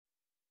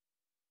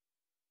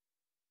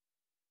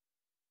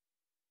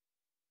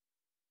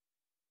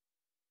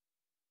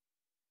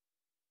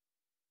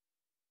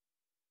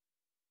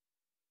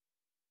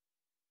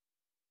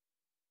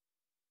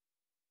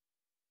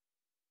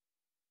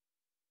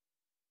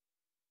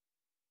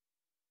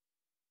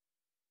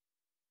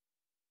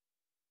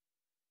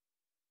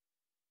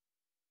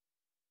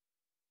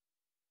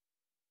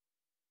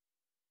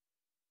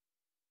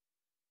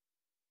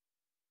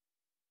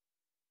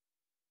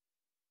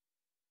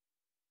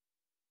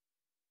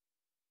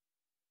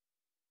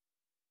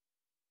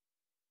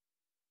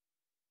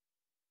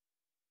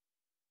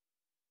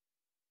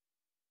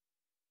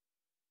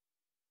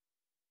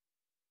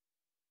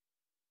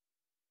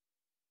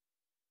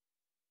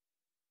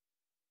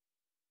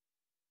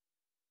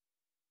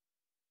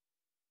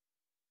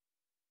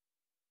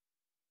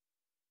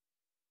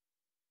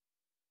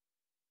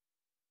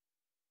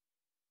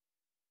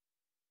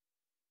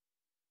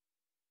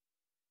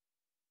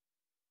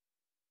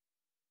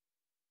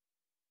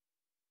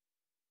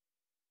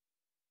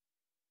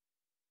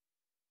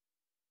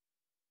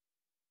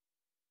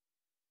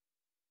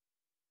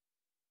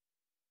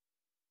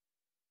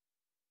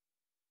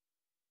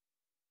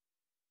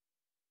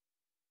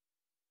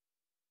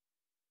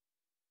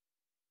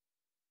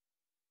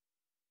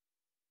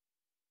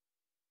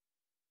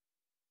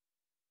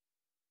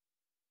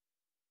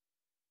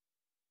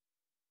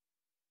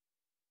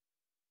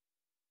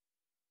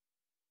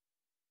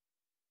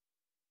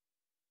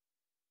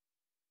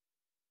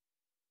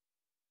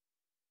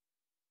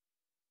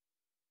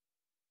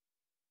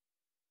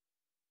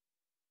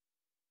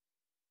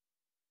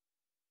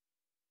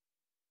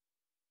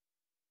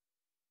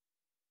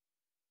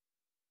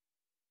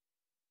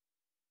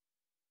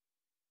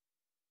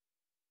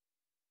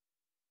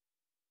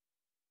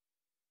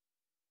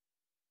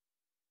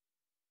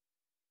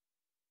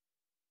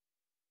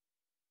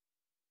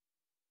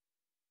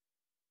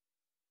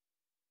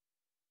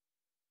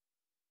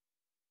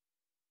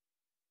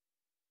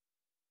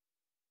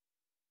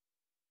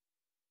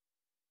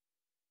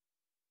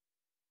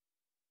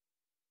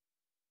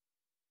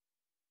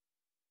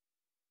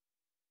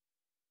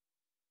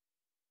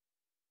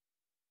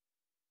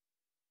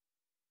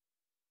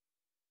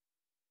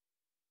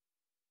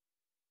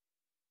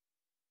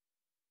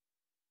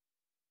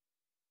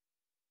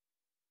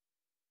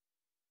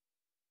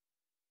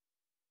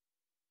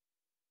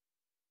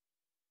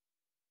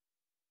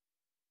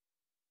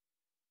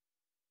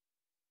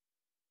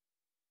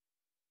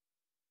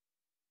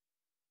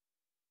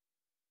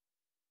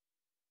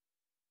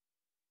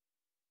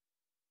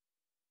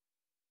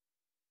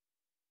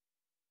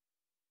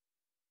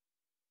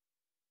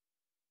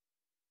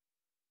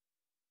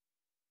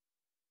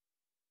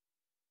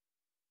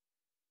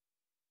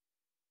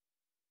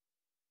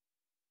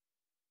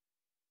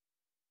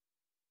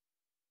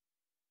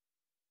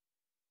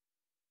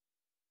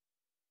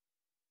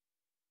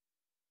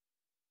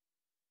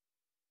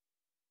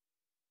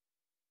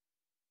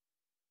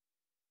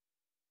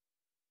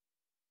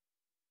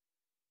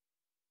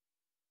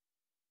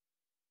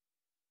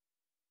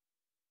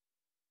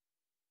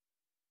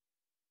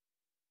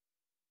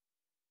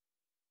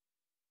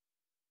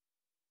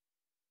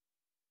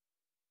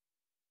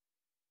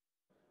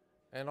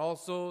and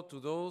also to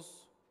those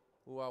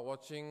who are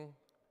watching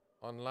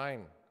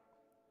online.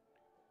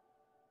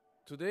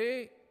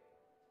 Today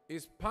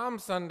is Palm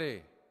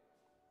Sunday,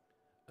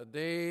 a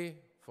day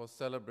for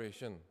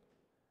celebration.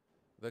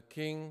 The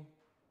King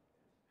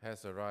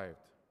has arrived.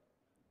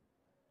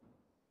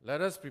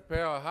 Let us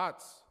prepare our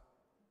hearts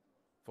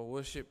for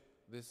worship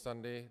this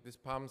Sunday, this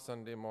Palm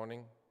Sunday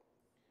morning.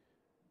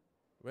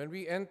 When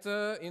we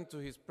enter into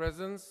His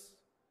presence,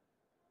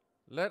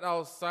 let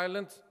our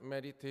silent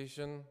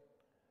meditation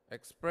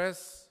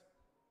express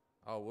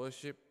our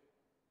worship,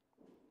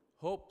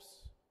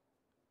 hopes,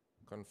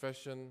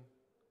 confession,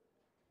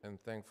 and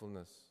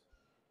thankfulness.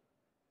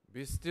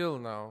 Be still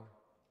now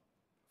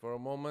for a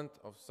moment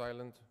of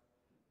silent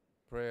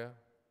prayer.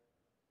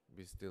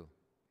 Be still.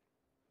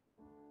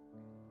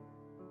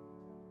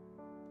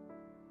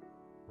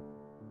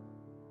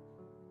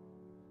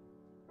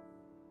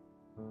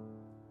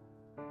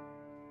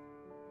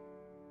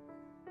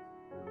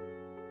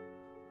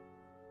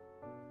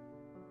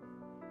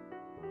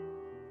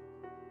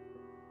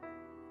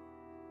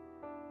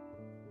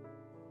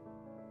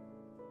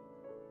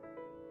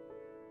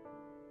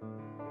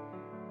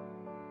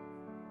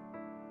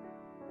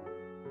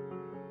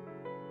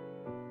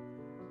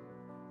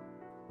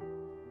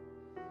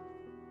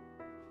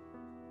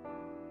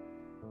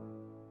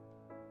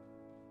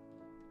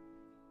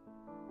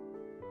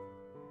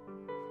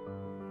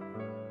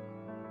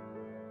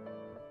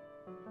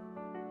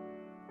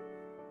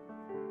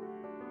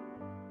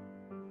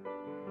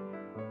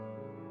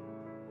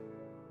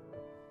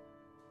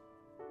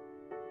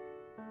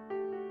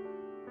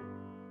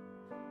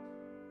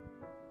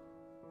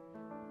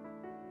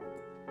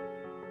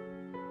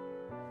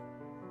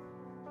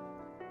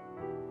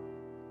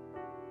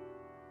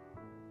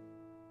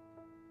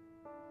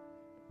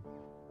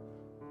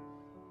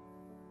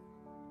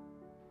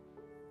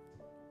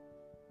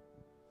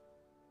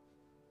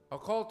 Our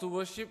call to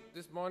worship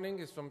this morning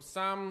is from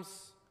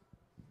Psalms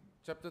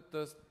chapter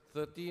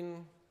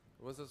 13,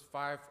 verses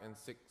 5 and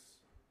 6.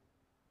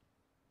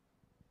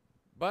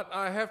 But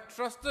I have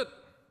trusted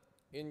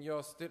in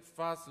your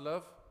steadfast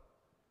love.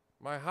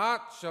 My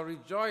heart shall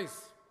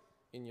rejoice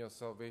in your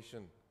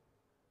salvation.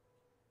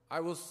 I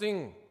will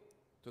sing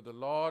to the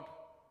Lord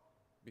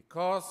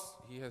because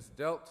he has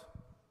dealt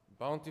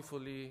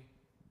bountifully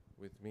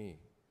with me.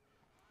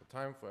 A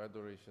time for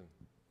adoration.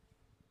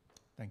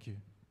 Thank you.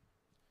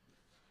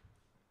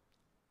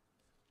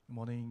 Good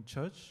morning,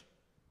 church.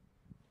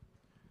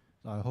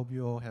 I hope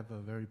you all have a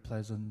very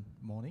pleasant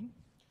morning.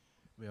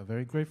 We are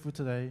very grateful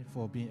today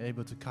for being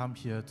able to come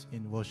here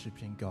in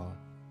worshiping God.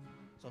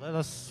 So let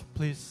us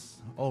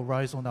please all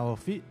rise on our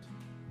feet,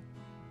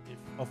 if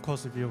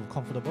you're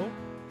comfortable.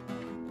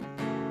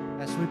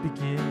 As we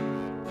begin,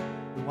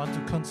 we want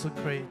to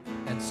consecrate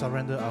and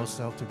surrender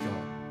ourselves to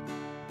God.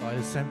 But at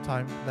the same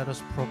time, let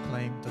us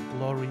proclaim the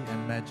glory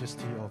and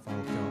majesty of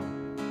our God.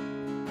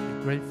 Be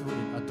grateful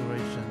in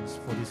adorations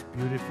for this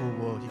beautiful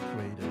world He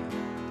created.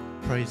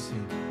 Praise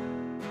Him.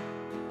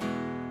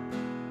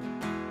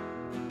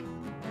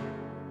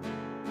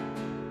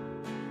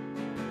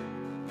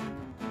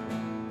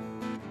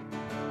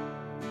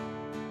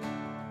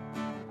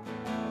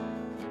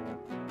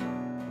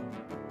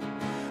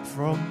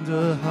 From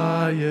the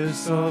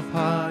highest of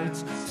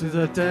heights to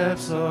the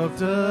depths of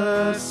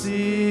the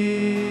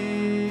sea,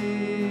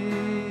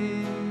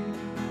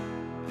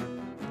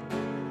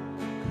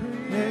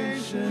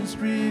 creation's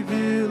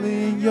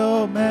revealing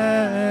your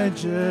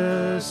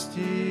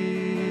majesty.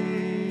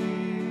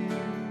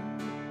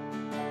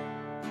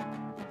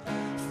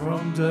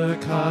 From the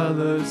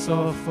colors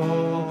of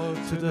fall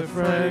to the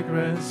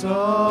fragrance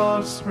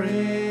of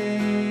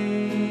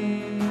spring,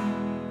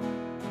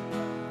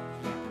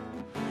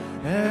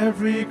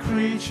 every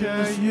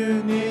creature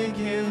unique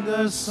in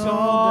the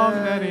song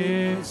that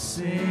it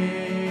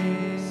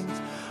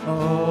sings,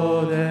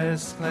 all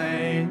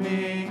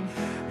exclaiming,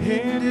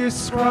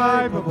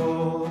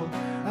 indescribable,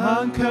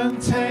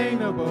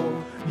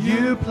 uncontainable.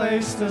 You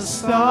place the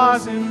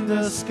stars in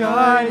the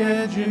sky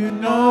and you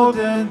know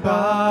them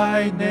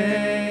by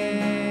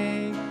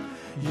name.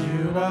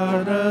 You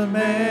are an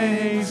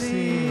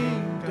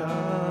amazing God.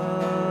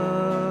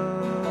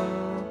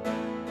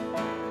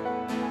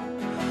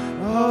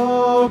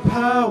 Oh,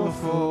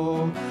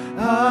 powerful,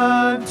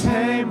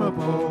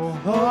 untamable,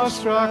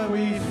 awestruck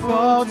we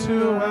fall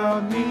to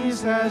our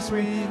knees as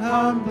we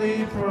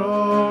humbly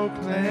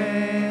proclaim,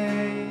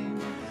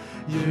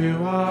 you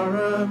are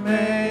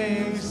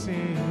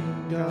amazing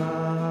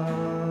God.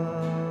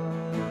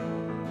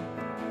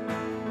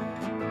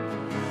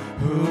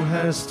 Who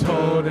has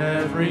told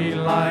every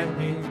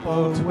lightning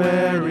bolt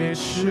where it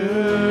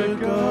should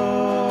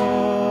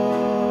go,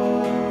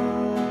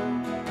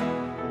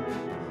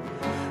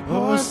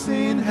 or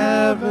seen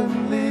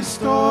heavenly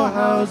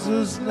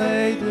storehouses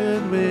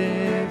laden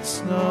with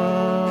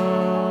snow?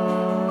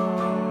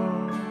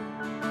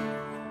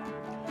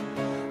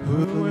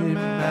 Who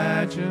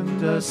imagined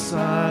the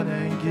sun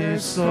and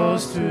gives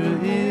source to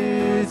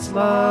its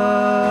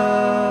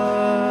light,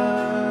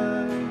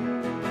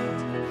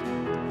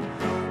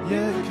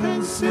 yet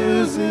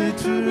conceals it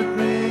to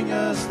bring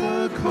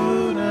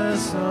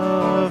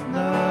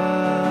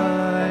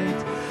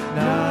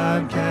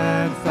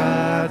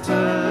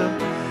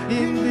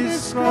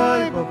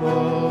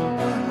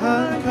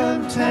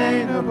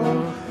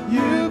untamable.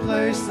 You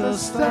place the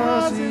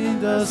stars in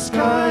the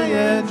sky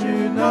and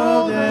you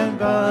know them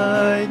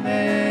by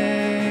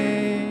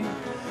name.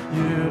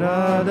 You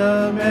are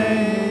the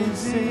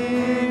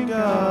amazing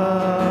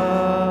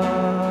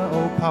God.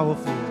 Oh,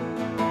 powerful.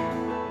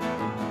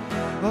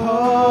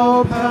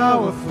 Oh,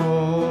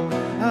 powerful,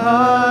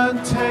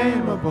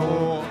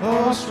 untamable.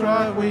 Oh,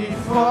 strive we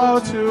fall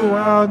to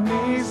our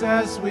knees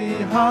as we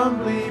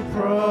humbly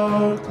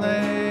proclaim.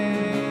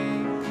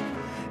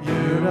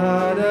 You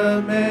are the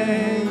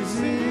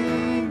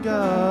amazing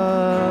God.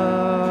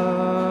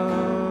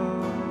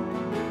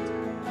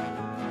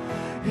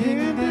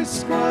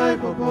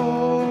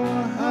 Indescribable,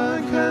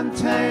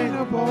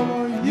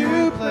 uncontainable.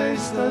 You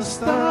place the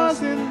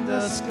stars in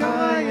the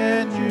sky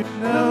and you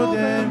know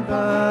them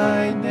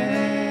by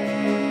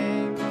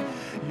name.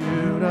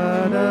 You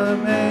are the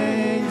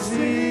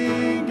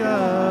amazing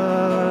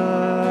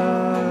God.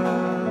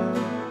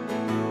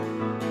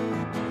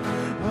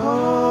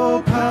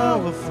 Oh,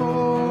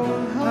 powerful,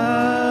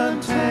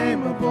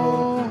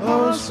 untamable.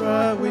 Oh,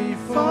 strive we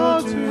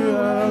fall to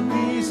our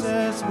knees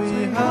as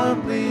we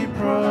humbly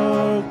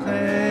proclaim.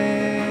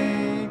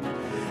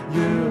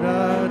 You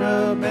are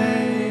the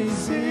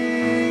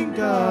amazing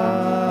God.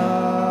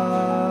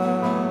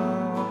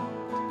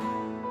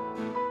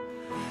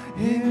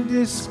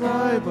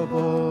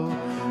 Indescribable,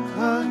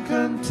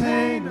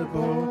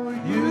 uncontainable.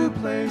 You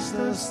place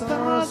the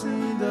stars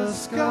in the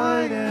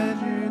sky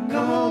and you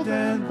know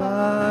them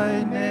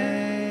by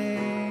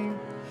name.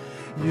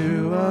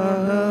 You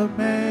are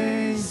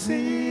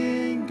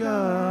amazing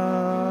God.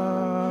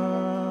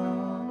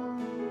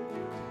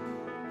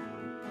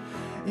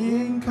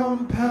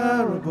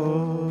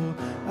 Incomparable,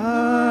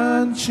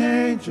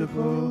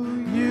 unchangeable.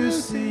 You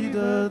see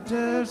the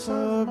depths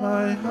of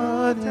my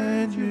heart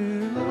and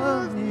you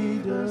love me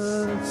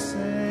the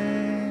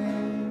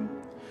same.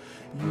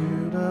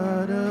 You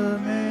are the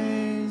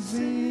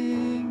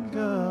amazing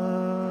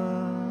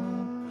God.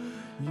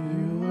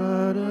 You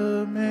are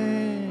the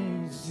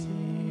amazing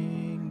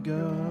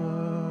God.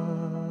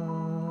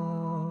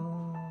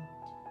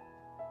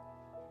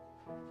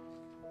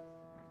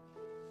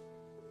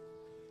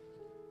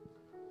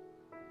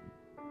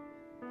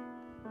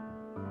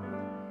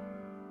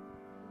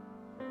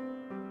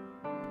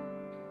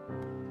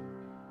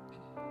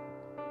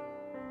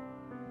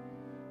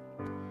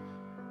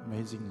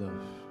 Amazing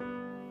love.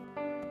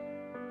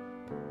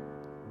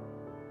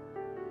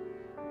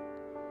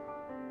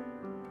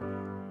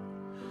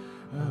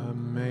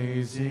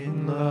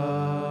 Amazing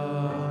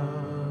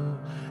love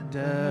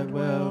that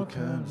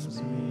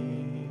welcomes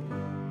me,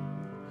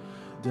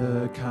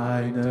 the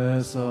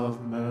kindness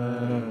of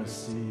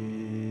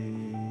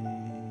mercy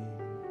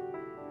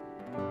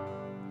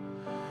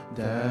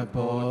that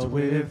bought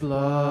with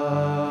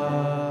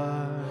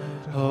blood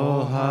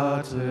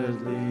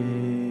wholeheartedly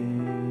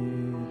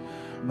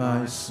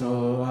my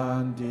soul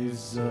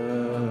undeserving.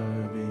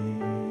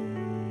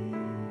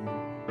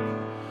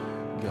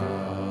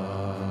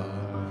 God,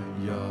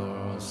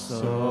 you're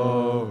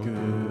so good.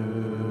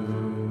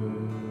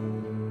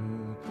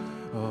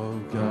 Oh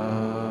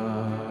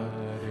God,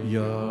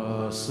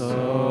 you're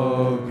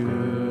so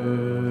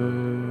good.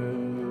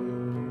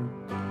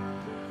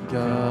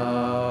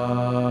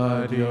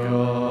 God,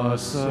 you're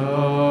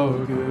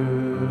so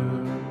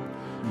good.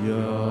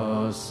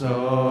 You're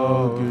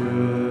so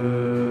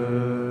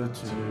good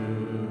to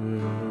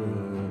me.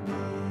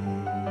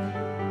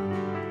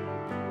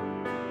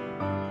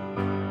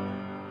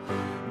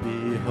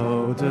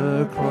 Behold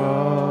the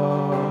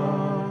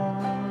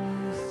cross,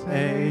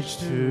 age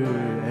to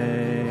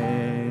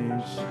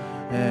age,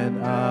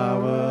 and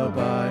hour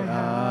by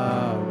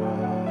hour.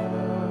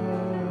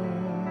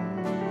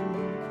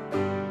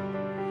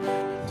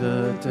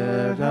 The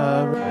dead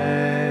are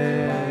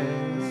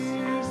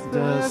raised,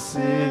 the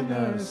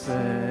sinners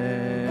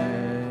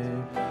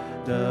saved,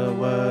 the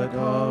word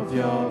of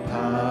your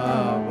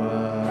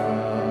power.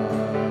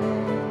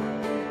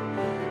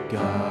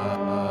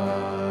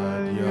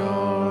 God,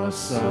 you're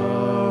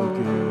so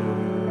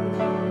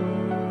good.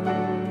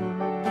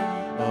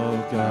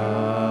 Oh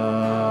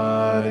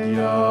God,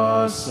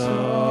 you're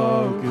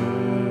so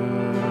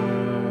good.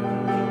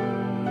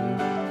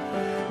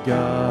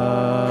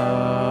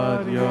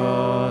 God,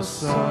 you're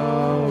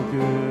so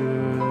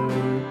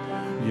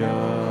good.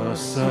 You're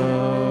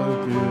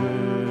so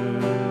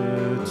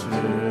good to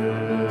me.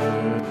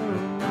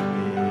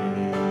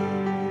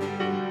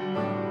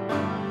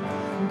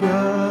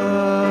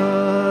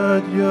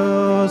 God,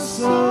 you're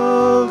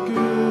so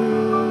good.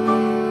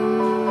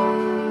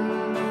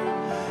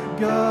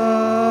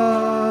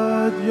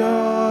 God,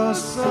 you're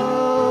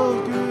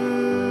so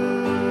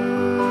good.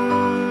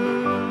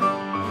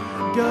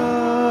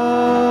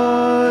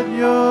 God,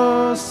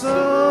 you're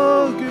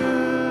so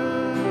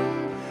good.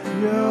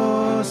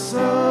 You're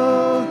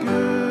so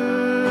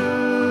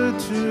good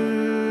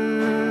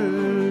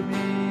to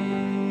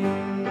me.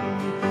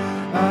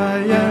 I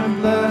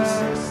am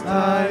blessed,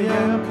 I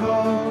am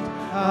called,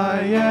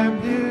 I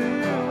am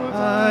healed,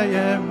 I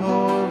am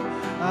whole,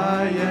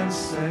 I am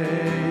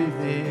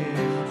saved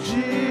in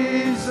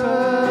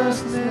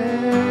Jesus'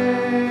 name.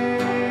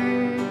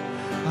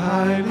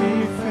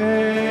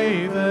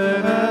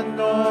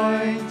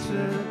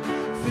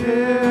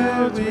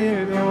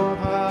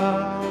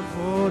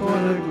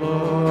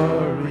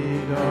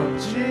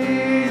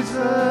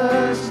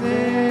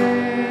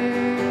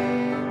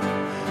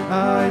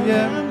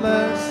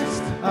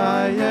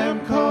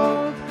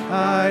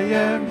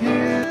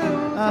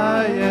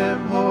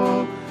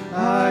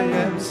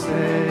 am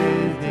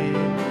saved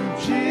in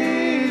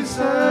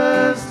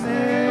Jesus'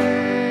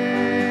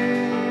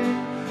 name.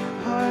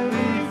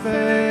 Highly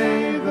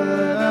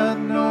favored,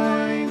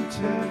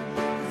 anointed,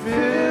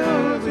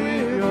 filled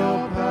with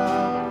your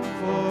power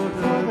for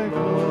the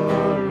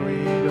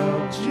glory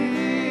of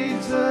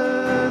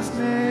Jesus'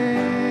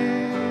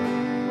 name.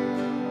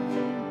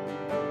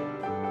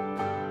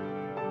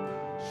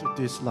 Should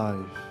this life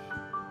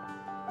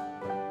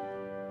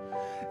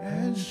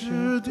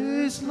should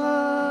this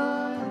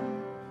life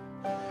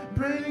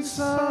bring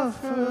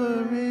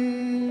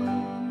suffering,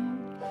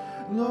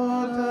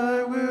 Lord,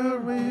 I will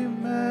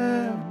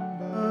remember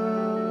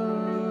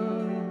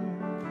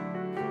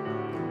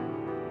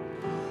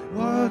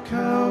what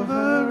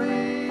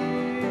Calvary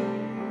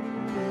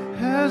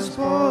has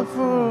bought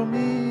for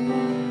me,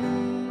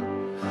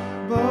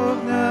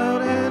 both now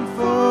and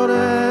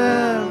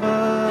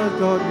forever.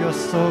 God, you're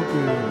so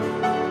good.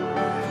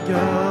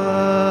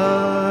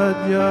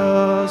 God,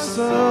 you're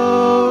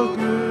so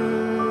good.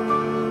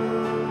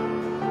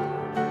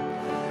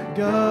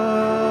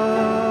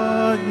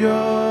 God,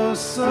 you're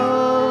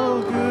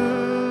so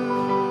good.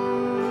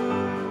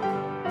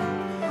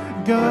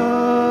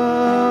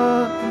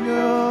 God,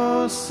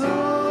 you're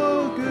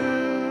so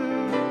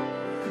good.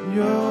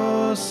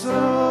 You're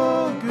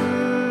so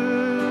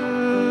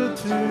good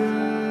to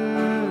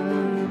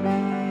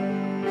me.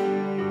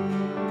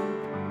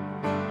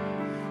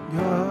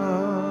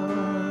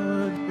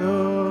 God,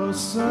 you're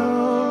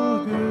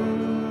so good.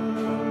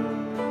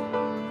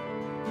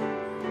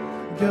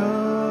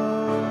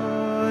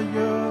 God,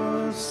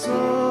 you're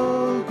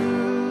so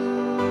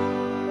good.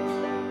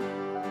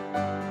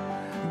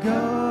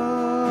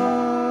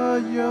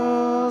 God,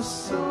 you're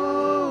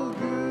so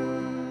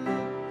good.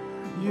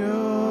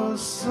 You're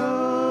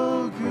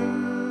so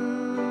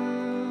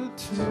good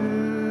to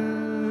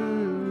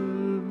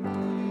me.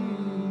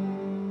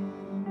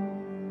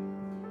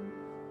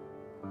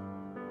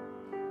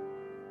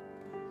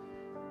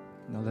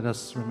 Now let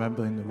us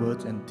remember in the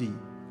word and deed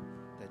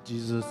that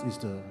Jesus is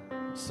the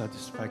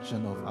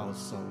satisfaction of our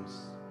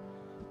souls.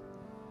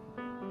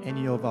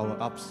 Any of our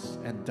ups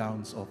and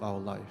downs of our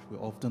life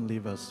will often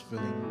leave us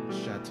feeling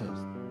shattered.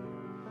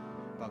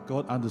 But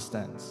God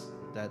understands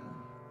that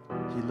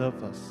He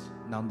loves us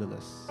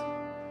nonetheless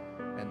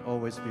and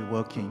always be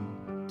working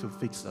to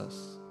fix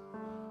us.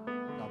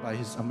 Now by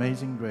His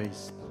amazing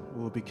grace,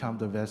 we will become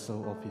the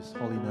vessel of His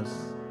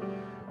holiness,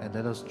 and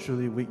let us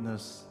truly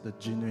witness the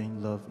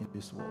genuine love in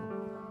this world.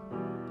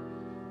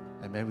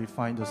 And may we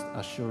find the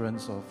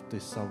assurance of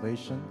this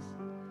salvation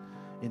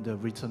in the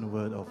written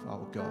word of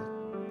our God.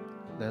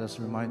 Let us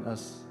remind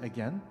us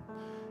again,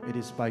 it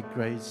is by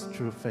grace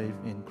through faith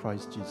in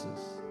Christ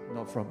Jesus,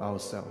 not from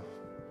ourselves.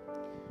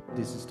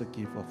 This is the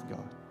gift of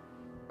God.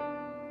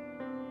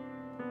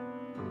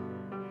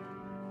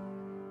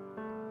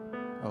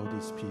 All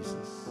these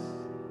pieces.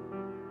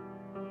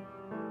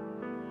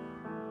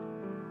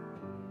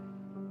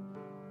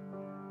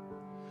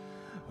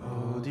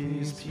 All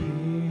these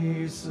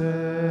pieces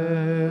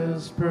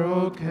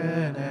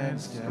broken and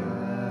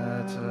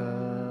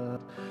scattered,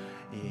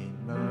 in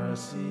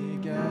mercy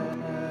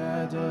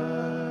gathered,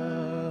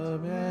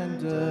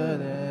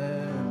 mended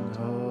and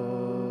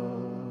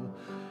whole,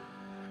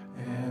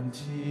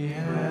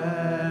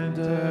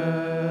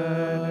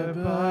 empty-handed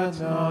but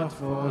not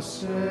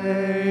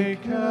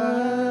forsaken.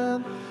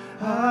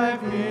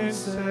 I've been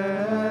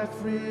set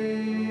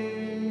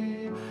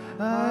free.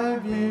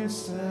 I've been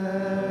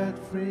set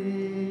free.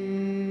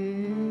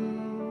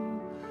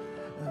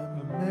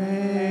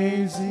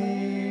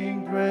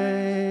 Amazing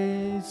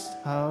grace,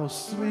 how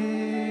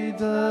sweet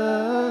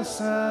the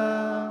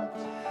sound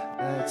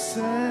that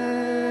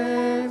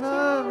saved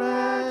a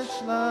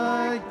wretch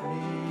like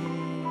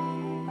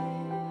me.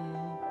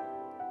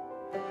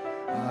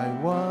 I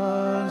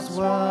once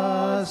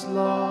was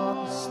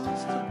lost,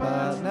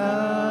 but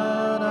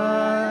now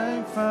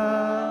I'm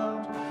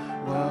found.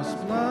 Was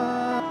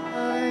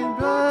blind,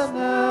 but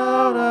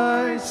now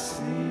I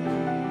see.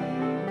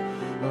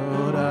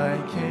 Lord, I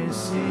can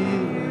see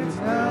it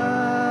now.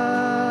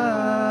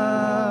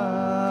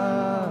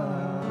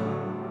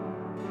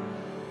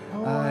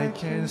 I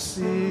can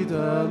see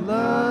the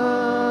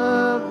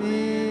love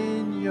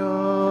in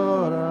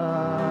your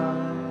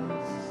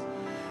eyes,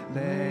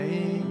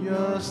 laying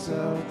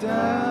yourself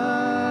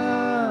down,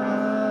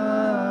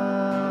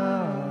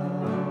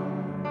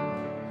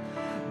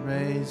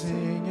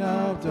 raising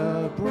up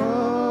the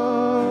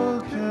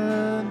broken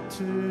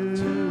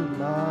to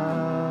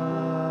life.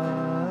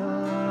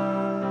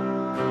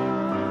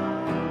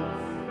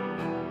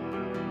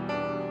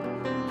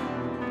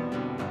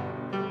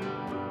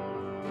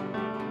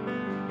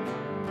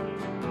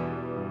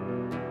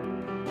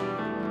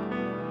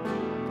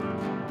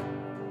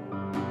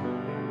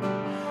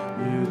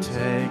 You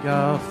take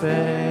our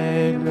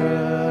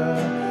failure,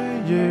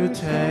 you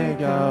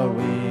take our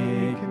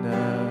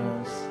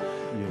weakness,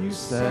 you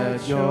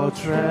set your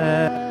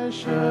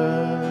treasures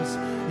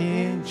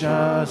in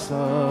jars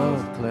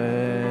of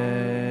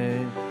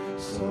clay.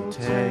 So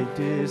take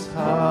this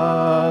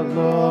heart,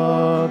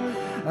 Lord,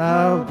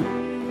 I'll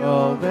be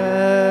your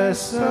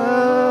vessel,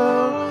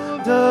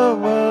 the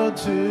world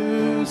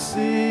to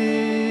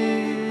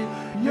see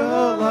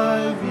your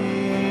life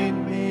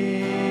in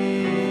me.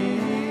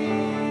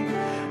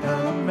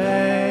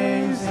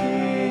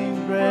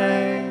 Amazing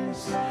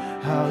grace,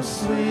 how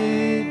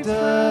sweet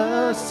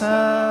the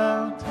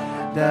sound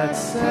that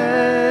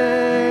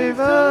saved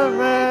a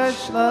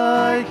wretch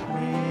like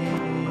me.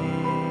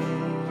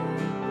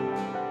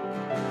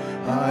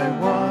 I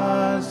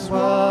once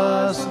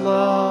was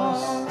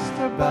lost,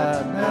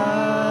 but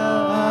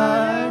now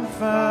I'm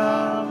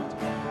found.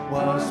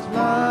 Was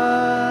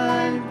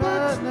blind,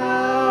 but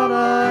now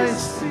I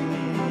see.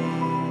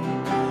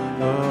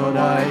 Lord,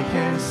 I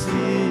can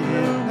see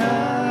you now.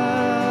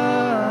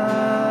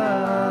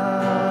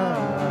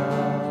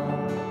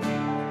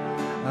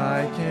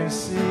 I can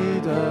see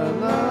the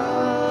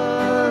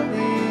love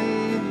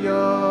in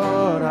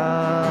your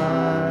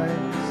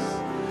eyes,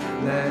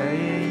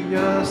 laying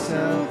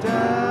yourself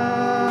down,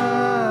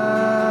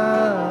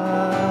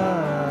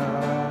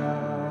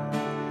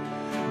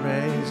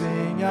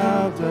 raising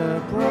up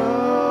the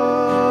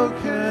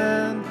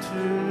broken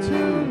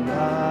to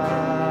life.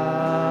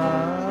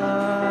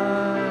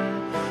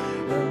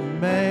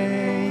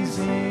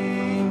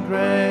 Amazing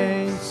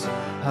grace,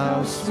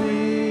 how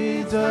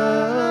sweet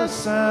the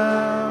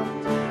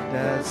sound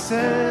that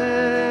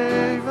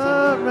saved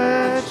a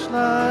wretch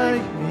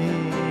like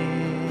me.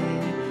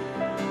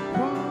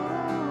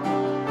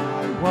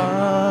 I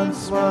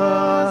once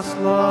was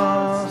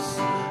lost,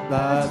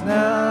 but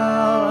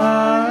now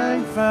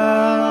I'm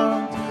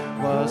found.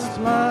 Was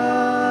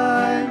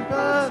blind,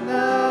 but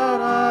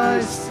now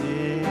I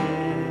see.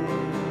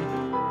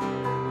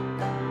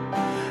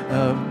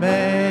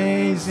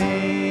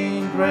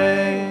 Amazing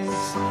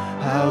grace,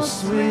 how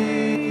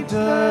sweet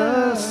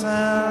the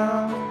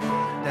sound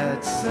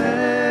that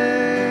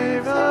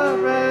saved a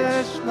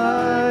wretch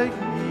like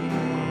me.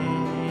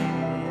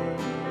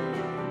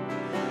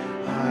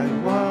 I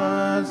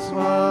once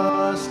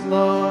was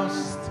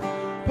lost,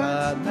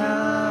 but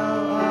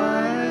now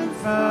I'm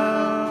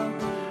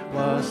found.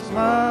 Was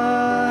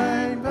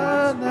blind,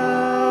 but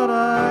now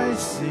I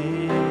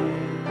see.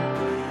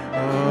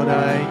 Lord,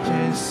 I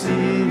can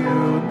see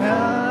you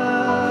now.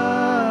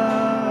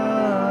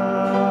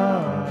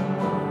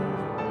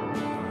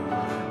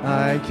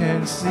 I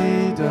can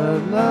see the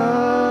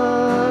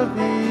love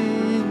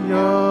in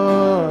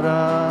your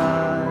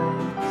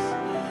eyes,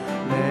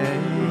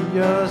 laying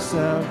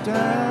yourself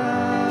down,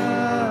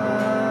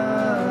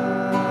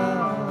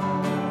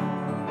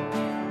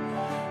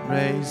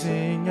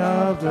 raising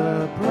up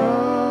the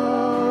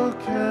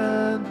broken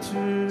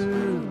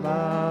to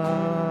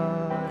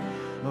life.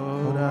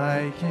 Lord,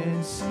 I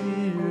can see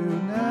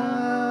you now.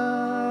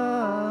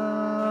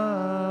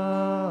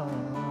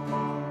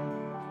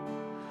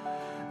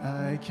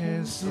 I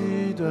can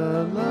see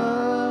the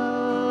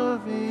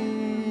love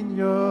in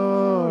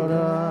your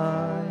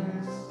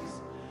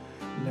eyes,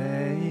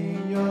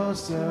 laying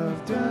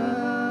yourself down,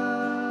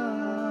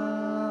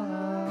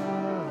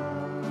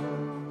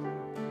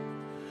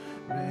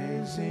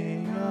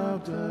 raising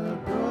up the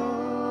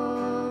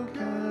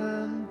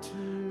broken to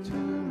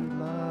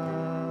life.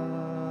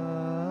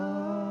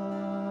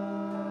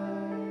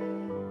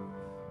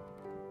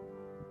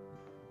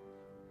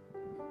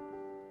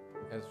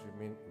 As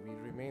we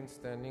remain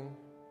standing,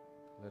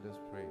 let us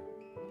pray.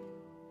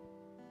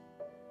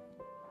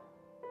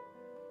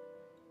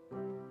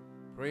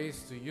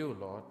 Praise to you,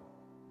 Lord,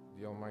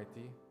 the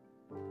Almighty,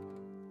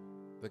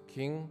 the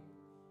King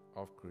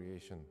of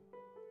creation.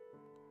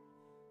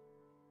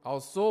 Our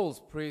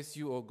souls praise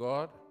you, O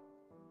God,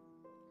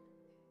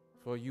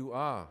 for you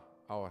are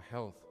our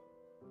health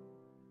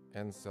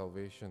and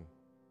salvation.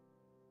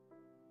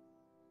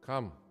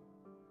 Come,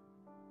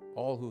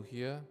 all who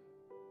hear,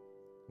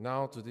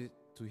 now to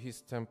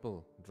his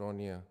temple draw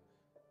near.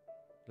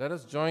 Let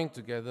us join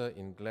together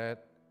in glad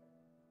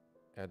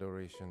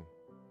adoration.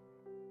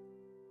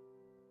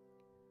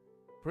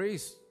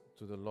 Praise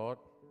to the Lord.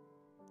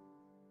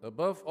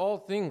 Above all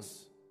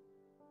things,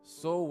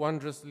 so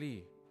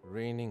wondrously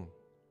reigning,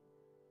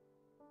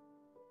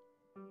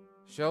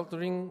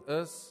 sheltering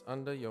us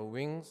under your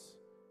wings,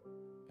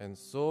 and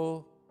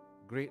so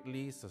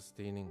greatly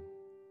sustaining.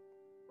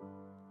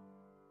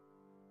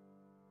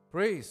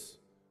 Praise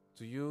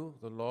to you,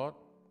 the Lord,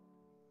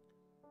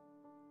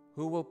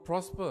 who will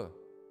prosper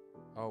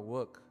our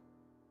work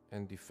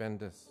and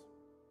defend us.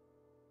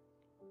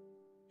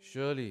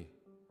 Surely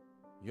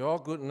your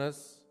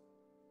goodness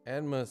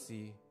and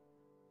mercy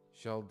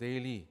shall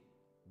daily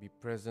be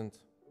present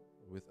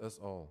with us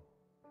all.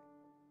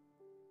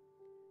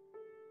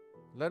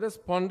 Let us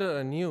ponder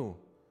anew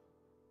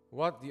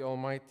what the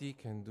Almighty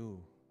can do,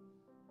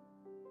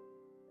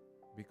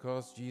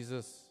 because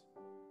Jesus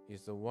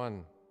is the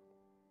one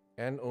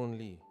and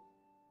only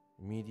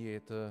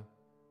mediator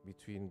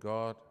between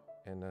God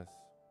and us.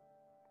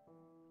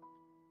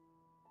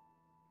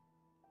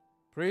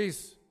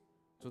 Praise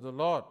to the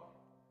Lord.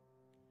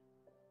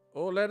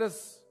 Oh, let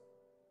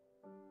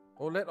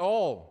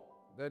all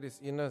that is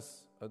in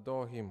us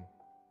adore him.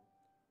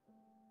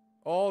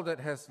 All that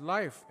has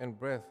life and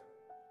breath,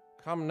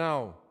 come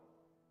now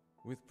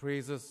with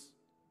praises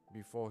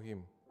before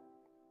him.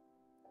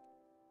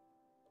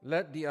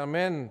 Let the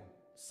Amen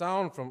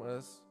sound from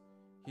us,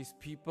 his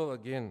people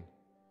again,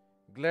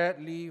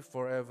 gladly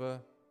forever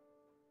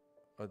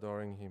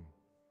adoring him.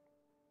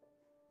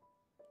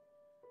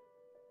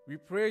 We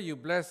pray you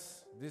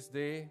bless this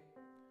day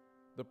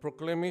the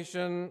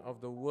proclamation of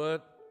the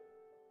word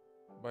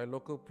by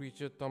local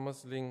preacher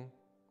Thomas Ling,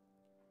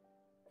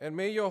 and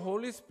may your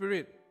Holy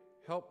Spirit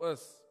help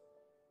us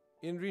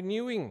in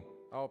renewing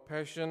our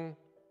passion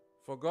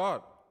for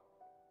God.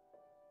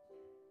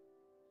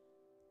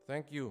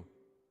 Thank you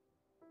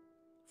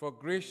for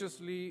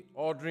graciously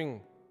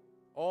ordering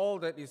all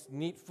that is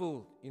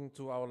needful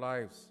into our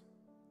lives,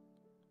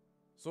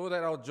 so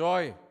that our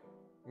joy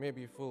may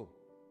be full.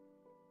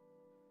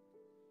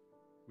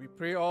 We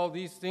pray all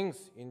these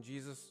things in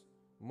Jesus'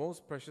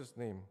 most precious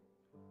name.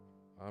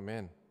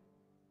 Amen.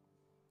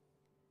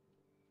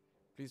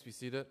 Please be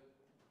seated.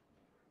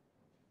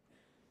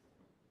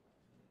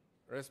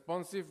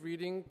 Responsive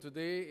reading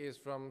today is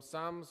from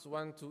Psalms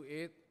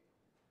 128,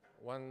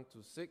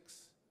 1-6.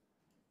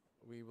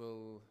 We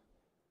will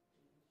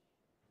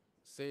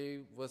say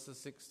verses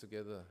 6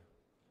 together.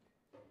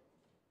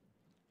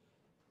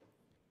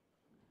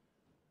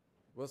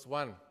 Verse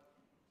 1.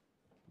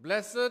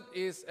 Blessed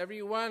is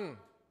everyone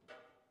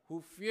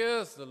who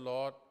fears the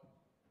Lord,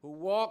 who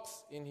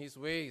walks in his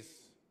ways.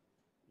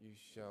 You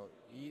shall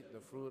eat the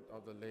fruit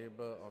of the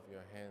labor of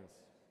your hands.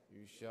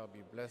 You shall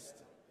be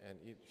blessed, and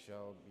it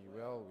shall be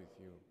well with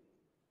you.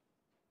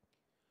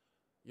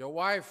 Your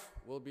wife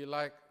will be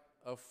like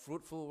a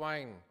fruitful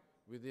vine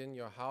within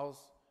your house.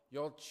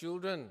 Your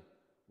children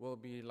will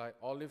be like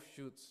olive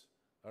shoots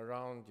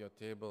around your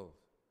table.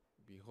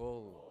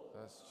 Behold,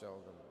 thus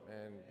shall the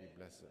man be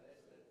blessed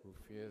who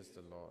fears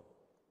the Lord.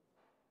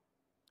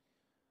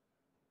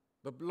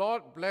 The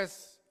Lord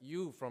bless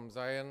you from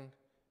Zion.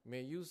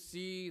 May you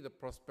see the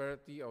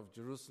prosperity of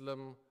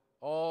Jerusalem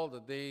all the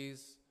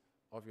days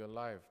of your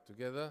life.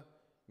 Together,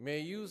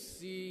 may you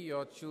see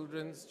your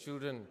children's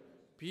children.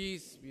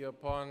 Peace be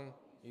upon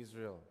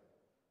Israel.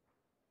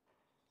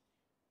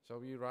 Shall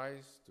we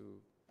rise to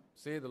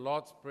say the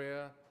Lord's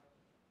Prayer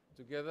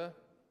together?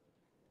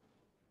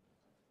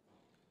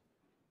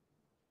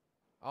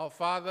 Our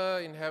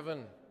Father in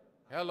heaven,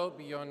 hallowed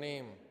be your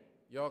name.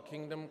 Your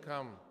kingdom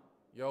come.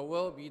 Your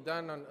will be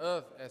done on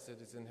earth as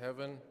it is in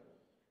heaven.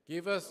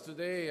 Give us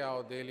today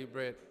our daily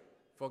bread.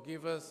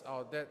 Forgive us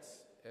our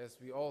debts as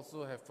we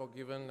also have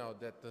forgiven our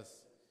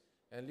debtors.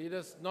 And lead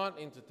us not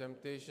into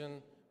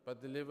temptation,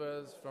 but deliver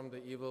us from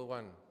the evil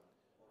one.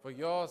 For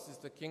yours is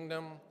the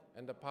kingdom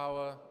and the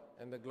power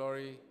and the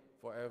glory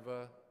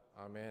forever.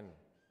 Amen.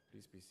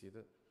 Please be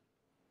seated.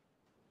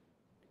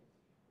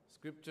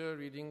 Scripture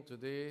reading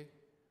today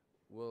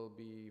will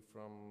be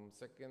from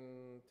 2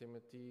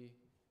 Timothy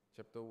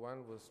chapter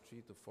 1, verse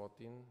 3 to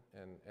 14,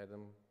 and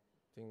Adam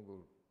Ting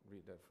will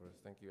read that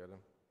first. Thank you, Adam.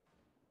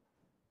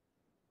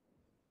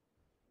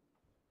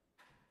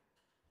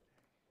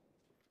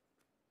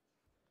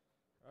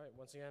 All right,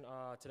 once again,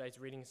 today's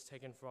reading is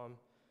taken from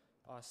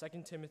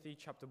 2 Timothy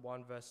chapter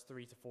 1, verse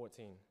 3 to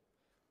 14.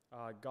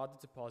 Guard the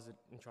deposit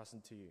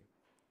entrusted to you.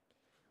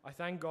 I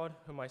thank God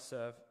whom I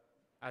serve,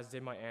 as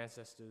did my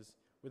ancestors,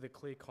 with a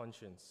clear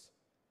conscience,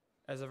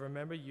 as I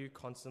remember you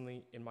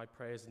constantly in my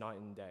prayers night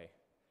and day.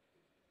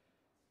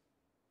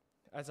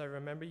 As I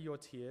remember your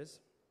tears,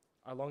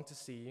 I long to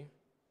see you,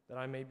 that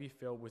I may be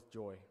filled with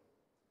joy.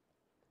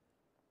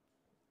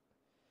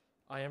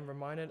 I am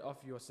reminded of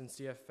your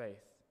sincere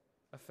faith,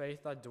 a faith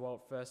that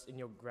dwelt first in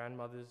your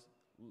grandmother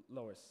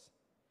Lois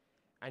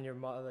and your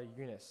mother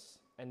Eunice,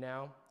 and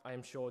now I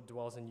am sure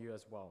dwells in you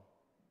as well.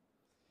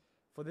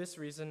 For this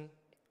reason,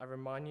 I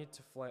remind you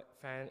to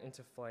fan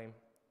into flame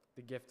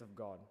the gift of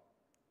God,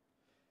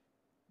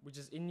 which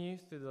is in you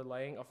through the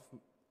laying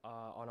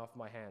on of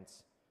my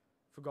hands.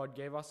 For God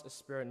gave us a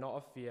spirit not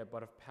of fear,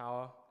 but of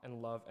power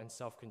and love and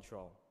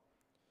self-control.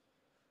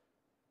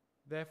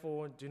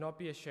 Therefore, do not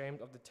be ashamed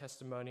of the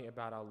testimony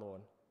about our Lord,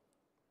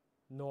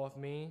 nor of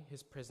me,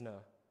 his prisoner,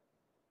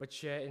 but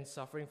share in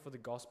suffering for the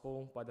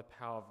gospel by the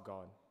power of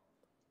God,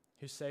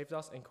 who saved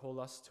us and called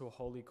us to a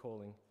holy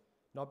calling,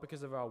 not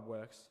because of our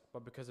works,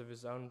 but because of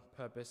his own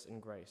purpose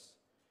and grace,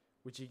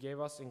 which he gave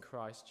us in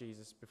Christ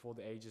Jesus before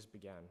the ages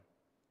began,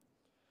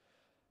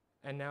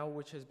 and now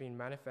which has been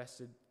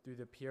manifested through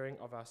the appearing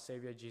of our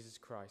Savior Jesus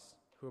Christ,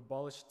 who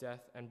abolished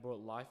death and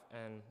brought life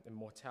and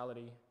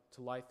immortality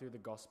to light through the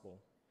gospel,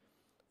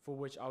 for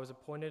which I was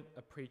appointed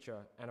a preacher,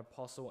 an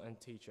apostle and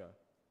teacher,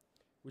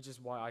 which is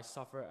why I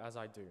suffer as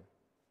I do.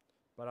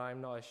 But I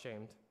am not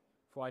ashamed,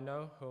 for I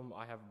know whom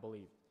I have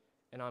believed,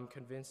 and I am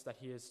convinced that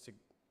he is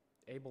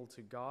able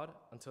to guard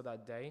until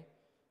that day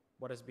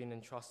what has been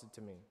entrusted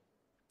to me.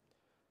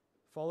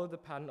 Follow the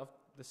pattern of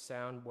the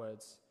sound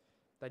words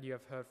that you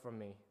have heard from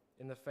me,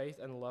 in the faith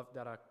and love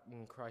that are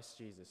in Christ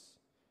Jesus.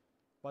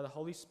 By the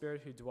Holy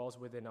Spirit who dwells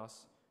within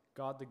us,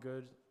 guard the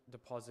good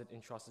deposit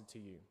entrusted to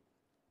you.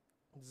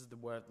 This is the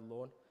word of the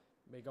Lord.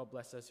 May God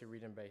bless us who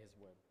read and obey his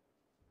word.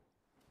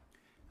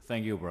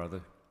 Thank you,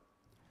 brother.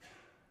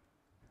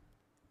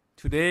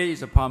 Today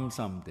is a Palm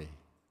Sunday.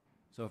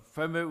 So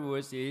favorite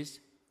verse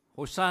is,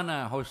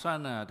 Hosanna,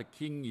 Hosanna, the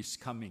King is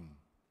coming.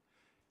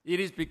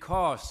 It is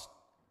because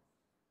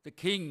the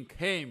King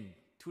came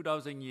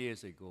 2,000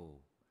 years ago.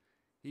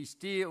 He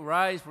still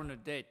rise from the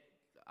dead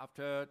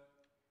after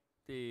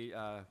the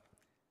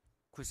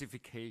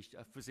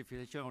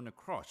crucifixion on the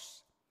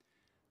cross.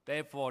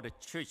 Therefore, the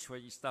church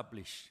was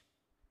established.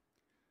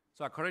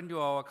 So according to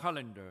our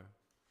calendar,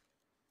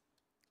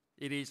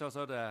 it is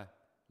also the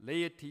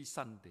Laity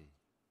Sunday.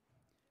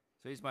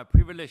 So it's my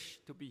privilege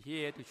to be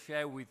here to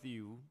share with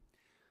you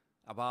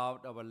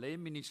about our lay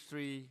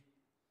ministry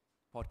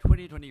for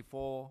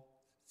 2024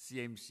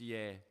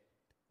 CMCA,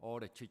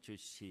 all the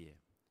churches here.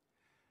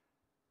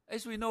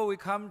 As we know, we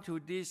come to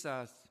this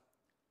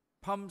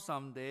Palm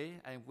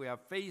Sunday, and we are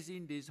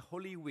facing this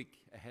Holy Week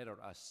ahead of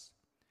us.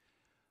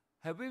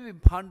 Have we been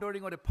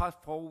pondering over the past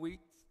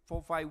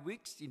 5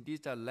 weeks in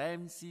this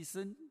Lamb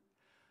season?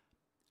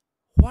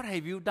 What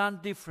have you done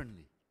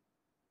differently?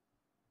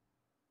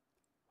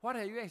 What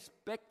are you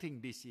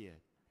expecting this year?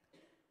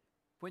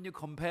 When you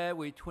compare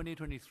with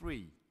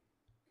 2023,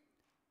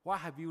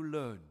 what have you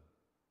learned?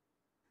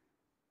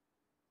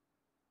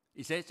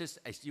 Is that just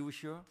as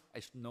usual,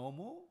 as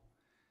normal?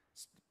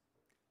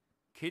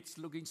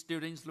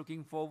 Students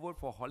looking forward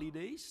for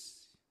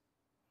holidays?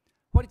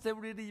 What does that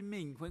really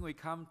mean when we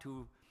come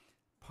to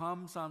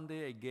Palm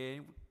Sunday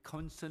again?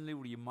 Constantly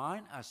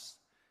remind us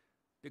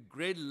the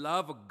great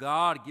love of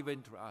God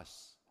given to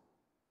us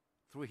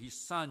through His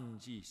Son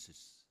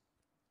Jesus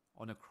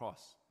on the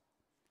cross,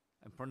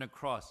 and from the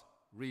cross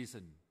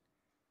risen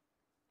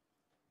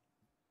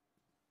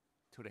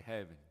to the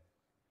heaven,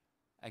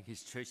 and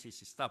His church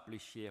is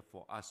established here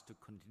for us to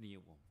continue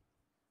on.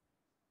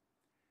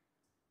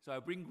 So I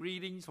bring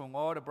greetings from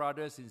all the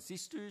brothers and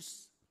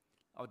sisters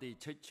of the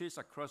churches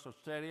across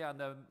Australia and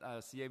the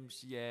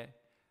CMCA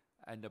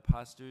and the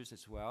pastors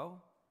as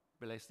well.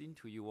 Blessing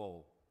to you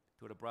all.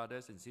 To the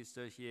brothers and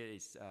sisters here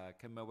is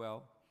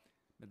Camberwell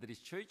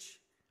Methodist Church.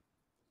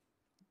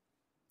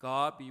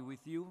 God be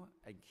with you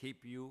and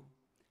keep you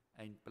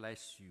and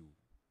bless you.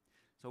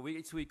 So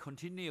we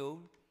continue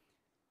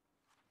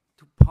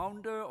to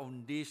ponder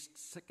on this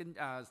 2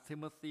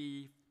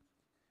 Timothy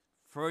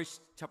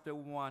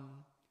 1,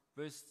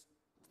 verse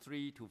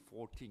 3 to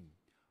 14.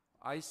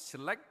 I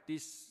select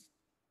this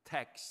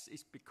text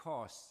is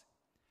because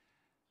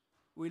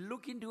we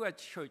look into a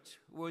church,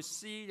 we'll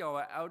see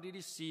our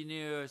elderly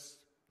seniors,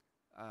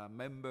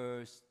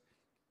 members,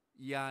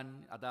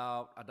 young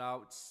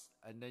adults,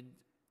 and then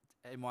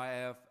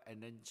MYF,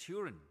 and then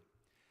children.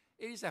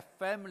 It is a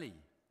family.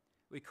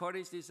 We call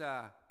this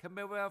a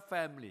Camberwell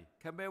family,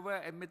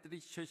 Camberwell and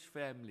Methodist Church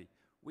family.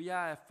 We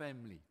are a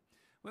family.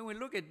 When we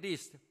look at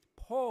this,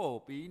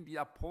 Paul being the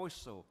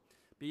apostle,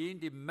 being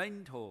the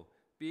mentor,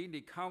 being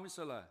the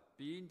counselor,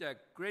 being the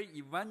great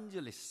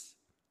evangelist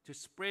to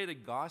spread the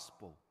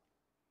gospel.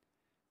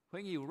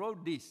 When he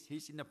wrote this,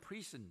 he's in a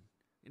prison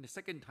in the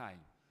second time.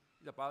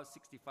 It's about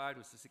 65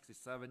 to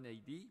 67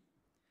 AD.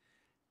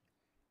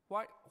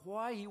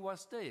 Why he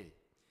was there?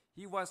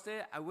 He was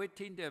there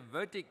awaiting the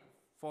verdict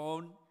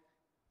from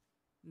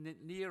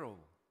Nero.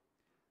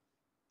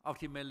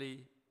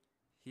 Ultimately,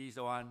 he's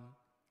the one.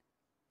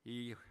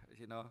 He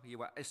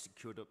was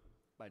executed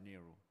by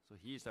Nero. So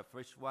he is the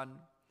first one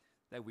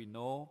that we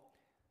know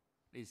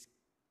is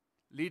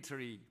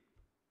literally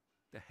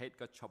the head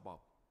got chopped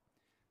off.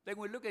 Then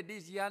we look at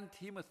this young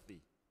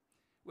Timothy.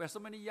 We have so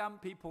many young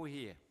people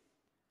here.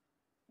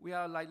 We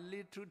are like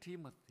little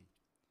Timothy.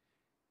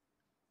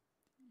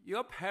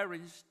 Your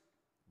parents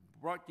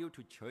brought you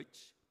to church.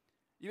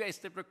 You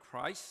accepted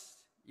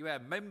Christ. You are a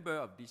member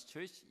of this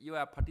church. You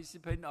are a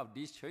participant of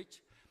this church.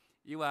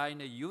 You are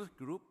in a youth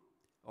group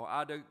or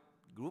other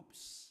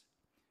groups.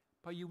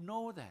 But you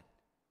know that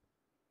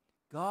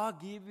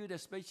God gave you the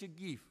special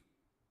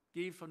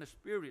gift from the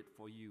Spirit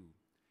for you,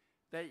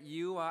 that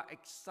you are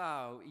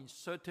exiled in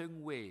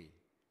certain way,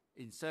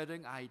 in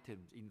certain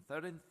items, in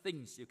certain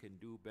things you can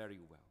do very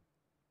well.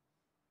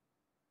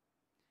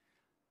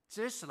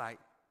 Just like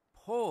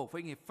Paul,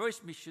 when he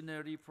first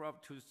missionary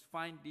to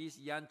find this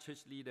young church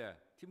leader,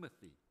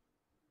 Timothy.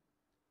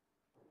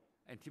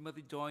 And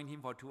Timothy joined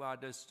him for 2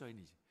 others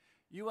joining.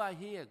 You are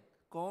here,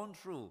 gone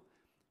through,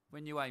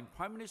 when you are in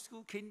primary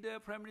school,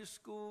 primary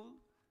school,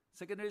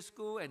 secondary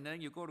school, and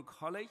then you go to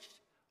college,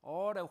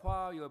 all the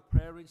while your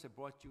parents have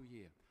brought you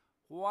here.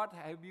 What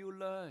have you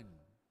learned?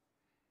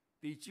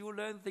 Did you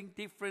learn things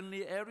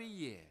differently every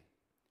year?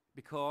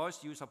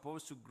 Because you're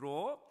supposed to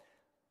grow,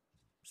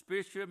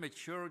 spiritual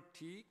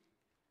maturity,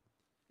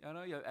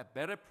 you're a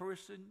better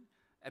person,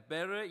 a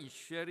better in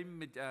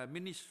sharing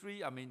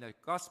ministry, the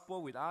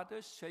gospel with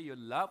others, share your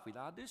love with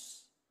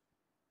others.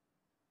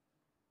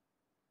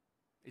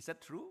 Is that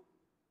true?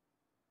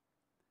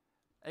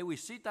 And we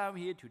sit down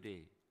here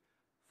today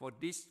for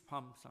this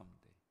Palm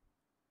Sunday.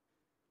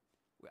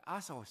 We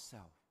ask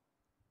ourselves,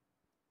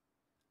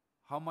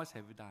 how much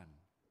have we done?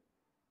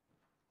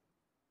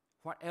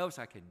 What else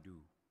I can do?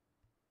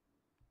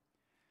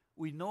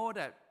 We know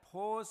that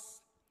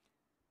Paul's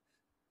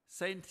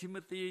sent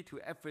Timothy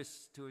to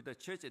Ephesus, to the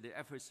church at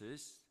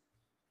Ephesus,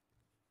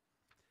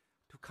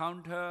 to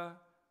counter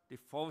the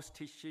false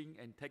teaching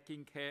and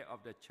taking care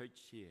of the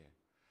church here.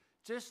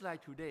 Just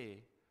like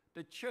today,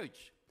 the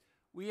church,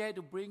 we had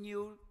to bring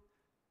you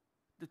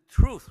the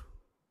truth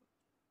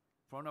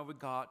from our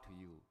God to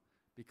you.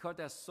 Because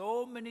there's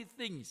so many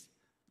things.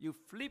 You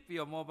flip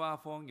your mobile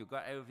phone, you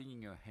got everything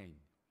in your hand.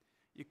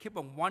 You keep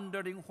on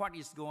wondering what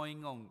is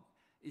going on.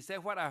 Is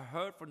that what I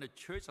heard from the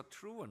church are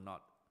true or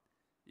not?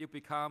 You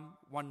become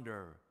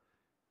wonder,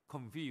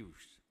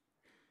 confused.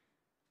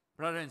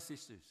 Brothers and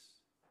sisters,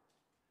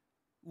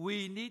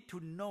 we need to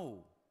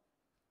know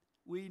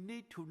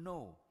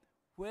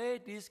where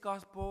this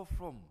gospel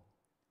from.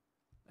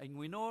 And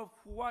we know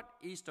what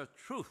is the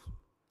truth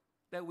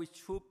that we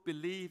should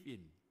believe in.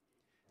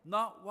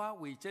 Not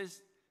what we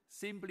just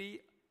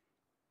simply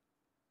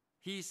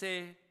he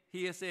say,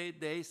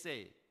 they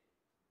say.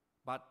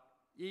 But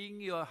in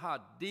your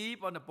heart,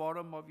 deep on the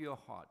bottom of your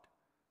heart,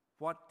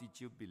 what did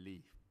you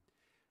believe?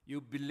 You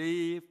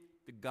believe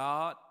the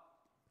God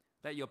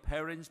that your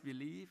parents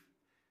believe?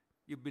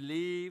 You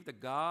believe the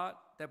God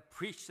that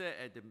preached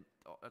at the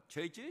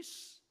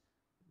churches,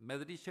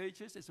 Methodist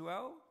churches as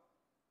well?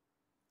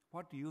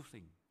 What do you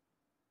think?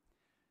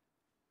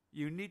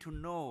 You need to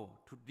know,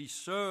 to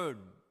discern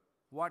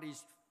what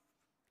is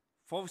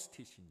false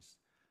teachings,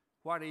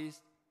 what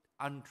is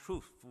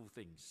untruthful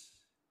things.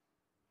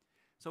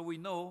 So we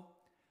know,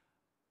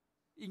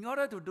 in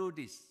order to do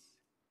this,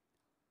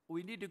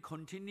 we need to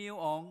continue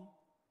on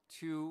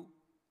to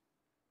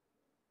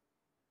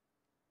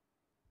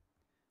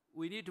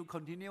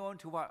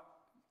what?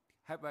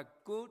 Have a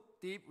good,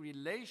 deep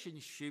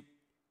relationship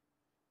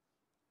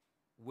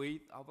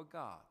with our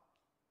God.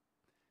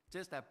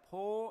 Just like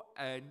Paul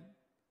and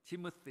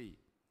Timothy.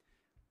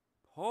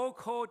 Paul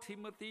called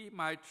Timothy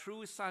my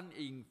true son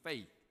in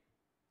faith.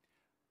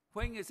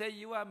 When you say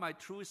you are my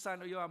true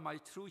son or you are my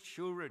true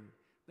children,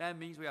 that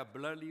means we are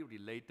bloodly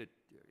related,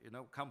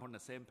 come from the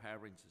same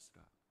parents and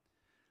stuff.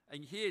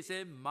 And here it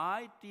says,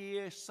 my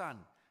dear son.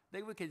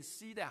 Then we can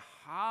see that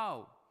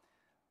how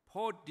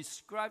Paul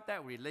described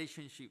that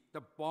relationship,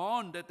 the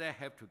bond that they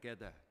have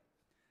together.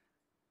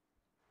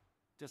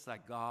 Just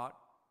like God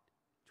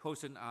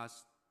chosen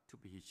us to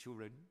be his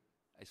children,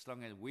 as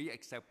long as we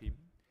accept him,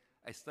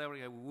 as long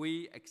as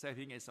we accept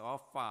him as our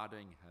Father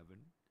in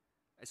heaven,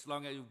 as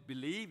long as we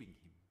believe in him.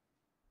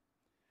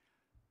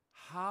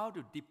 How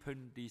to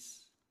deepen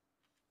this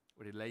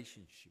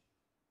relationship?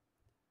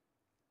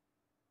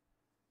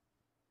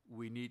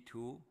 We need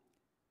to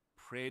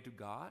pray to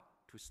God,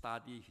 to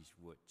study his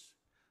words.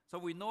 So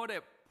we know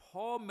that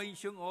Paul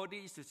mentioned all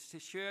this to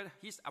share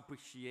his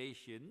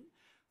appreciation,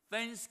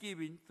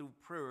 thanksgiving through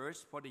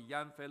prayers for the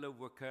young fellow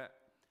worker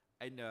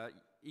and the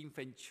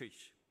infant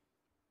church,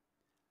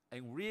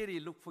 and really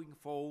looking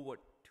forward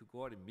to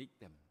go and meet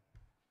them.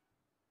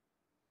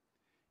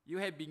 You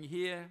have been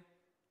here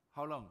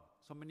how long?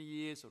 So many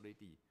years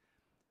already.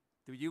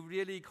 Do you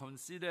really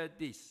consider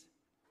this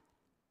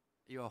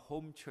your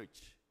home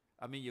church?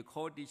 I mean, you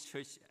call this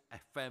church a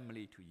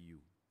family to you.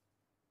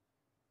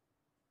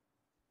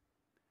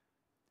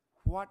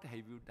 What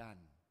have you done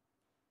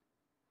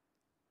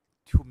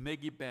to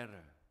make it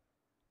better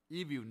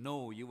if you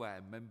know you are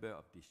a member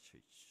of this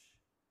church?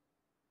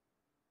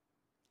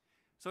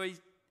 So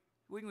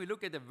when we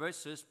look at the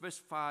verses,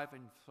 verse 5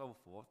 and so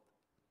forth,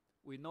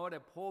 we know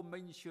that Paul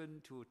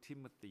mentioned to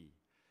Timothy,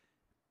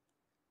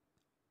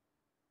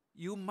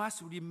 you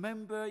must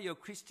remember your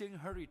Christian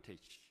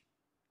heritage.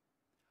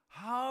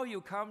 How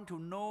you come to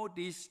know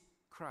this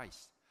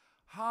Christ.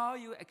 How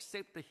you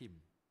accept him.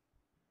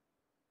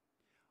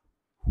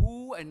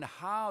 Who and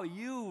how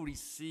you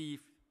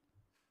receive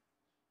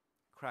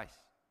Christ.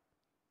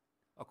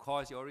 Of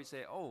course, you already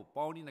say,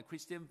 born in a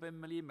Christian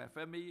family, my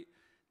family,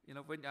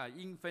 when I was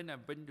infant,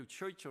 I've been to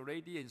church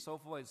already, and so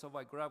forth, and so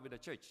forth. I grew up with the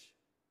church.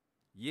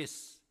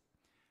 Yes.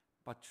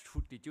 But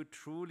did you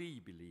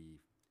truly believe?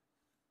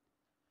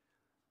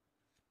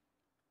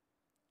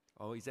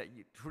 Or is that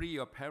truly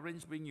your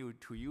parents bring you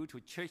to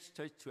church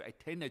to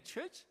attend a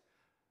church?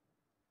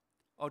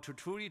 Or to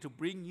truly to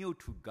bring you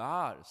to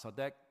God so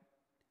that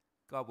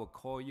God will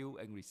call you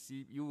and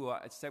receive, you will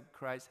accept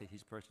Christ as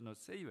his personal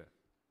Savior?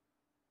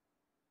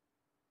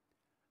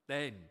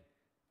 Then,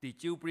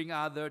 did you bring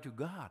others to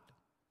God?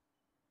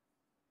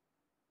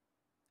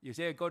 You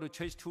say, I go to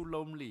church too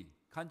lonely.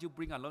 Can't you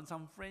bring along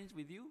some friends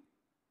with you?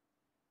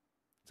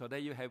 So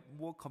that you have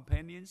more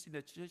companions in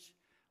the church,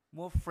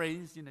 more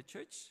friends in the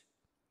church?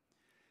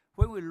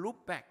 When we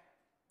look back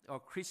our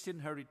Christian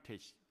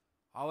heritage,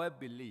 our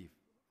belief,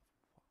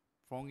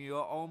 from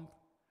your own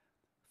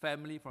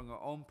family, from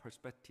your own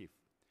perspective,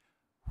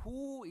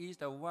 who is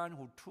the one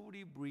who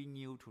truly brings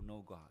you to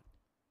know God?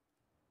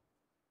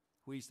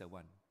 Who is the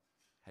one?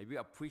 Have you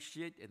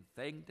appreciated and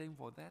thanked them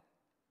for that?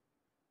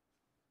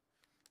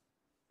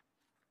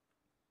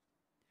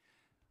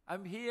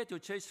 I'm here to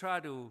just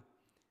try to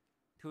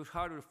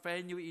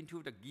fan you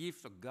into the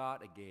gifts of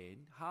God again,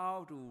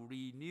 how to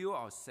renew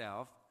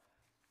ourselves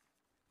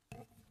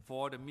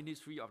for the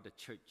ministry of the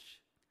church,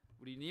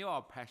 renew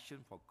our passion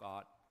for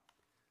God,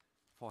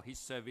 for His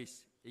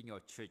service in your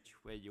church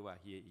where you are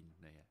here in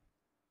there.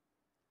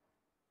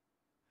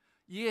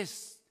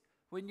 Yes,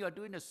 when you are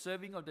doing the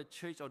serving of the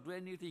church or do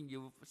anything,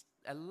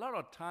 a lot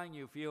of time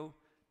you feel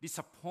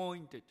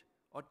disappointed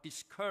or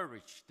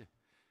discouraged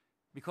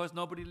because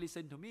nobody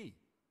listened to me.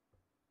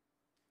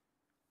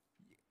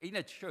 In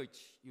a church,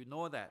 you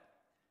know that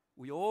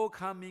we all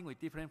come in with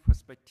different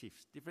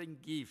perspectives,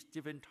 different gifts,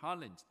 different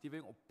talents,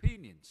 different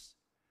opinions.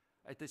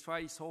 And that's why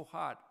it's so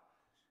hard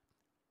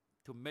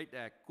to make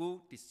a good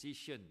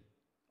decision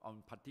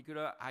on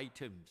particular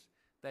items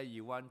that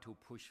you want to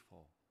push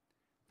for.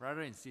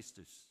 Brothers and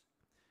sisters,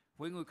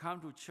 when we come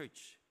to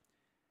church,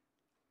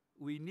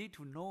 we need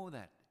to know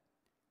that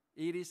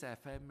it is a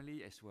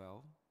family as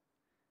well,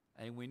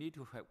 and we need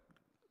to have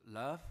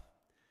love.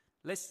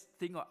 Let's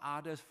think of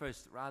others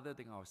first rather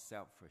than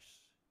ourselves first.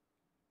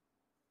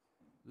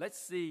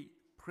 Let's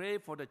pray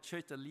for the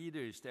church, the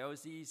leaders, the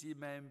LCEC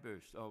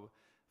members, or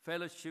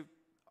fellowship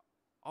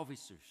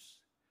officers.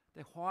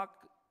 Then what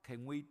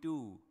can we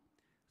do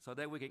so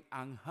that we can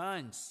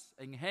enhance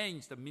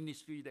the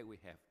ministry that we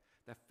have,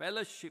 the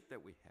fellowship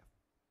that we have?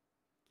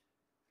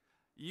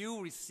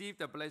 You receive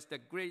the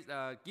great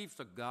gifts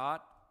of God.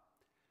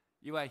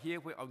 You are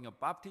here on your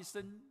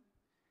baptism.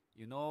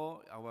 You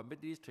know our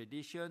Methodist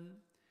tradition.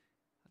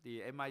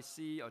 The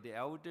MIC or the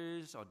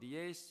elders or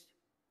DS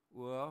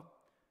will,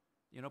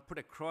 put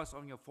a cross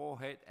on your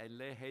forehead and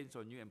lay hands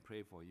on you and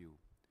pray for you.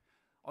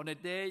 On the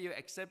day you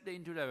accept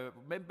into the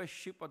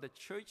membership of the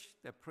church,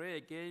 they pray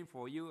again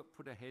for you,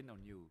 put a hand on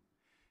you.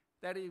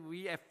 That is,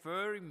 we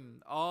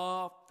affirm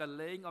of the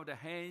laying of the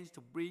hands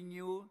to bring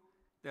you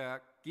the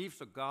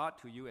gifts of God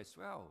to you as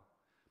well.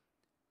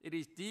 It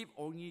is deep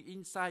only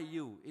inside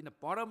you. In the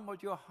bottom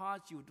of your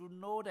heart, you do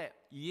know that,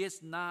 yes,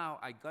 now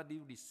I got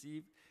to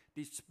receive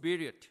this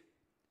Spirit.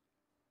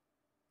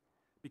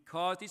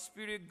 Because this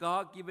Spirit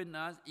God given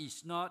us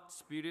is not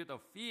spirit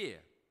of fear,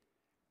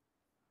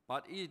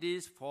 but it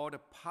is for the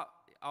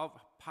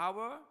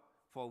power,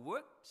 for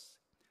works,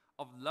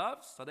 of love,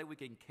 so that we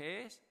can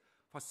care,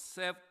 for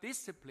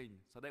self-discipline,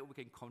 so that we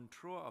can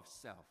control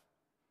ourselves.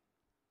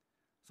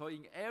 So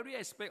in every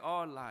aspect of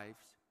our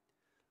lives,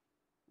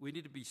 we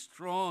need to be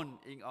strong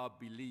in our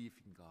belief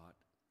in God.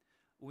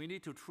 We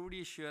need to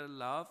truly share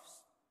love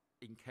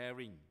in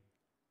caring.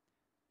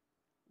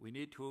 We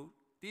need to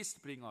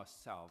discipline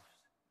ourselves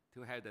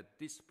to have the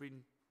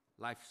disciplined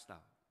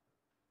lifestyle.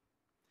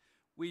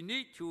 We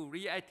need to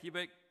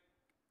reactivate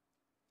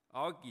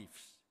our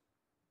gifts.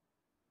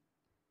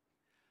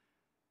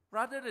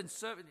 Rather than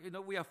serving,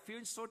 we are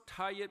feeling so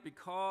tired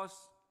because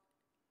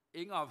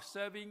in our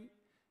serving,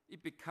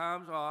 it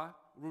becomes our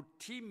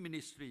routine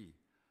ministry.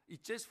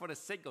 It's just for the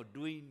sake of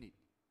doing it.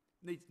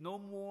 There's no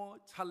more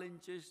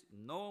challenges,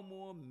 no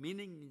more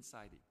meaning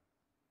inside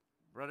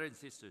it. Brothers and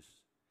sisters,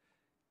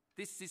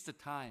 this is the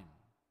time,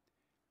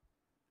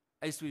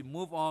 as we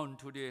move on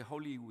to the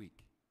Holy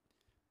Week,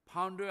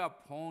 ponder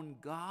upon,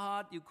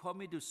 God, you call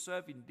me to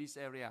serve in this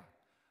area.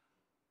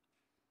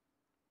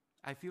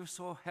 I feel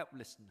so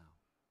helpless now.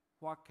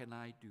 What can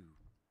I do?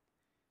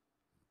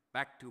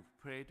 Back to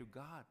pray to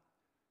God.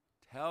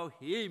 Tell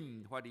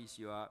Him what is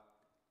your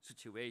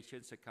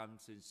situation,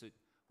 circumstances,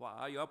 what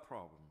are your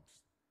problems.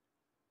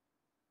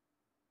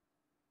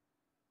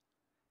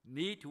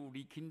 Need to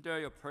rekindle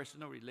your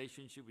personal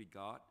relationship with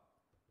God.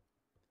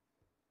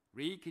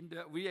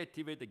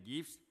 Reactivate the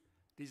gifts.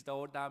 This is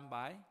all done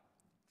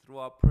through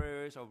our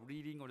prayers or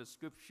reading of the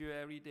scripture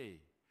every day.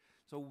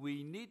 So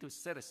we need to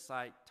set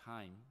aside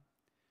time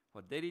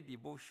for daily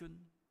devotion,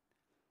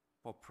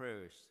 for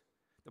prayers.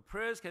 The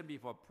prayers can be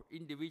for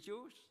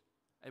individuals,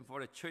 and for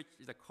the church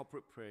is the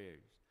corporate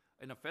prayers.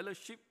 And the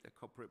fellowship, the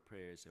corporate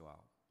prayers as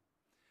well.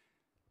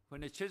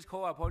 When the church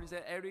call upon, you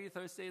say every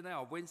Thursday night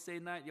or Wednesday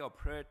night, your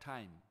prayer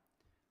time.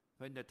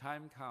 When the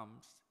time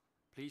comes,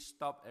 please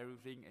stop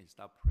everything and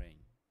start praying.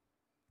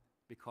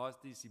 Because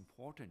this is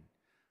important.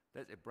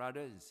 That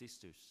brothers and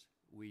sisters,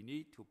 we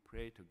need to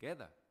pray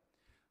together.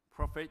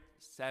 Prophet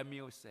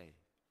Samuel said,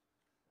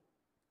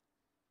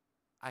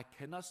 I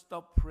cannot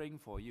stop praying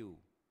for you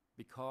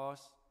because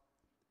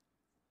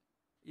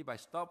if I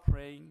stop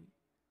praying,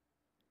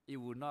 it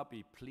will not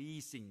be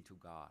pleasing to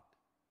God.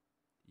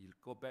 You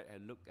go back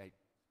and look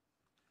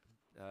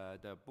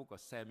at the book of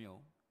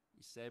Samuel.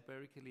 It said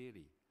very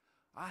clearly,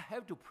 I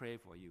have to pray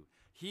for you.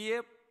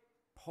 Here,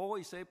 Paul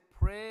is saying,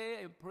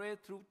 pray and pray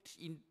through,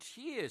 in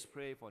tears,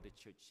 pray for the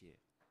church here.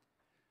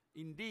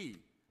 Indeed,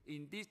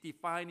 in this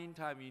defining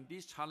time, in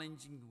this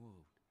challenging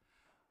world,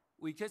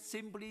 we just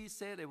simply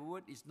say the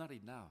word is not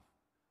enough.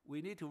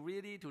 We need to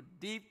really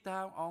deep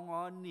down on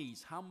our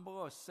knees,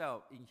 humble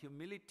ourselves in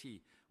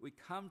humility. We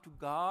come to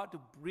God to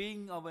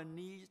bring our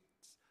needs,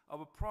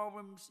 our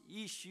problems,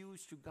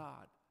 issues to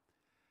God.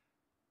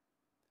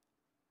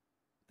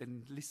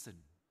 Then listen.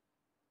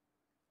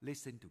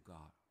 Listen to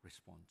God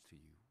respond to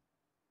you.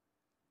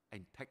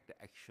 And take the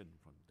action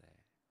from there.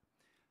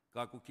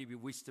 God will give you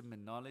wisdom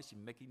and knowledge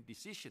in making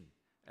decision,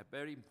 a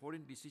very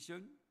important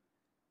decision,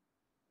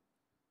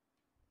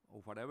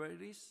 or whatever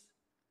it is.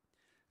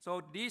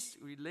 So this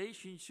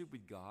relationship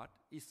with God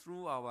is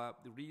through our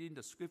reading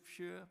the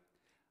scripture,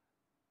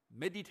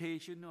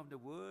 meditation of the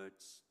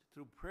words,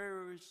 through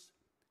prayers,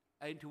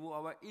 and through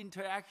our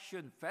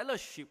interaction,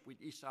 fellowship with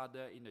each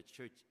other in the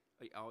church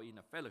or in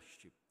a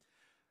fellowship.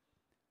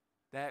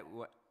 That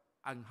were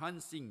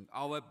enhancing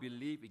our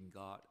belief in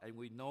God. And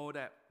we know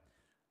that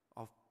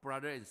of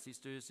brothers and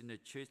sisters in the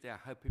church, they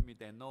are helping me.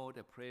 They know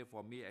they pray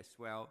for me as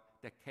well.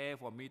 They care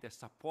for me. They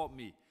support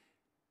me.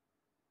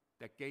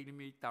 They gave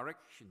me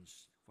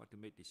directions for to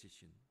make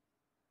decisions.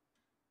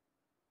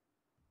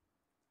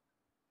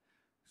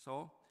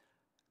 So,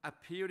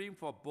 appearing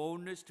for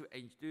boldness to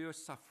endure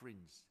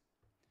sufferings.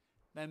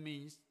 That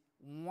means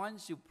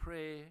once you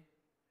pray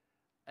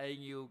and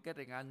you get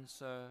an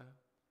answer,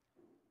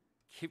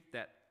 keep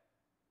that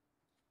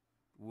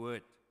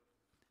word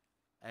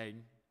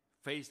and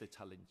face the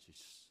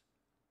challenges.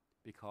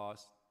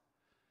 Because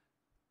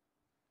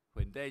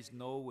when there is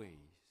no way,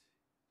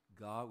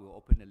 God will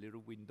open a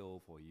little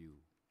window for you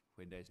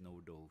when there is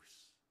no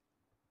doors.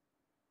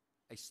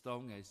 As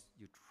long as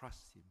you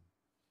trust Him,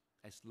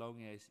 as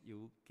long as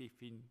you give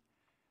Him,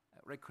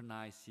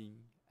 recognize Him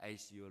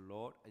as your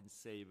Lord and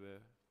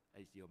Savior,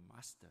 as your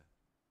Master.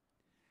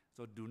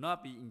 So do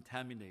not be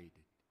intimidated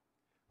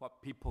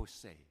what people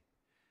say,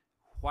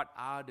 what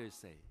others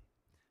say,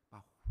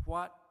 but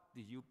what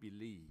do you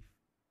believe?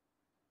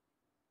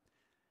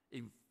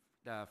 In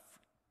the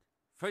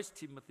 1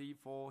 Timothy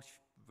 4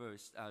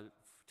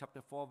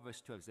 chapter 4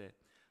 verse 12 says,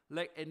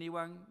 let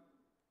anyone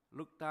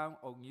look down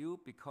on you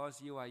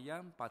because you are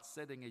young, but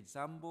set an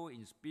example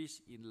in speech,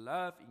 in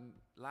love, in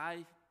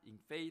life, in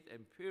faith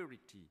and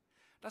purity.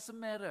 Doesn't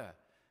matter.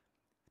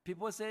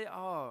 People say,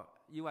 oh,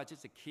 you are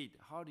just a kid.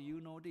 How do you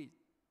know this?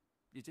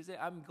 You just say,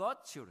 I'm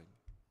God's children.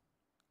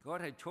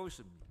 God has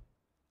chosen me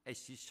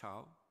as His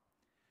child.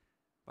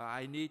 But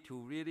I need to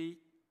really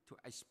to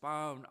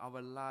expound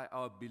our life,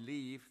 our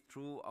belief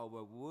through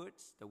our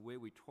words, the way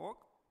we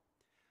talk,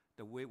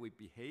 the way we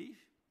behave,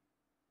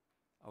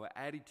 our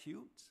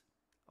attitudes,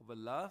 our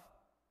love,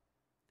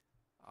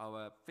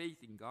 our faith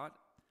in God,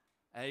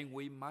 and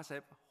we must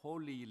have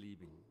holy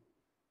living,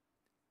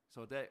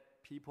 so that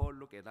people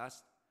look at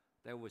us,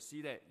 they will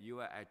see that you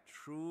are a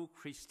true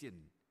Christian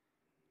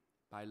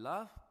by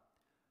love,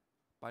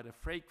 by the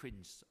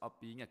fragrance of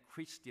being a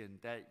Christian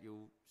that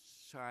you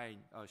shine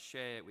or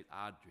share with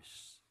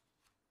others.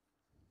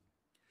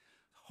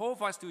 How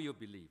fast do you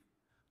believe?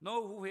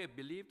 Know who have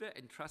believed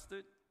and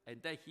trusted,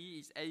 and that He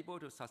is able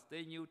to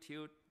sustain you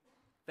till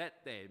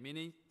that day,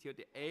 meaning till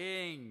the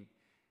end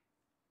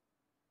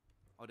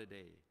of the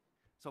day.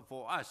 So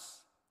for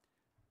us,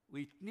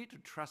 we need to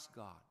trust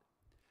God.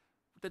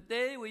 The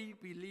day we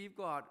believe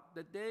God,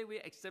 the day we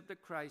accept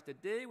Christ, the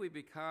day we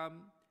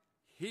become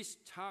His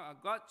child,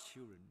 God's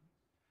children,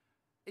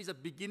 is the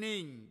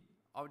beginning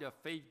of the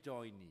faith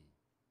journey.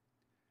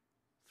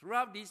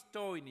 Throughout this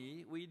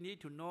journey, we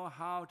need to know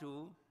how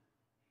to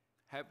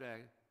have a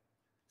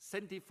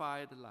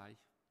sanctified life.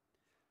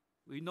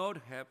 We know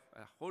to have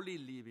a holy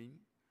living.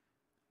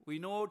 We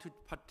know to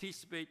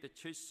participate in the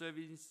church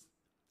service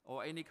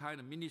or any kind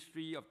of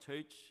ministry of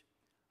church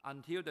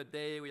until the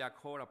day we are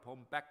called upon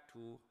back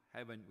to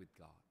heaven with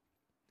God.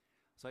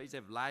 So it's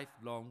a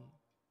lifelong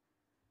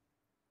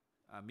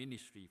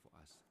ministry for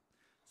us.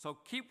 So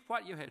keep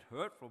what you had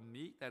heard from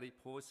me, that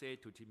Paul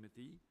said to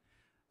Timothy,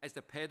 as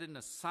the pattern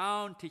of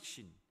sound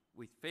teaching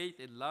with faith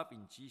and love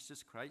in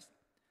Jesus Christ,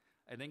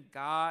 and then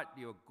guard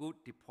your good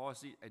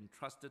deposit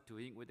entrusted to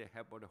Him with the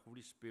help of the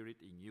Holy Spirit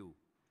in you.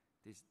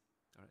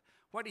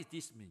 What does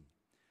this mean?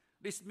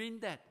 This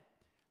means that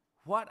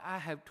what I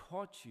have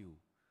taught you,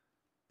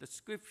 the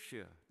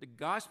scripture, the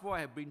gospel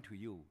I have bring to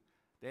you,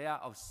 they are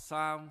of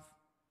sound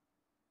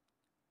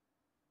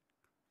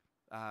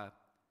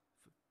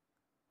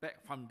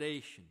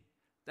foundation.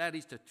 That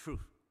is the truth,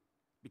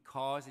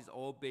 because it's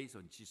all based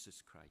on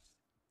Jesus Christ.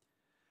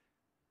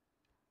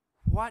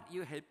 What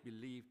you have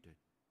believed,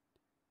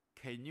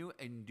 can you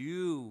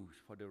endure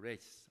for the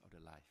rest of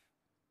the life?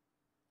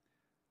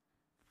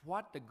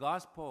 What the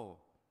gospel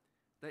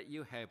that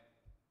you have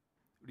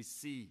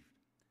received,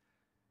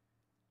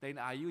 then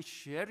are you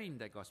sharing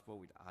the gospel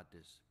with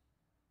others?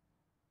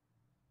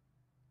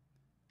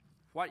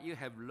 What you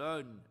have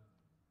learned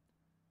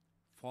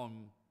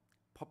from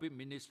public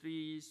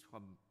ministries,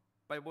 from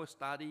Bible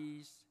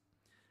studies,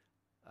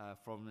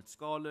 from the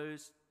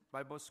scholars,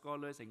 Bible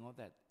scholars and all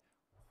that,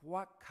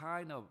 what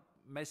kind of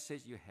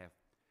message you have?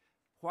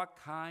 What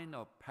kind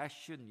of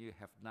passion you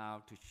have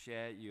now to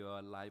share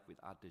your life with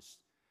others?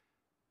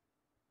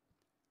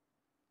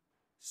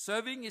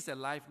 Serving is a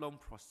lifelong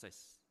process.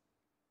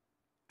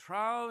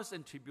 Trials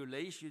and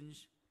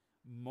tribulations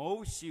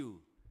mold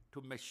you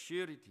to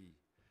maturity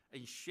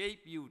and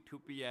shape you to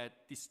be a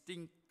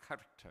distinct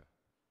character.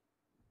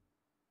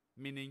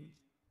 Meaning,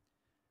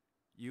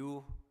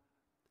 you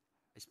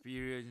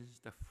experience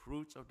the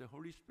fruits of the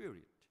Holy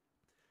Spirit.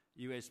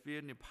 You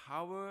experience the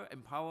power,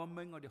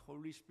 empowerment of the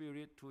Holy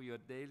Spirit through your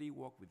daily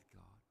walk with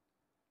God.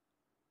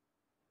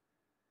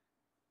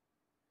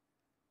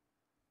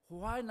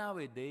 Why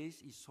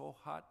nowadays it's so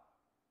hard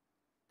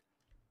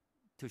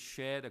to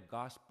share the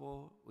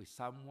gospel with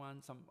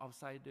someone, some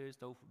outsiders,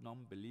 those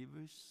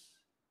non-believers.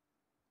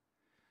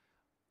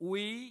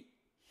 We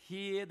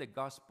hear the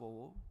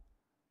gospel,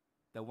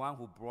 the one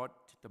who brought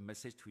the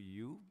message to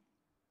you.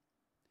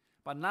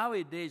 But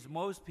nowadays,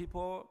 most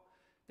people,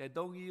 they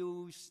don't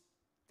use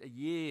the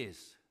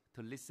ears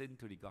to listen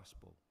to the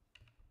gospel.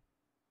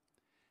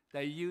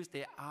 They use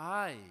their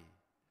eye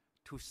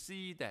to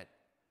see that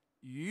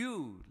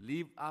you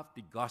live up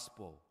the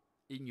gospel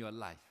in your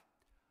life.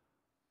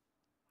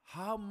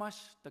 How much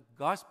the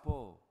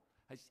gospel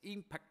has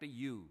impacted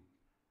you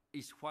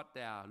is what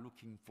they are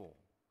looking for.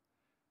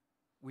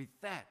 With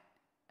that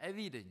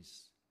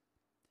evidence,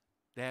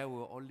 they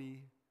will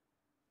only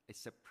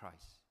accept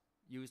Christ.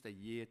 Use the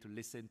ear to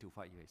listen to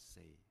what you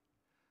say.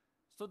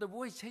 So the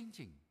world is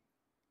changing.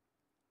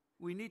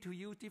 We need to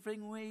use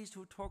different ways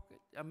to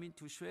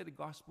to share the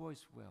gospel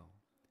as well.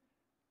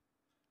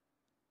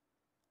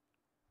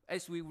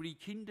 As we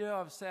rekindle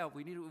ourselves,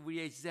 we need to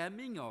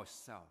re-examine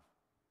ourselves.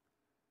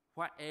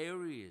 What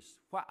areas,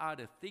 what are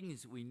the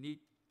things we need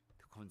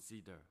to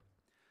consider?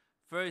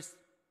 First,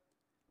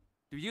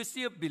 do you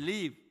still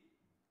believe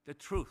the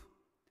truth,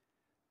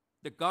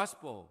 the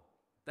gospel,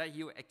 that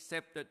you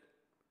accepted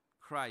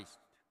Christ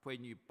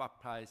when you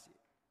baptized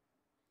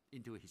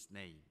into His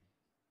name?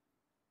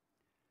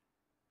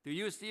 Do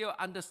you still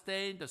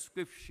understand the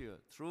scripture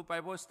through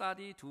Bible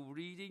study, to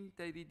reading,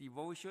 daily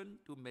devotion,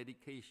 to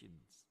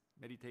meditations?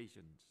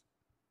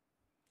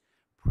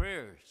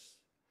 Prayers.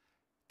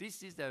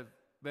 This is a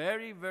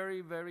very,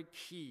 very, very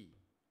key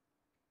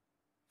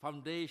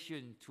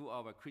foundation to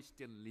our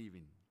Christian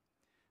living.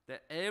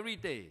 That every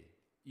day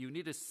you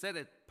need to set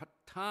a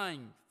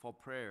time for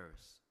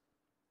prayers.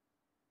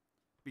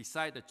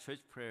 Beside the church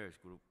prayers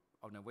group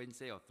on a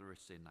Wednesday or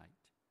Thursday night,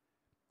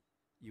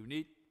 you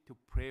need to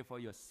pray for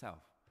yourself,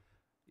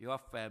 your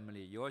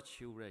family, your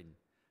children,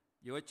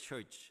 your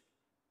church,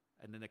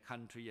 and then the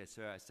country as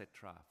well, etc.,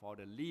 for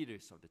the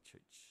leaders of the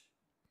church.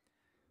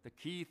 The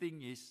key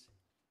thing is,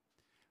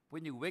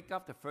 when you wake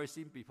up the first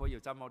thing before you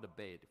jump out of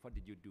bed, what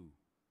did you do?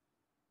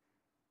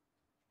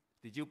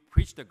 Did you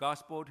preach the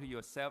gospel to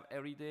yourself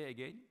every day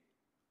again?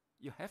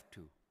 You have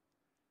to.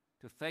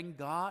 To thank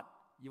God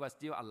you are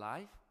still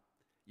alive,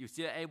 you're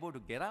still able to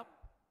get up.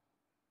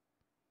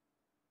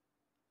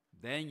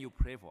 Then you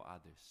pray for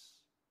others.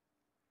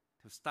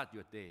 To start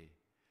your day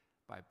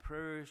by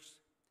prayers,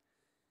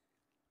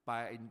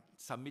 by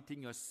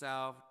submitting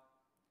yourself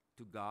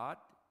to God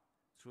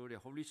through the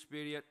Holy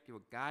Spirit. He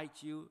will guide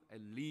you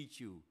and lead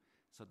you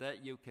so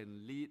that you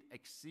can lead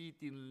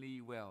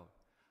exceedingly well,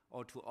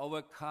 or to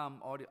overcome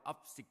all the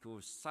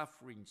obstacles,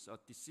 sufferings, or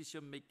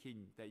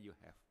decision-making that you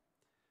have.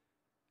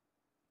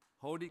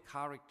 Holy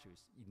characters,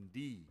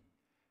 indeed.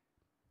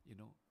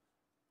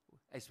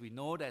 As we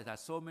know that there are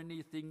so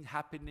many things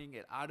happening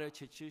at other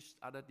churches,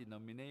 other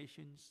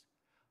denominations.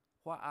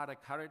 What are the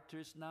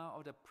characters now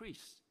of the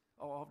priests,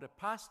 or of the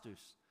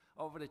pastors,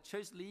 or of the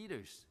church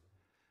leaders?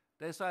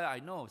 That's why I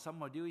know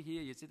some of you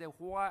here, you say that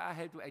why I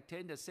have to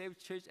attend the Safe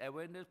Church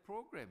Awareness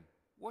Program,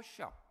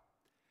 workshop.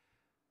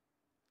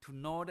 To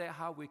know that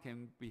how we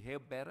can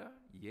behave better,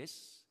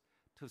 yes.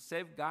 To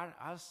safeguard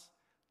us,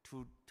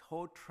 to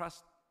hold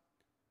trust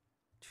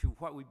to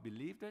what we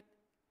believe in,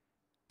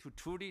 to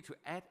truly to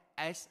act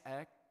as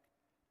a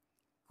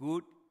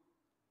good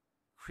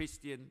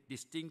Christian,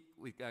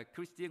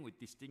 Christian with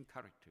distinct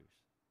characters.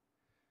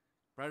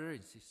 Brothers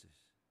and sisters,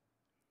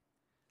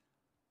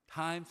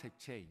 times have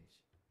changed.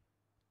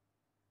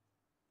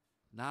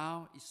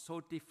 Now it's so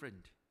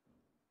different.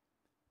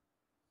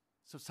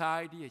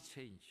 Society has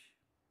changed.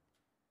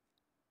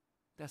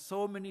 There are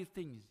so many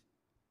things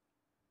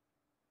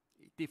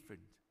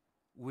different.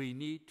 We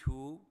need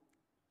to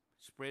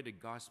spread the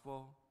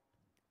gospel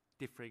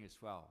different as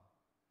well.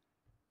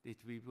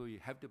 We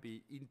have to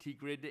be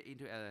integrated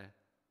into a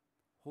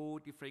whole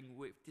different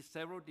way,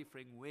 several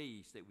different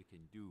ways that we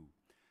can do.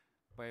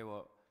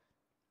 But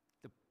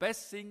the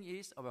best thing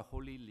is our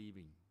holy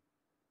living.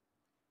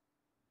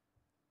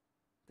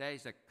 That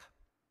is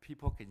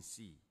people can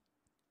see.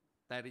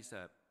 That is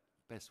the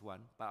best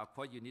one. But of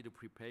course, you need to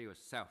prepare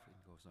yourself.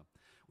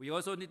 We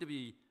also need to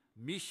be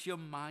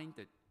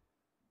mission-minded.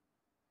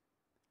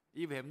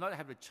 If you have not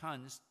had the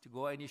chance to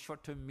go any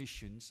short-term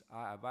missions,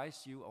 I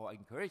advise you or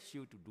encourage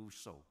you to do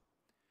so.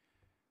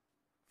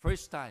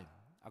 First time,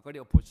 I got the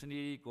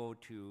opportunity to go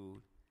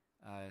to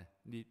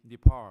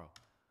Nepal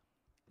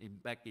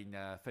back in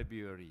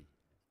February.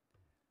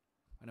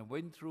 And I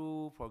went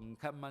through from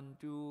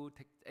Kathmandu,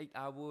 take 8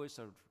 hours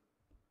of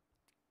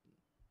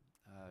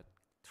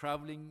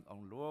traveling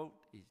on road.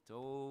 It's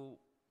so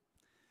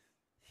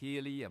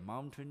hilly, a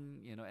mountain,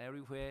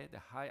 everywhere, the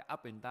high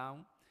up and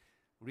down.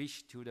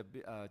 Reach to the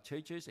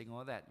churches and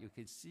all that. You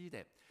can see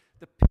that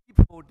the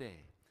people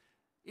there,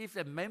 if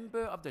a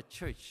member of the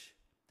church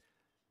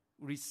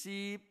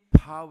receive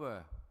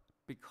power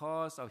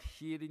because of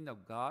healing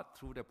of God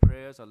through the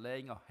prayers or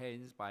laying of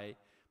hands by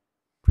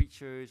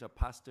preachers or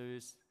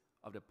pastors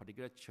of the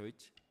particular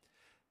church,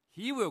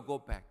 he will go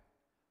back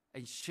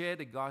and share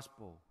the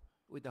gospel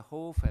with the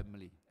whole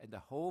family, and the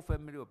whole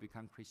family will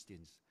become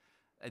Christians.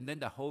 and then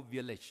the whole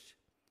village,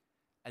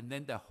 and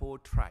then the whole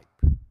tribe.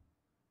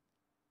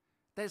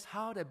 That's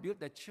how they built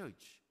the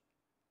church.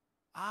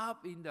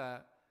 Up in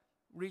the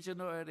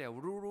regional area,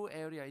 rural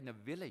area, in the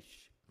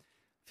village.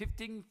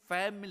 15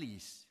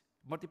 families,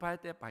 multiplied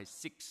that by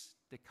 6.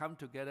 They come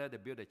together, they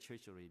build a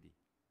church already.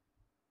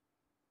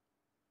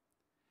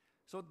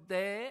 So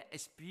their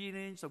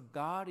experience of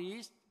God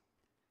is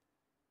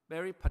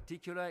very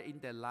particular in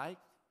their life,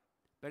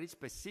 very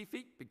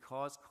specific,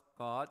 because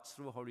God,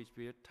 through Holy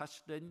Spirit,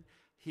 touched them,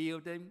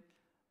 healed them,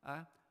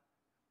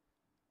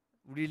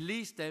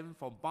 released them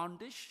from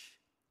bondage.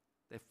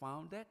 They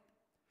found that.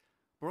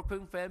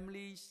 Broken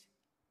families,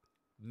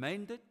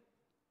 mended,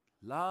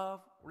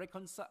 love,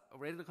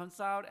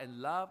 reconciled, and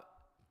love,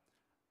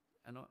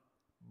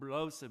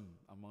 blossom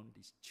among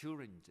these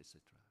children,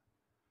 etc.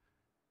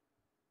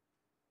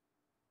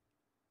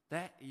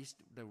 That is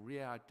the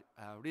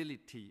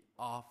reality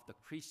of the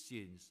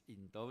Christians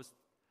in those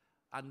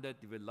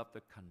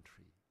underdeveloped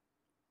countries.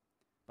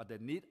 But they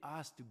need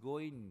us to go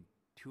in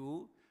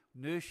to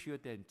nurture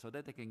them so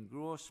that they can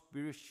grow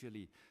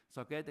spiritually,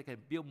 so that they can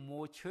build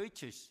more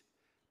churches.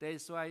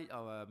 That's why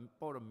our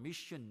board of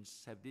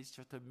missions have this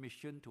sort of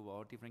mission to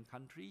all different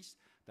countries.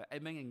 The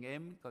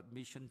M&M got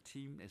mission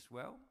team as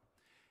well.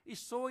 It's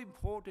so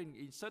important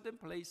in certain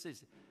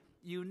places.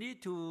 You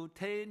need to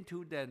tend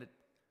to the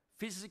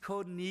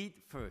physical need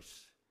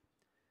first.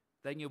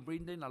 Then you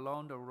bring them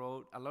along the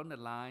road, along the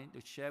line,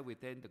 to share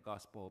with them the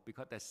gospel,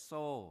 because their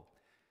soul,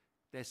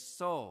 they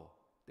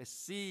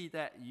see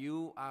that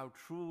you are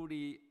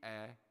truly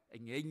an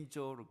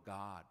angel of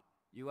God.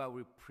 You are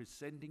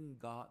representing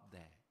God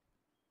there.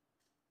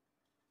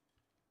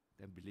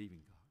 Then believe in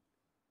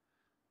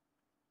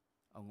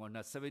God. On the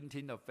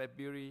 17th of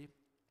February,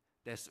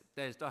 there's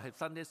have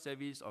Sunday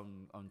service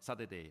on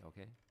Saturday,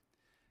 okay?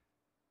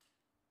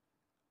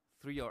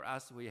 3 of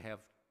us, we have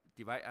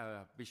divided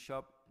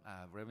Bishop,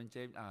 Reverend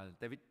James,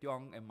 David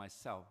Young, and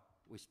myself.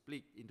 We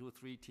split into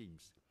 3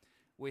 teams.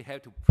 We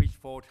have to preach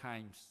 4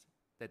 times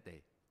that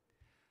day.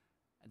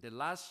 And the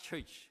last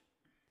church,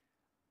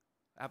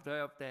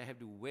 after they have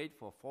to wait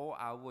for 4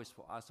 hours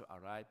for us to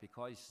arrive,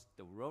 because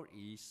the road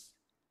is,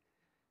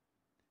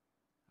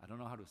 I don't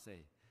know how to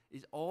say,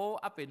 it's all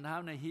up and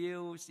down the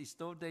hills. It's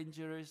so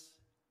dangerous.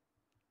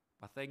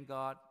 But thank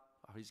God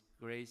for His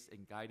grace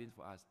and guidance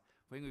for us.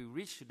 When we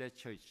reach that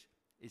church,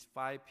 it's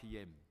 5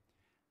 p.m.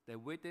 They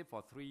waited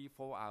for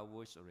 3-4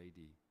 hours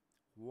already.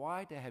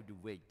 Why they have to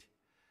wait?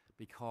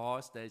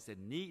 Because there is a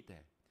need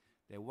there.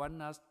 They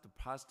want us, the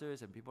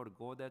pastors and people, to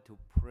go there to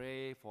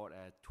pray for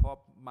a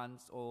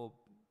 12-month-old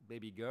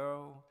baby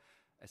girl,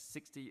 a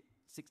 60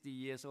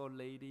 years old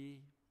lady.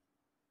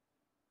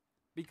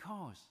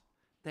 Because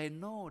they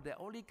know they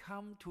only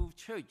come to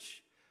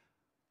church,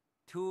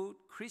 to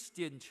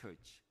Christian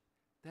church,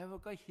 they will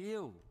get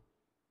healed.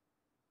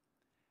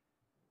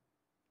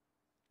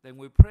 Then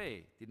we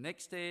pray. The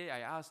next day, I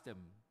asked them,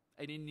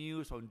 any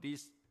news on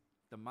this,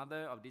 the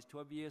mother of this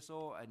 12 years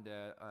old and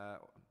the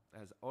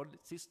old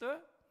sister?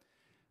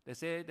 They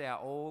say they are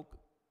all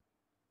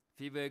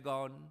fever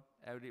gone,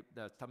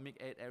 the stomach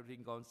ache,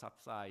 everything gone,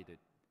 subsided.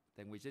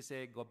 Then we just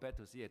say, go back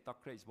to see a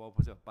doctor, it's more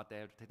possible. But they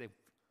have to take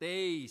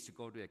days to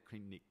go to a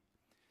clinic.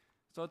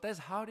 So that's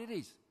how it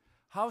is.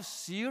 How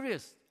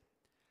serious.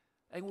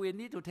 And we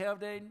need to tell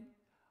them,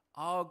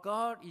 our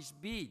God is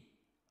big.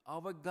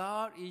 Our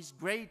God is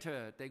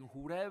greater than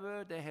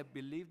whoever they have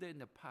believed in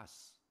the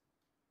past.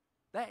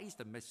 That is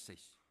the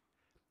message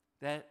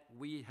that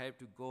we have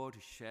to go to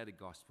share the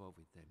gospel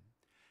with them.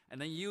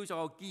 And then use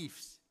our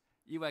gifts.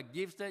 You are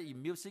gifted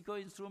in musical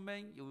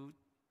instrument, you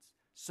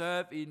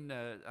serve in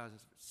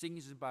singing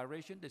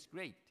inspiration, that's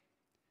great.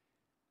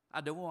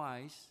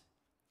 Otherwise,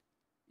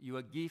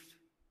 your gift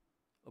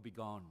will be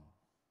gone.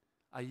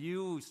 I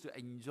used to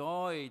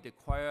enjoy the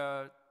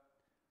choir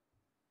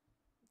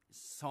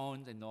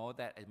songs and all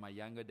that in my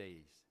younger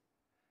days.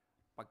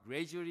 But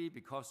gradually,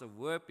 because of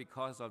work,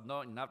 because of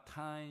not enough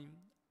time,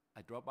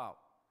 I dropped out.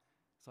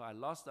 So I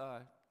lost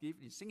a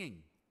gift in singing.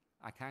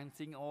 I can't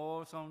sing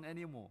all songs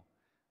anymore.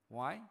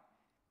 Why?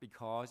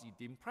 Because you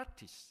didn't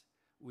practice.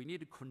 We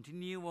need to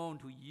continue on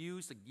to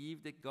use the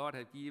gift that God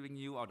has given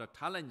you, or the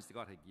talents that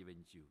God has given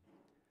you.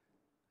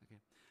 Okay?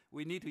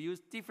 We need to use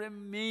different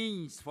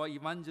means for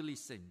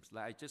evangelism.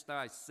 Like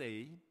I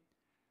say,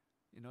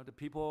 the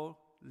people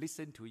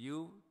listen to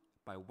you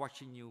by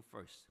watching you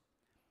first.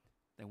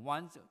 Then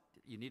once,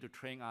 you need to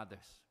train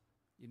others.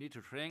 You need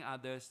to train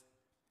others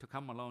to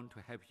come along to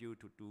help you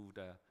to do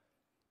the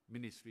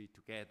ministry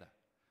together.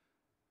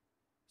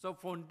 So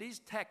from this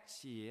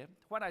text here,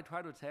 what I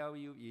try to tell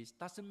you is,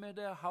 doesn't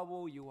matter how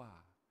old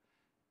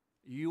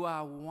you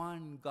are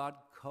one God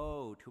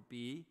called to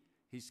be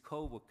His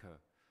co-worker,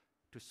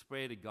 to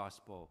spread the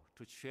gospel,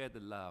 to share the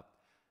love.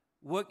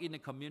 Work in the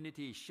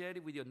community, share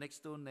it with your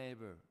next door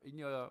neighbor. In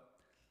your,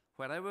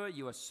 wherever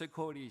your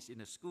circle is, in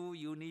the school,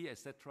 uni,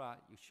 etc.,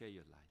 you share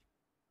your life.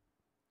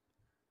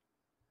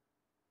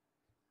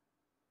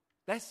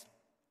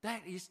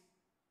 That is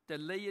the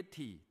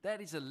laity. That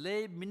is the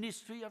lay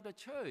ministry of the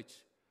church.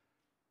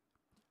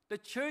 The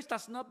church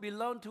does not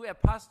belong to a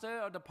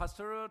pastor or the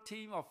pastoral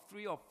team of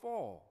 3 or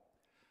 4.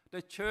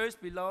 The church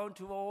belongs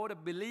to all the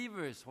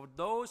believers, for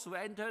those who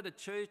enter the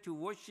church to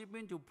worship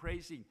Him, to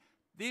praise Him.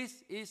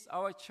 This is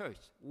our church.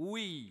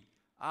 We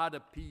are the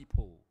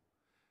people.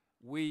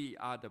 We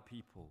are the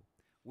people.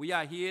 We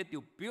are here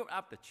to build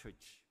up the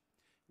church.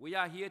 We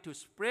are here to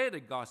spread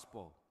the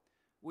gospel.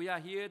 We are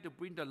here to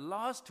bring the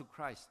lost to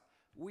Christ.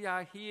 We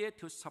are here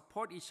to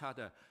support each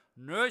other,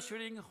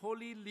 nurturing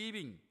holy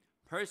living,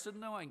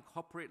 personal and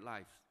corporate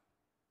life.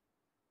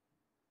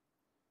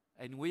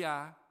 And we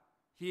are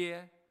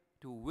here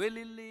to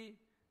willingly,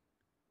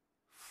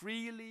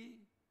 freely,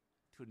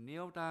 to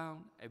kneel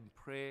down and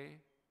pray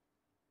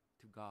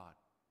to God.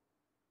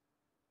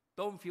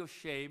 Don't feel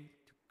shame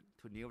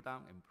to kneel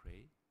down and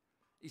pray.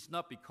 It's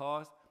not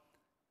because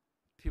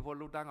people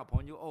look down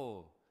upon you,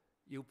 oh,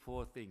 you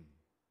poor thing.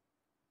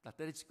 That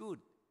is good,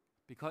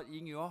 because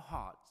in your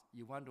heart,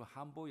 you want to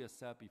humble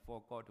yourself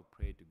before God to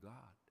pray to God.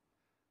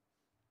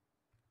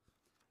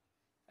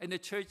 In the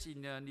church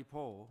in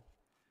Nepal,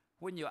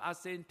 when you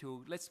ask them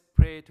to, let's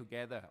pray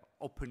together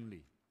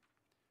openly,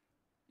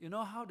 you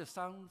know how the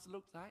sounds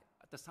look like?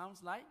 The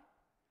sounds like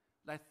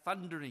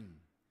thundering,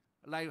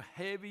 like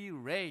heavy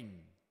rain.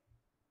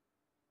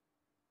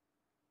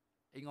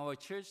 In our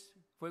church,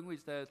 when we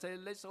say,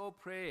 let's all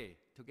pray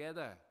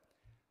together,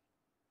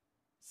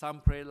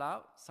 some pray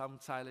loud, some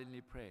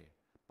silently pray.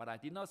 But I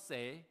did not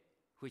say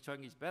which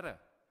one is better.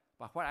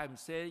 But what I'm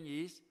saying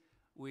is,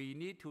 we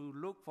need to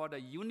look for the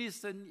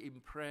unison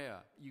in prayer,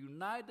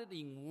 united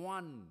in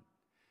one,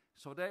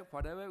 so that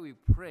whatever we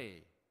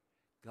pray,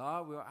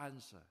 God will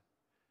answer.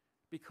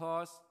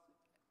 Because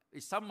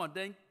if someone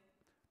then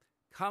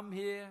come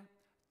here,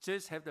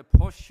 just have the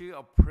posture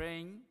of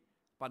praying,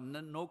 but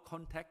no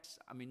context,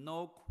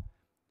 no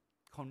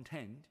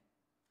content,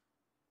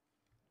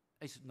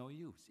 it's no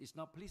use. It's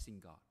not pleasing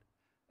God.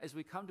 As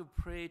we come to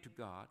pray to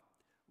God,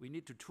 we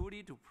need to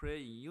truly to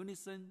pray in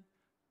unison,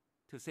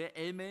 to say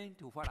amen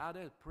to what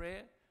others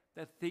pray,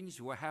 that things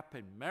will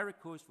happen,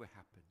 miracles will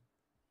happen.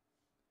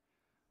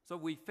 So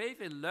with faith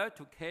and love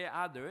to care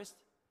others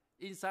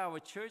inside our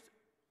church,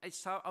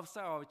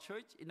 outside our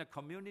church, in the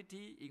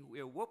community, in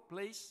your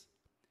workplace,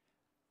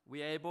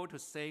 we are able to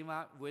save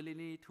up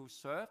willingly to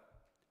serve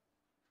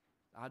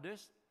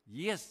others.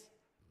 Yes.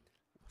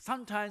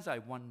 Sometimes I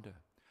wonder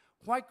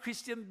why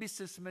Christian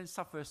businessmen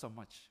suffer so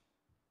much.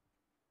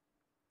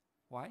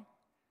 Why?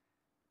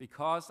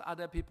 Because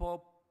other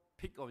people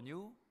pick on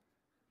you.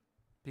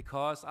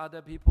 Because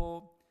other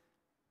people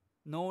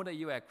know that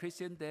you are a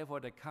Christian,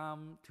 therefore they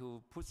come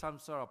to put some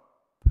sort of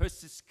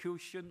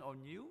persecution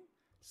on you,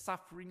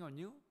 suffering on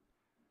you.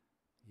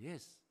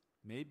 Yes,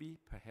 maybe,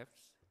 perhaps.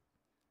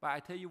 But I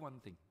tell you one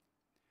thing.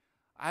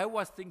 I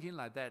was thinking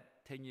like that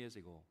 10 years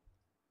ago.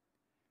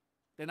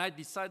 Then I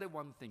decided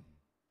one thing.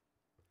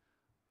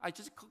 I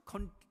just,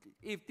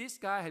 if this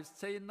guy has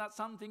said not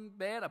something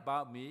bad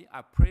about me,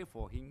 I pray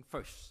for him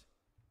first.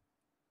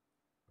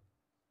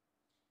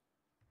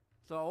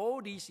 So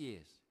all these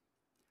years,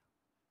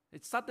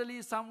 it's suddenly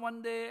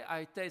one day,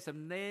 there's a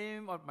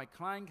name of my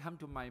client come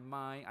to my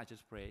mind, I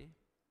just pray.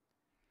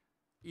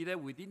 Either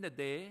within the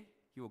day,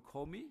 he will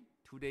call me.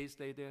 2 days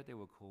later, they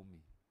will call me.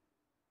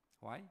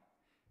 Why?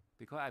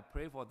 Because I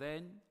pray for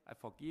them, I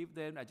forgive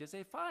them, I just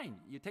say, fine,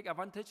 you take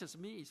advantage of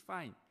me, it's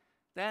fine.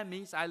 That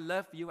means I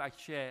love you, I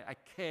share, I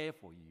care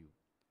for you.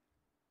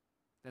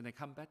 Then they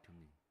come back to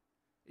me.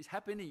 It's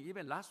happening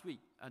even last week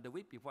and the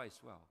week before as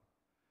well.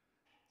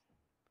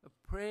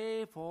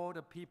 Pray for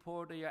the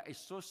people they are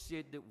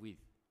associated with,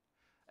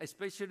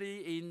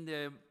 especially in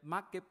the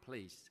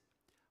marketplace.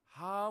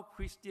 How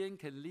Christians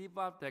can live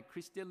up their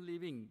Christian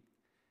living,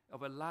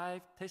 our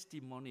life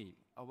testimony,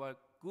 our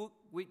good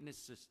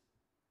witnesses.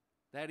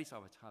 That is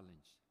our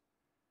challenge.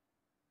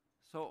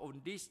 So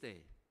on this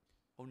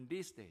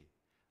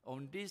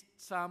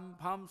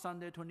Palm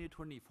Sunday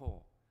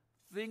 2024,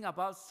 think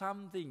about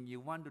something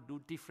you want to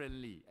do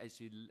differently as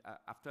you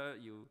after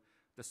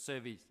the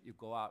service, you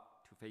go out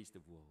to face the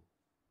world.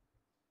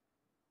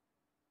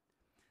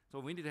 So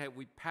we need to have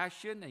with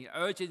passion and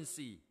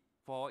urgency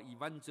for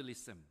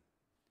evangelism.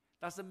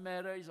 Doesn't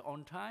matter it's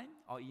on time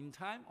or in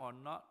time or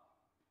not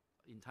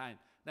in time.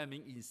 That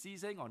means in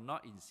season or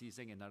not in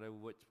season, in other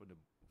words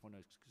from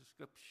the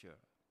scripture.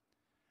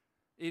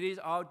 It is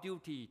our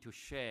duty to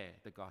share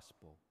the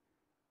gospel,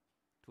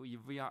 to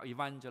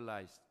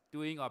evangelize,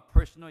 doing our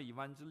personal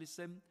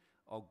evangelism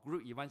or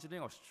group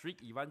evangelism or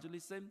street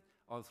evangelism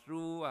or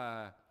through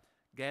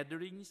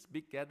gatherings,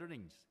 big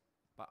gatherings.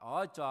 But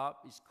our job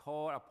is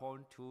called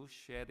upon to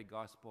share the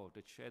gospel,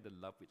 to share the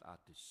love with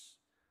others.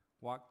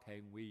 What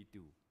can we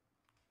do?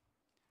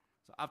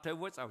 So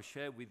afterwards, I'll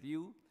share with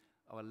you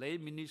our lay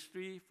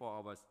ministry for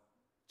our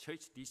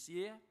church this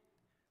year,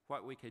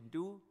 what we can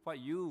do, what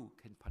you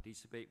can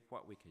participate,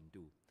 what we can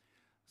do.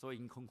 So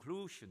in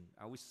conclusion,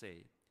 I would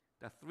say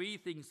there are 3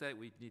 things that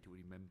we need to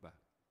remember.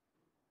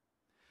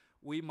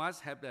 We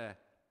must have the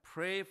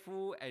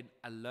prayerful and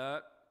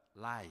alert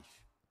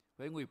life.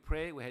 When we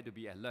pray, we have to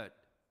be alert.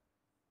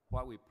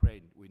 What we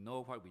pray, we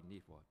know what we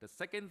need for. The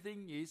second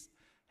thing is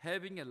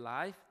having a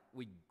life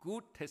with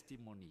good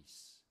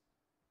testimonies.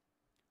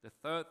 The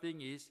third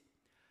thing is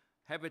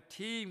have a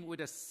team with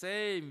the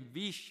same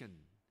vision.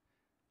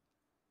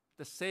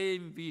 The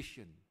same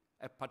vision,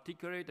 and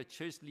particularly the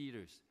church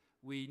leaders.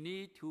 We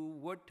need to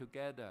work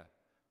together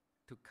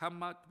to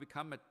come out to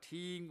become a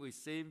team with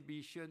same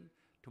vision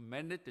to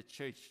manage the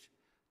church,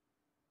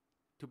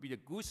 to be a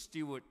good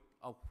steward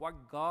of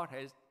what God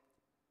has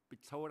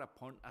bestowed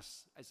upon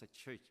us as a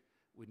church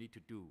we need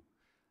to do.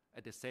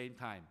 At the same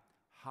time,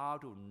 how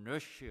to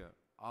nurture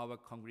our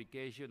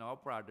congregation, our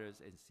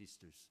brothers and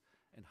sisters,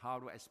 and how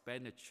to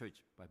expand the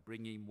church by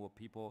bringing more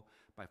people,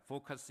 by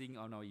focusing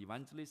on our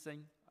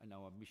evangelism and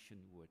our mission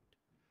work.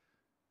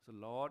 So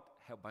Lord,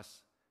 help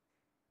us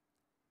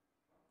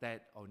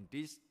that on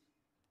these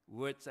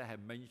words I have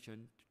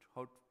mentioned,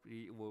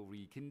 hopefully it will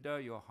rekindle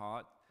your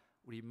heart,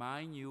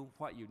 remind you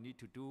what you need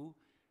to do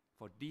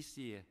for this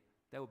year.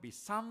 There will be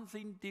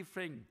something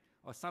different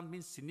or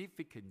something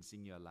significant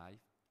in your life.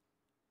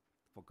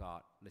 For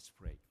God, let's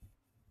pray.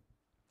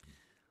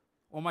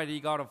 Almighty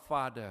God of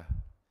Father,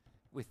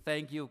 we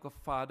thank you, God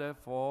Father,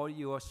 for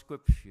your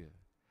scripture,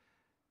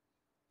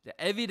 the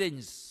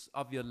evidence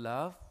of your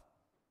love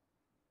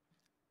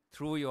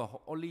through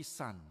your only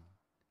Son,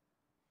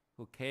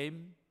 who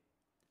came,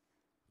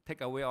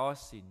 take away our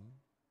sin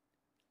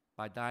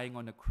by dying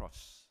on the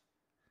cross,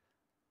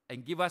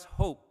 and give us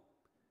hope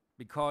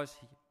because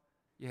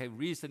you have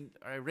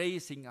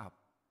raising up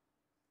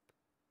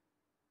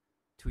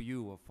to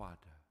you, O Father.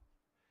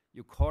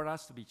 You call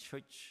us to be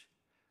church.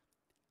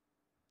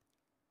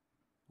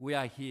 We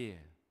are here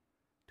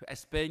to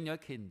expand your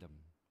kingdom.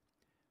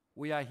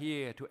 We are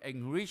here to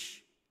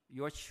enrich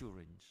your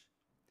children.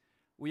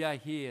 We are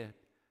here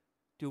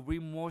to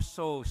bring more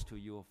souls to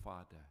you,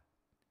 Father.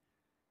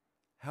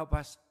 Help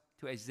us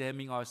to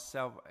examine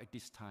ourselves at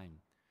this time.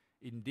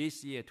 In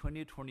this year,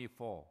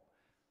 2024,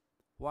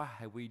 what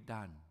have we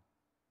done?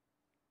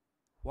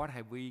 What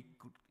have we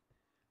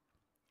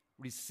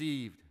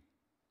received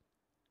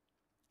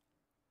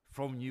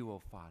from you, O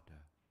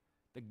Father?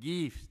 The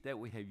gifts that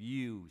we have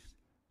used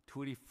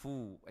to the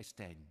full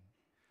extent.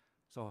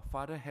 So,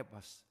 Father, help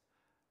us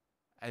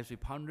as we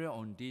ponder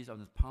on this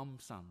on Palm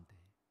Sunday.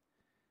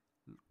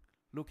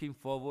 Looking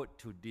forward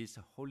to this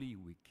Holy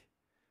Week.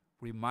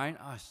 Remind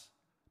us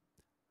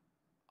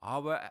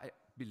our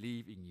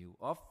belief in you,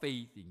 our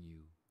faith in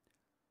you,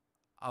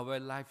 our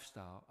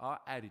lifestyle, our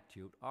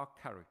attitude, our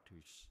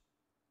characters,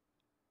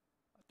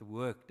 the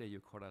work that you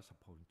call us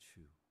upon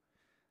to,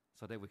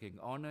 so that we can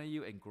honor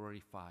you and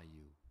glorify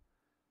you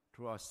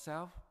through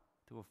ourselves,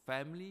 to our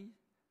family,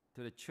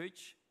 to the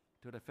church,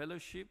 to the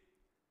fellowship,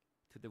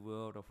 to the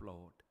world of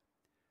Lord.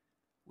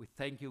 We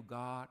thank you,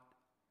 God,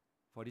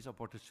 for this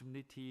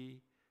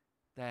opportunity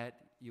that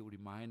you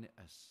remind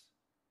us.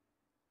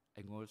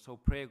 And also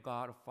pray,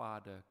 God,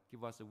 Father,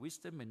 give us the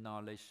wisdom and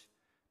knowledge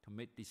to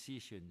make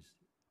decisions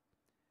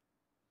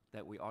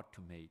that we ought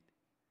to make,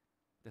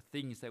 the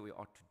things that we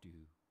ought to do.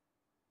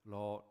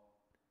 Lord,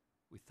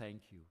 we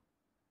thank you.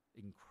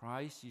 In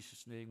Christ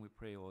Jesus' name we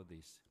pray all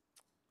this.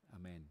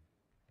 Amen.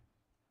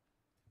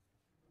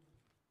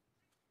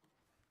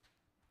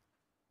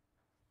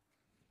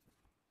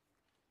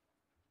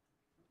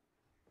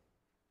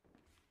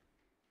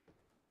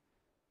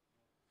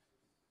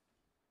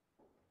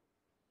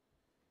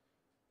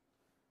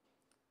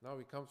 Now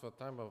we come to a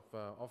time of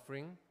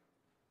offering.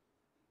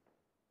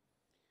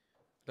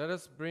 Let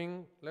us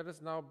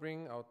now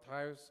bring our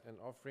tithes and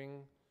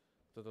offering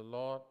to the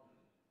Lord,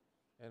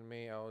 and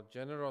may our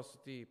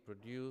generosity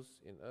produce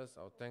in us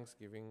our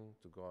thanksgiving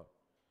to God,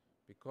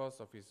 because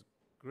of His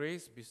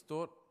grace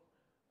bestowed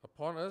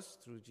upon us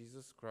through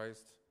Jesus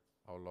Christ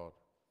our Lord.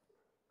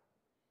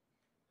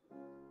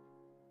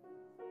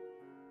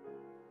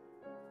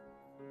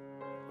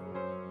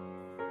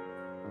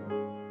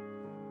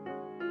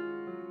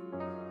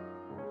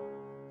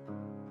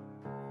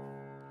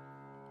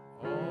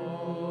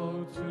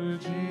 To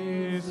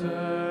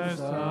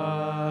Jesus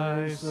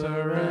I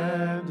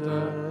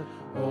surrender,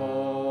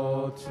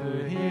 all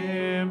to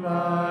Him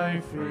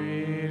I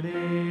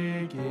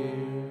freely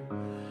give.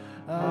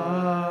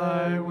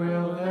 I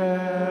will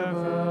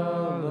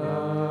ever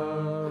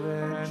love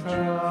and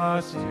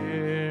trust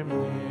Him,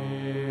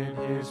 in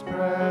His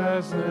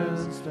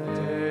presence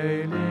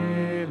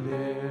daily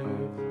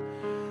live.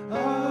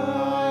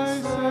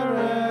 I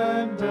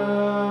surrender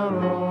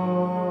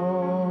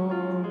all.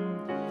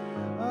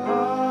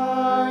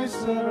 I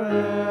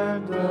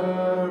surrender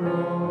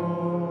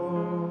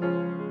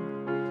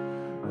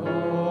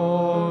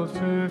all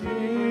to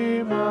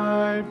Thee,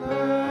 my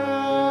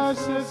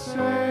blessed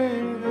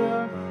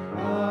Savior.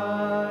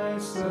 I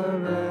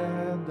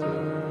surrender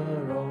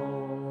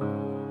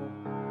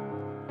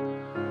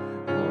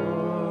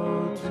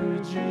all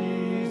to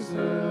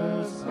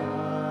Jesus.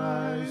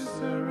 I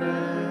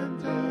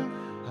surrender,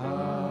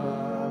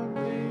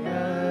 humbly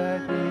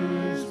at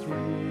His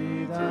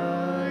feet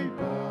I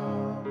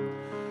bow.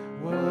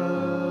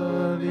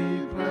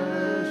 Worthy,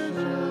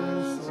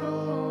 precious,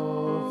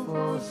 all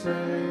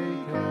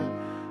forsaken,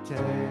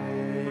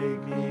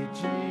 take me,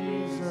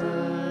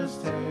 Jesus,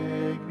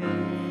 take me.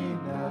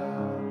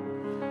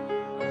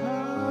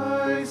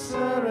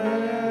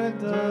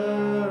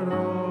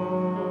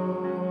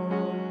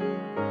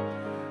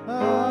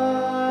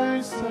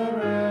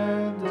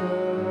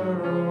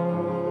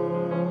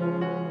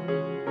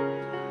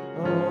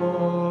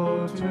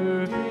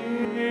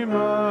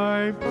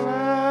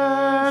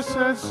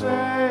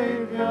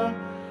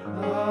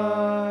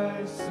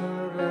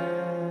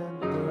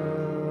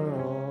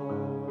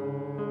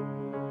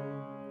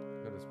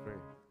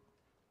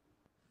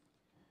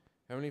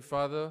 Heavenly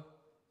Father,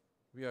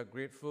 we are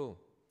grateful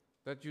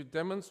that you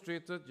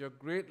demonstrated your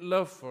great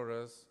love for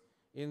us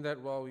in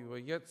that while we were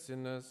yet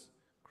sinners,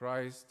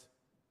 Christ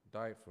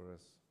died for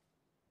us.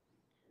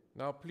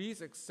 Now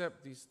please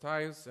accept these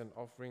tithes and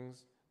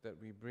offerings that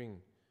we bring,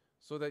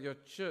 so that your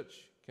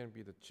church can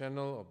be the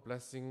channel of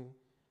blessing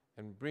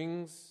and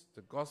brings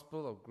the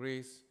gospel of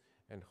grace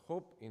and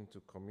hope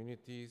into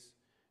communities,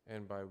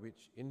 and by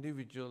which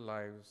individual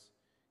lives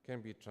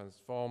can be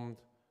transformed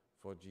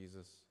for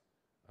Jesus.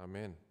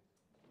 Amen.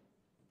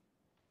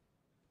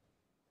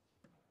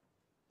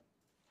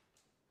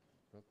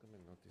 Welcome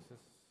and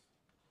notices.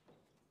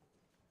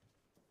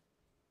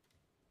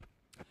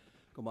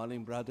 Good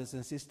morning, brothers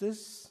and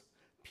sisters.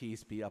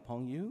 Peace be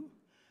upon you.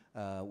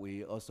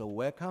 We also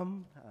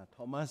welcome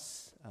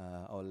Thomas,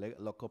 our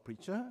local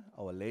preacher,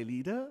 our lay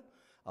leader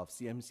of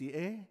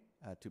CMCA,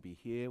 to be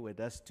here with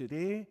us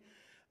today.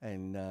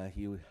 And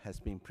he has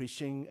been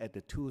preaching at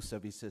the two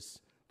services,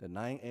 the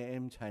 9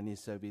 a.m. Chinese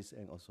service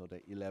and also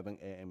the 11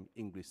 a.m.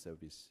 English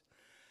service.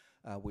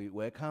 We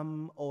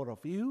welcome all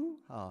of you.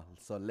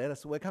 So let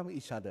us welcome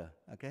each other,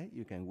 okay?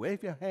 You can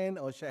wave your hand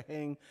or shake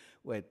hand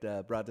with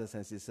brothers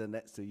and sisters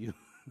next to you,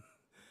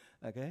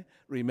 okay?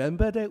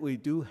 Remember that we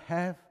do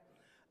have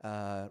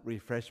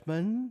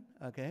refreshment,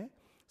 okay?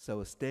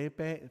 So stay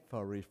back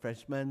for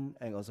refreshment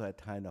and also a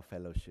time of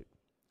fellowship.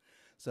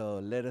 So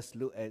let us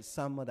look at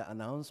some of the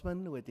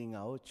announcements within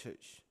our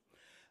church.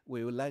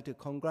 We would like to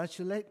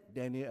congratulate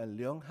Daniel and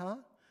Leong Ha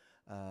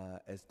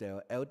as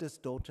their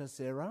eldest daughter,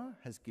 Sarah,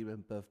 has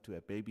given birth to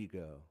a baby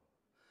girl.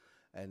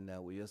 And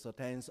we also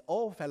thank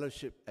all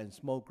fellowship and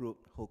small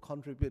group who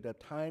contribute their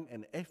time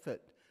and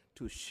effort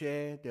to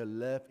share their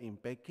love in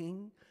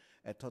baking.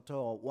 A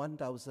total of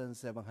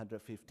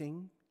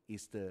 1,715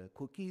 is the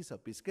cookies or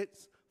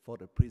biscuits for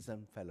the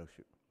prison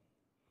fellowship.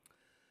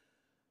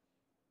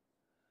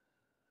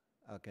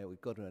 Okay, we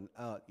go to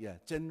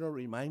general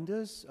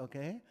reminders,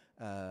 okay.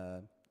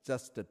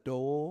 Just the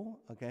door,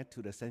 okay,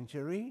 to the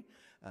sanctuary.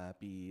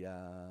 Be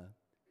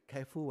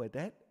careful with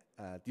that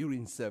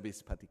during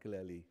service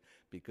particularly,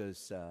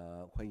 because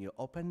when you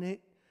open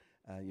it,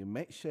 you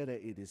make sure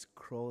that it is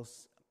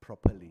closed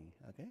properly,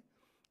 okay.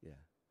 Yeah.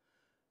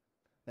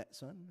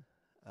 Next one.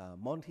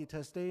 Monday,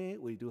 Thursday,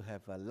 we do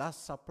have a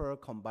Last Supper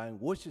combined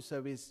worship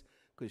service,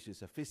 which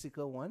is a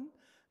physical one,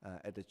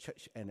 at the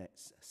church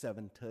annex,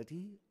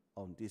 7:30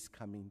 on this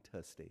coming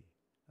Thursday.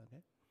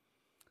 Okay.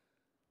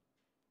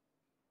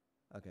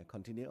 Okay,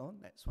 continue on.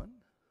 Next one.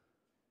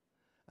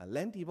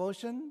 Lent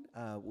devotion.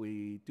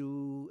 We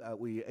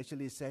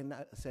actually send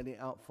it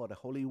out for the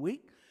Holy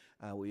Week.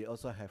 We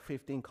also have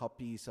 15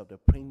 copies of the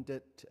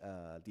printed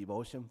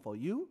devotion for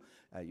you.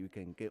 You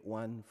can get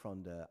one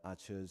from the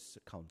Archer's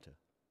counter.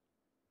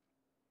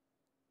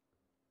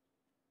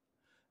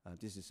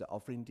 This is the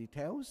offering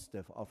details,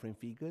 the offering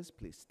figures.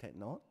 Please take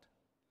note.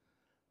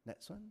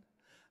 Next one.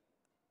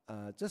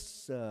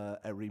 Just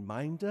a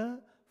reminder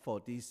for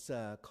these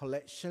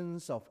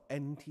collections of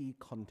empty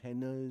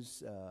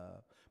containers,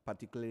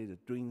 particularly the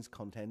drinks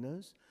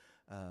containers.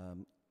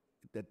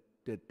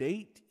 The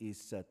date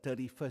is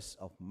 31st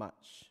of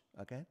March.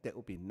 Okay, that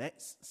will be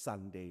next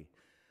Sunday.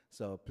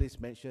 So please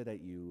make sure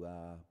that you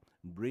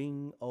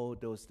bring all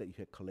those that you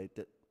have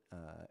collected,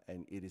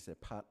 and it is a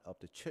part of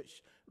the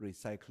church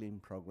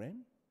recycling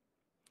program.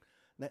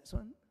 Next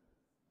one.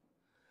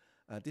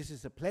 This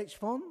is a pledge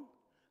form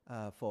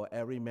for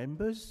every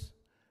members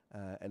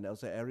and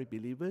also every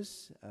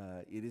believers.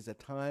 It is a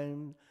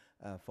time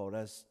for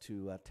us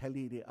to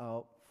tally it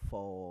out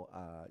for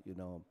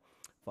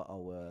for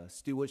our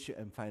stewardship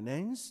and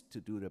finance,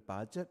 to do the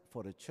budget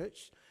for the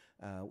church.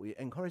 We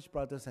encourage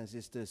brothers and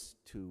sisters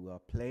to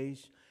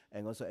pledge,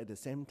 and also at the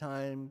same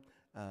time,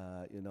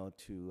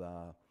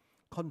 to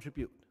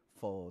contribute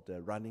for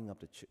the running of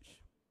the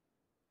church.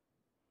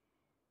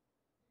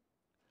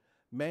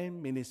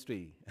 Men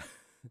ministry.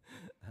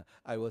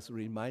 I was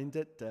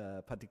reminded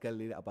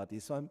particularly about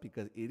this one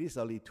because it is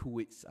only 2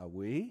 weeks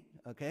away,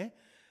 okay?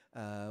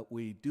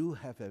 We do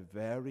have a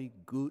very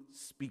good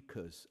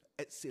speakers,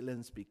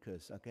 excellent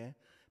speakers, okay?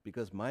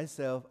 Because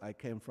myself, I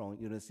came from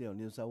University of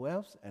New South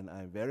Wales, and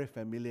I'm very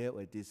familiar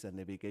with this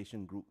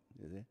navigation group,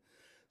 you see?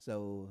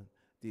 So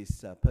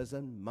this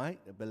person,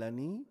 Mike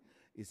Bellany,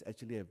 is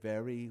actually a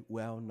very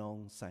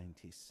well-known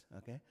scientist,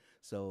 okay?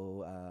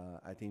 So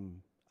I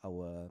think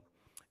our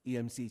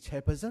EMC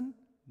chairperson,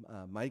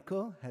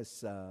 Michael,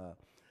 has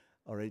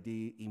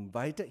already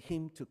invited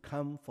him to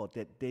come for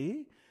that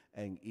day,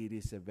 and it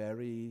is a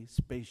very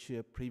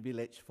special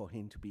privilege for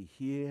him to be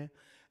here.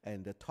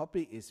 And the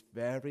topic is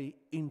very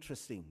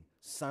interesting.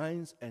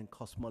 Science and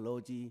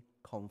cosmology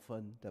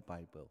confirm the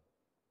Bible.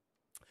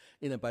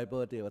 In the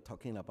Bible, they were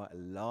talking about a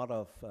lot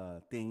of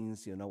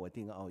things,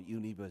 within our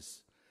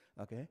universe,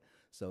 okay?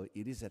 So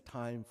it is a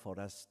time for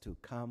us to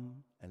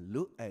come and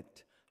look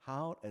at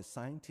how a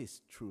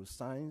scientist, through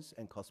science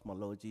and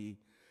cosmology,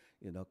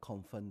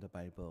 confirm the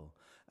Bible.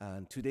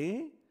 And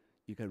today,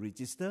 you can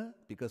register,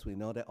 because we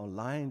know that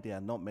online there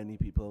are not many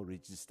people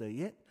register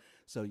yet.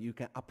 So you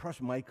can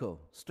approach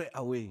Michael straight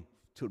away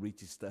to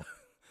register.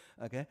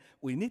 Okay,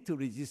 we need to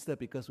register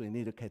because we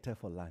need to cater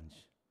for lunch.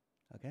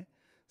 Okay,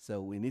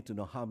 so we need to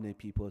know how many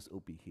people will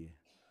be here.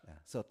 Yeah.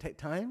 So take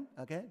time.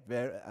 Okay,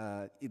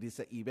 it is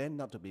an event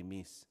not to be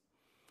missed.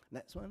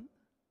 Next one.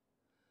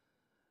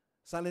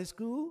 Sunday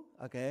school.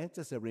 Okay,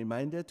 just a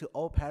reminder to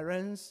all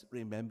parents: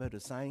 remember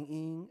to sign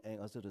in and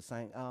also to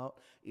sign out.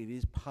 It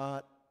is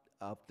part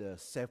of the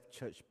Safe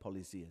Church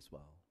policy as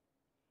well.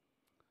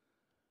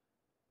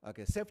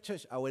 Okay, Safe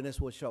Church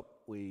Awareness Workshop.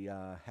 We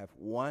have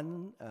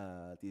one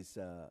this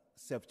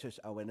Safe Church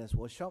Awareness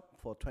Workshop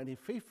for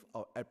 25th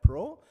of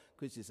April,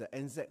 which is an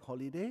NZ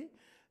holiday.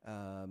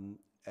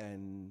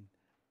 And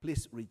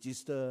please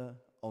register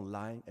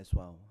online as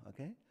well,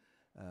 okay?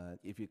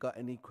 If you got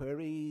any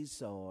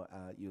queries or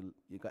you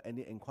got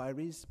any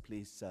inquiries,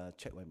 please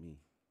check with me.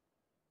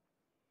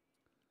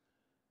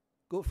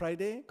 Good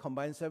Friday,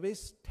 combined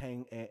service,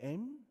 10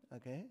 a.m.,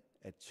 okay,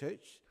 at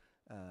church.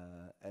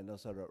 And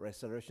also the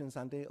Resurrection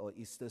Sunday or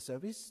Easter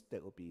service,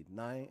 that will be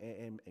 9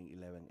 a.m. and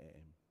 11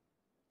 a.m.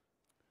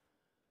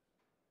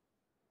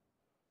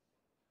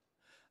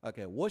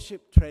 Okay,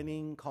 worship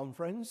training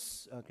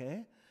conference,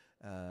 okay.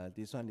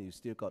 This one you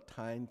still got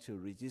time to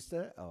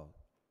register. Oh,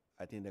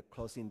 I think the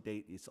closing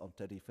date is on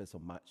 31st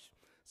of March.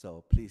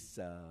 So please,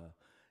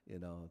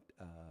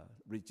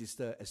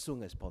 register as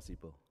soon as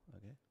possible,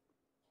 okay.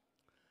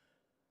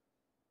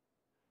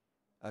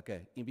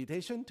 Okay,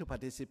 invitation to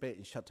participate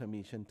in shuttle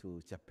mission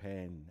to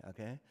Japan,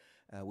 okay?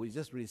 We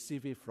just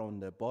received it from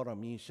the Board of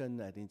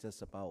Mission, I think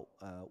just about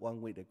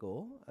 1 week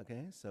ago,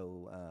 okay?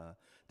 So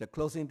the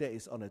closing date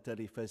is on the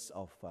 31st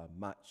of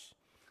March.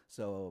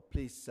 So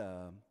please,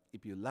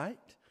 if you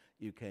like,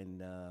 you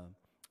can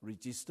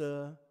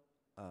register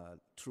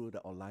through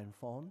the online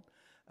form.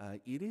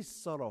 It is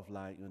sort of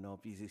like,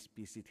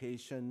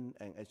 visitation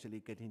and actually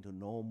getting to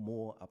know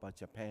more about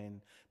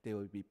Japan. They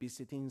will be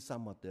visiting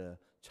some of the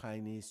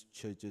Chinese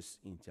churches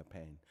in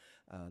Japan.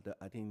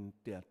 I think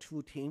there are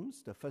 2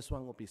 teams. The first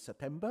one will be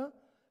September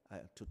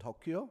to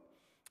Tokyo.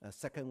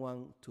 Second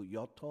one to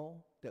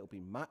Kyoto. That will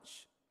be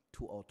March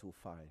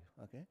 2025.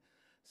 Okay,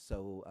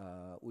 so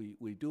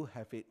we do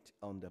have it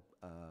on the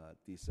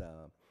this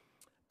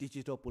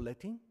digital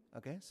bulletin.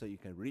 Okay, so you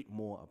can read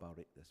more about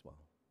it as well.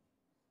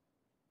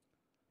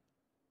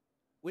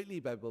 Weekly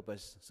Bible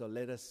verse. So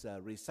let us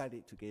recite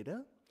it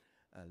together.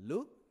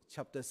 Luke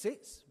chapter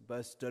 6,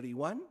 verse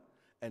 31.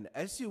 And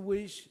as you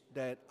wish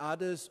that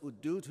others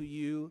would do to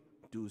you,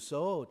 do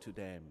so to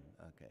them.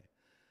 Okay.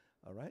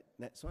 All right.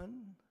 Next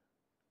one.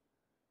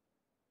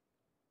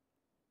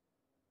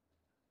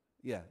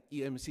 Yeah,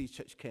 EMC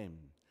Church Camp.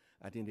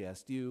 I think they are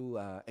still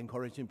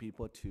encouraging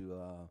people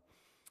to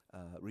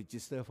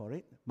register for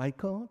it.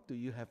 Michael, do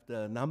you have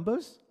the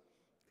numbers?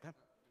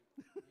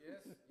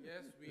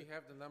 Yes, we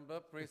have the number.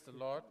 Praise the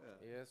Lord.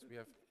 Yeah. Yes, we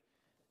have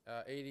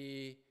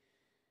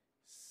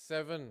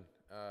 87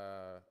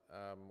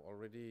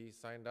 already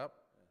signed up.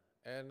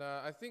 Yeah. And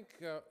I think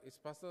is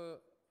Pastor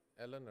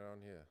Ellen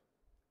around here?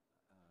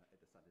 At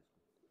the Sunday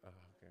school.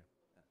 Okay.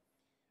 Yeah.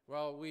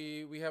 Well,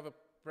 we have a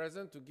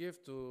present to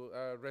give to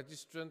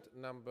registrant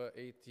number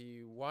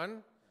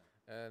 81,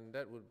 and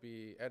that would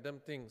be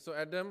Adam Ting. So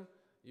Adam,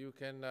 you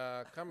can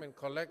come and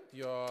collect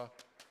your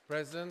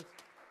present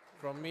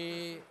from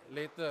me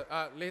later.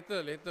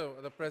 Later.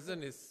 The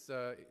present is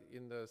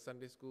in the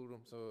Sunday school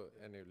room. So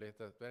anyway,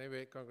 later. But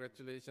anyway,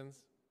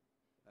 congratulations.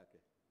 Okay.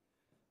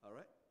 All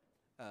right.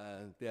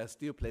 There are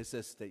still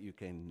places that you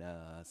can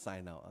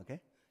sign out.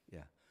 Okay.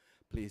 Yeah.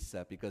 Please,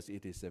 because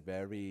it is a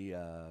very,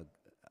 I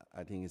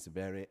think it's a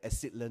very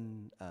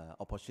excellent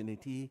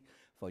opportunity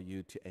for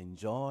you to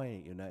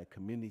enjoy, a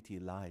community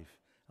life,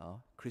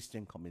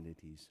 Christian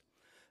communities.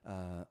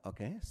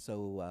 Okay,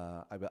 so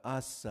I will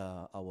ask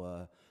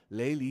our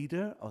lay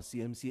leader of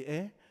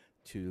CMCA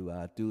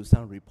to do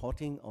some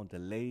reporting on the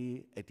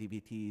lay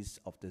activities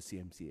of the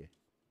CMCA.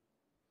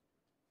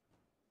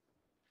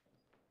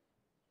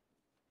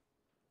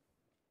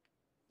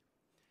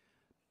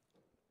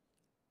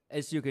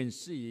 As you can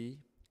see,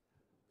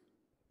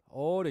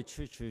 all the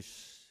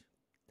churches,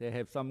 they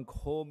have some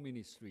core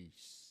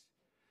ministries.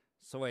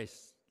 So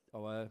as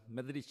our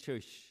Methodist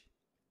Church,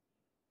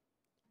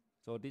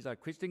 so these are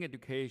Christian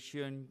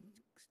education,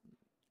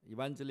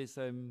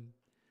 evangelism,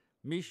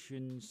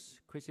 missions,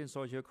 Christian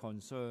social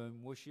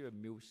concern, worship and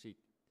music.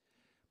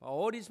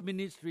 All these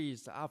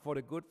ministries are for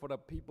the good for the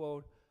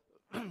people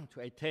to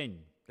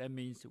attend. That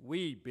means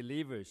we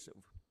believers,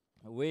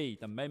 we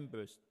the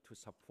members to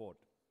support.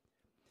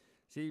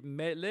 See,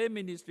 lay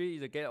ministry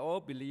is to get all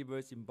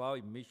believers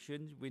involved in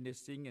missions,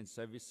 witnessing and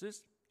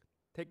services,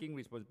 taking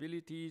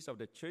responsibilities of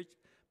the church,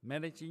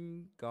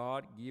 managing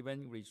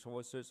God-given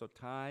resources of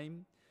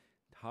time,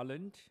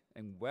 talent,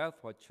 and wealth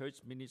for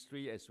church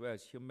ministry as well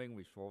as human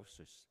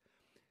resources.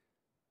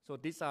 So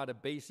these are the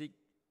basic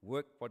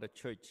work for the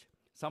church.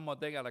 Some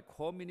of them are the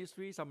core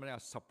ministry, some of them are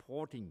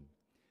supporting.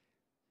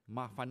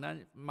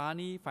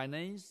 Money,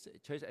 finance,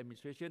 church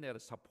administration, they are the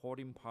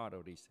supporting part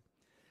of this.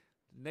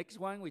 Next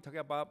one, we talk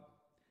about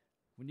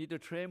we need to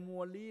train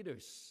more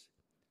leaders,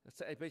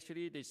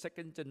 especially the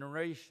second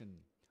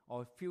generation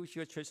or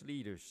future church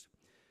leaders.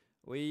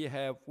 We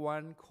have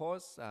one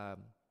course, a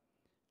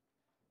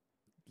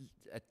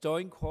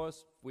joint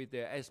course with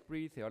the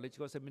Asbury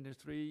Theological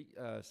Seminary,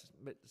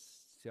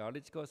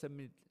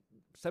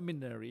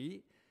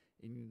 Seminary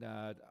in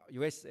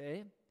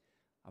USA.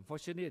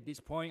 Unfortunately, at this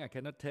point, I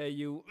cannot tell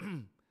you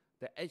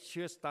the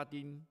actual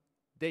starting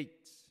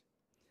dates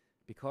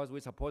because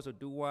we're supposed to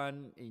do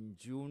one in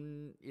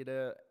June,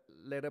 either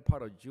later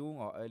part of June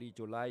or early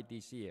July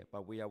this year,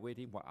 but we are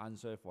waiting for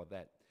answer for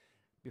that.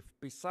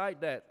 Besides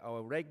that,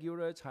 our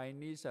regular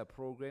Chinese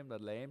program, the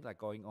LAMs, are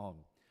going on.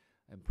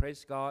 And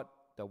praise God,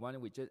 the one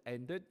we just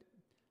ended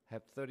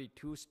have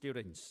 32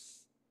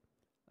 students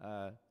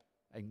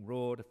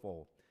enrolled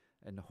for.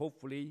 And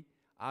hopefully,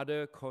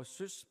 other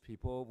courses,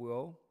 people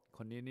will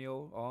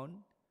continue on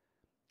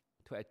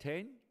to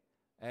attend.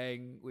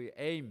 And we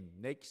aim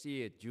next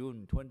year,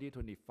 June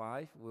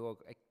 2025, we will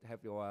have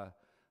our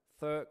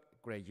third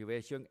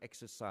graduation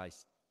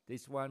exercise.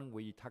 This one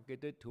we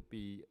targeted to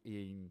be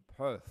in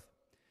Perth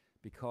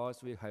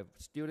because we have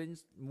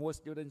students, more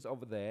students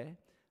over there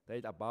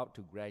that are about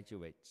to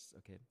graduate.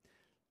 Okay.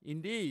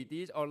 Indeed,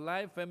 this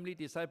online family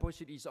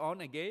discipleship is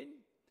on again,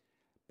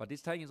 but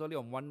this time it's only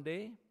on one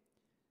day.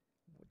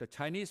 The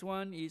Chinese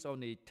one is on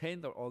the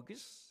 10th of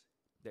August.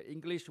 The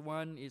English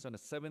one is on the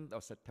 7th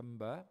of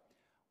September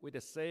with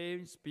the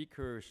same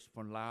speakers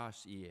from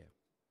last year.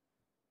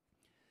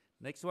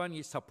 Next one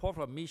is support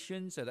for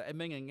missions at the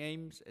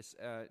M&Ms,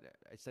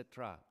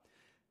 etc.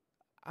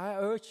 I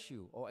urge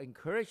you or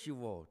encourage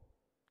you all,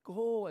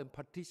 go and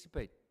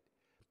participate.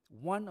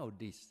 One of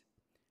these,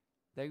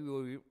 that you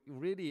will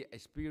really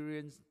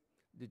experience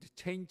the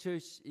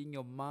changes in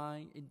your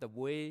mind, in the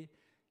way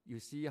you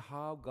see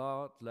how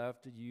God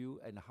loved you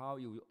and how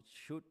you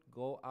should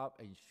go out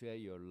and share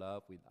your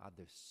love with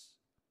others.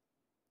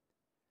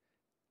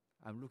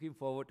 I'm looking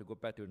forward to go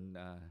back to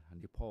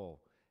Nepal,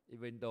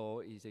 even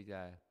though it's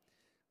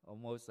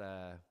almost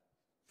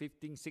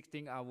 15,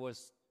 16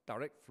 hours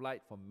direct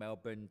flight from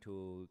Melbourne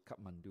to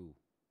Kathmandu.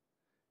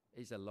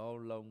 It's a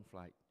long, long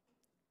flight.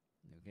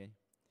 Okay.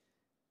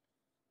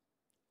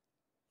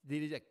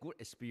 This is a good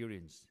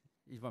experience.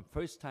 It's my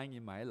first time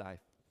in my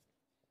life.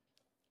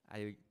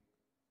 I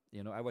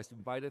was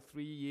invited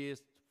 3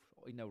 years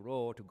in a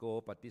row to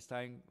go, but this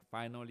time,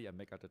 finally, I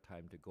make out the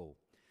time to go.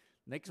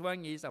 Next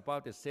one is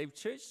about the Safe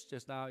Church.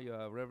 Just now,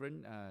 your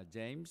Reverend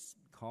James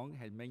Kong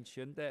had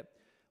mentioned that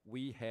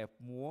we have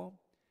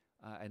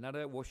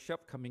another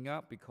workshop coming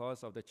up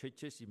because of the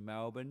churches in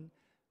Melbourne.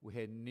 We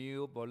had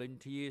new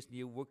volunteers,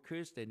 new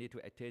workers. They need to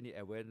attend the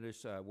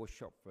awareness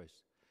workshop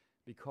first.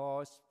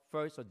 Because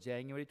 1st of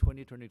January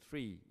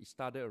 2023, it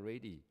started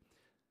already.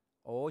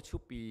 All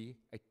should be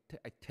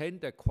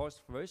attend the course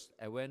first,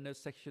 awareness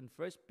section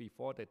first,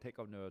 before they take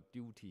on their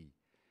duty.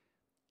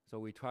 So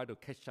we try to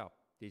catch up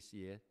this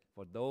year.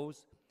 For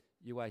those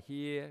you are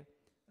here,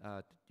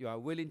 you are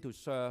willing to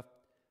serve,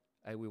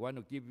 and we want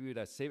to give you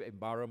the safe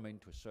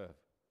environment to serve.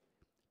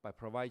 By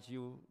providing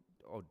you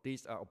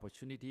this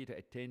opportunity to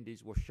attend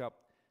this workshop,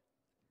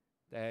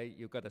 that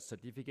you got a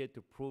certificate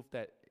to prove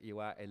that you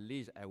are at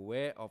least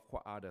aware of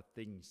what are the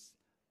things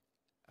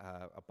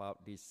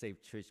about this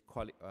Safe Church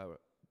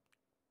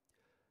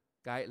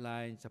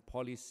guidelines,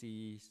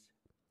 policies,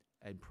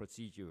 and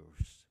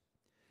procedures.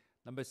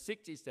 Number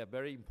 6 is a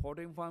very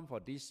important one for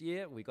this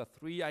year. We got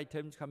 3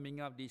 items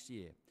coming up this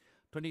year.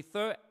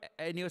 23rd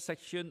annual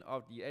section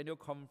of the annual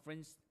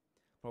conference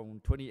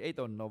from 28th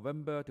of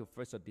November to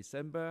 1st of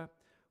December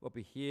will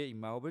be here in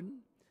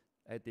Melbourne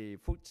at the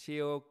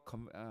Footshill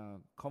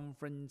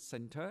Conference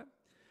Center.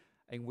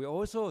 And we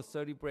also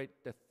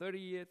celebrate the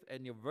 30th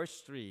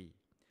anniversary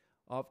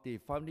of the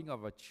founding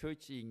of a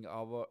church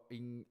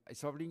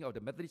founding of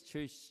the Methodist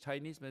Church,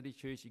 Chinese Methodist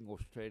Church in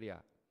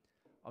Australia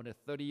on the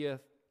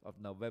 30th of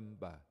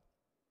November.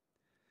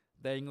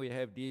 Then we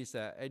have this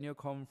annual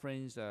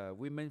conference,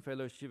 Women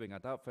Fellowship and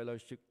Adult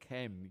Fellowship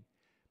Camp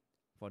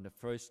from the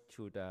 1st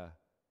to the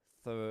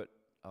 3rd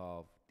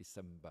of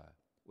December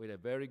with a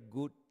very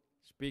good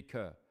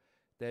speaker,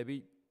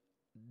 David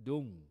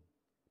Dung.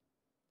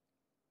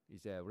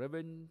 He's a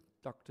Reverend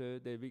Dr.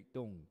 David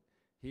Dung.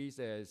 He's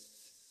a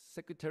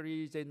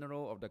Secretary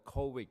General of the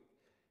COWE,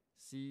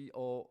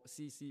 CCOWE,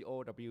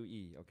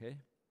 okay?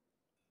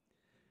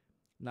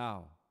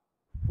 Now,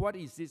 what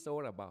is this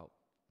all about?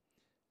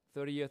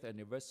 30th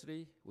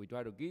anniversary, we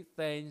try to give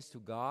thanks to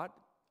God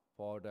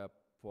for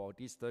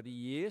these 30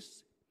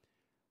 years,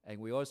 and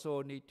we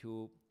also need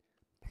to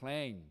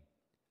plan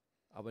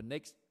our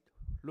next,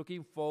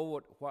 looking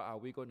forward, what are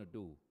we going to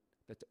do?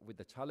 With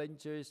the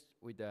challenges,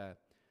 we don't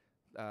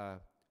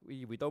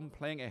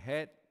plan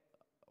ahead,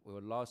 we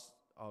will lose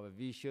our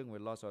vision, we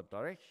lost our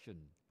direction.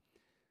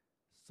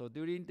 So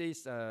during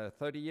this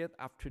 30th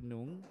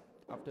afternoon,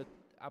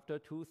 after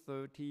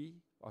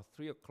 2:30 or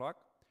 3 o'clock,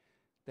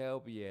 there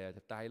will be a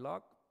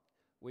dialogue.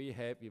 We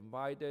have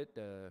invited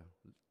the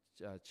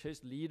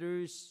church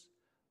leaders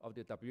of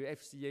the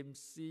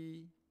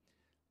WFCMC.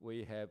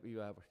 We have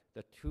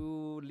the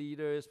 2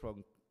 leaders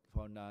from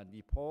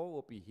Nepal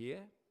will be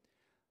here.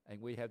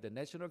 And we have the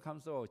National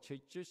Council of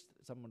Churches.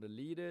 Some of the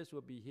leaders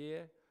will be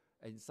here.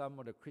 and some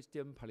of the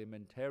Christian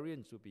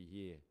parliamentarians will be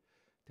here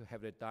to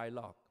have a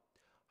dialogue.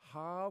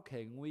 How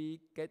can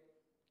we get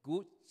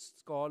good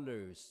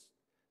scholars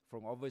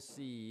from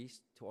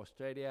overseas to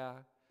Australia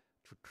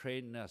to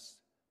train us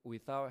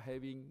without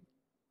having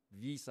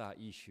visa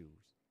issues?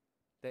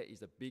 That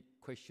is a big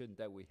question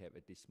that we have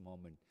at this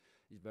moment.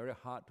 It's very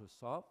hard to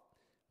solve,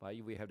 but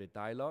if we have the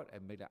dialogue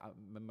and make the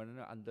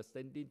memorandum of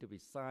understanding to be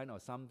signed or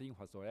something,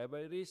 whatsoever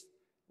it is,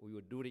 we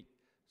will do it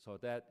so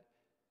that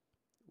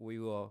we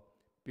will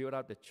build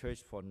up the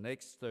church for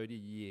next 30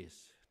 years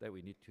that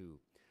we need to.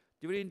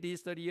 During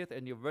this 30th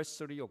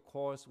anniversary, of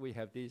course, we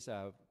have this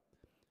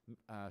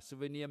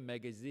souvenir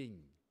magazine.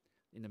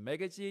 In the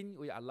magazine,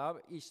 we allow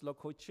each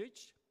local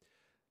church,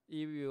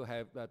 if you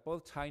have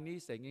both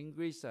Chinese and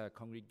English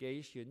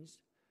congregations,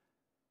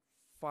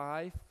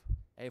 5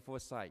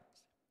 A4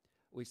 sites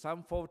with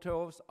some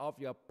photos of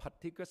your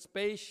particular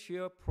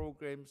special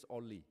programs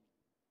only.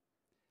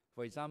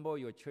 For example,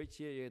 your church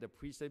here, the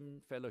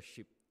prison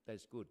fellowship,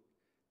 that's good,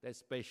 that's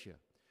special.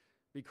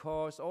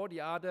 Because all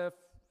the other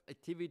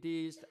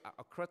activities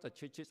across the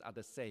churches are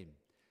the same.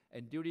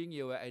 And during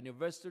your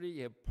anniversary,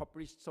 you have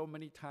published so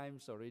many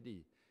times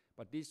already.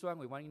 But this one,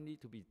 we want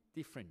it to be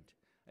different.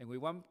 And we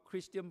want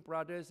Christian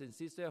brothers and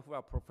sisters who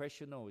are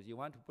professionals. You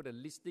want to put a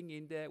listing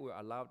in there, we'll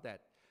allow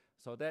that.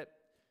 So that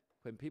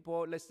when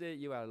people, let's say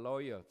you are a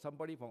lawyer,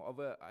 somebody from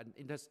over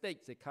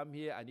interstate, they come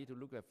here, I need to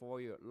look for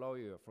a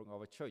lawyer from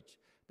our church.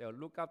 They'll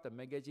look up the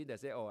magazine, they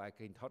say, oh, I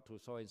can talk to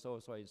so-and-so,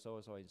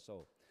 so-and-so,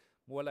 so-and-so.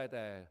 More like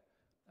the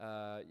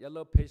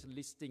yellow page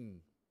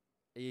listing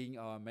in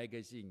our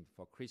magazine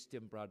for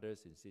Christian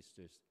brothers and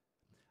sisters.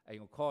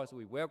 And of course,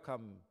 we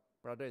welcome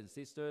brothers and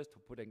sisters to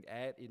put an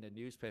ad in the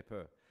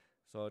newspaper.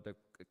 So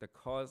the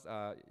cost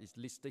is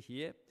listed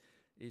here.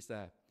 Is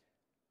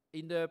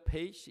in the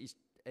page is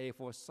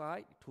A4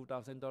 side,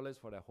 $2,000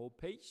 for the whole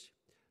page.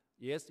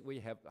 Yes, we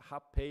have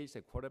half page,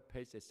 a quarter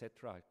page,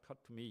 etc.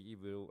 Talk to me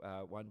if you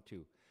want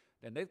to.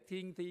 The next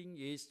thing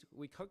is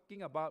we're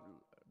talking about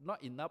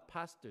not enough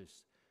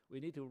pastors. We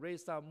need to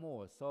raise some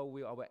more. So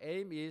our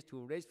aim is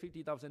to raise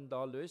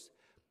 $50,000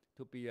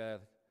 to be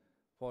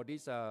for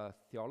this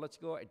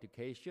theological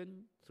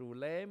education through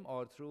LAM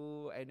or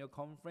through annual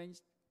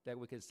conference, that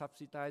we can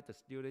subsidize the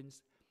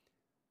students,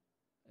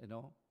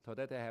 so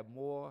that they have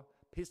more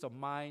peace of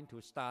mind to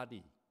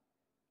study,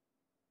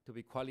 to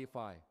be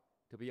qualified,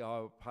 to be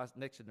our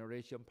next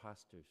generation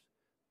pastors.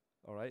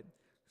 All right?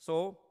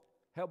 So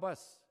help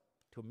us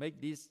to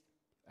make this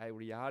a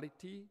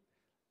reality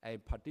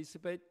and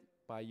participate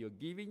by your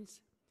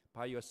givings,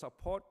 by your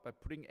support, by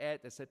putting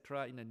ads,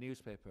 etc. in the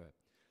newspaper.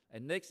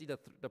 And next is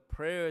the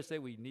prayers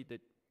that we needed.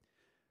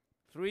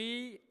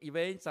 3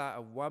 events are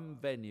at one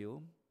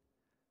venue,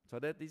 so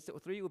that these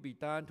 3 will be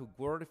done to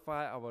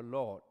glorify our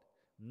Lord,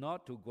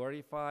 not to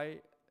glorify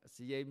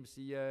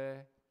CMC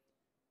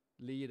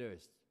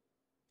leaders.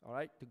 All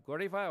right? To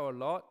glorify our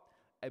Lord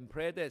and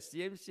pray that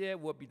CMC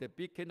will be the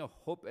beacon of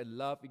hope and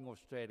love in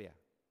Australia.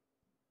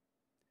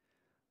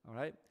 All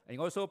right? And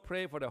also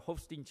pray for the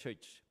hosting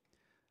church.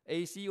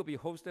 AC will be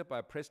hosted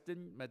by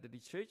Preston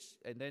Methodist Church,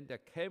 and then the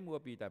camp will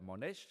be the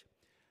Monash,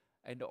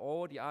 and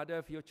all the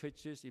other few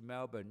churches in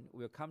Melbourne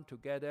will come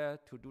together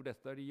to do the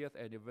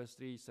 30th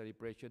anniversary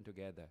celebration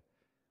together.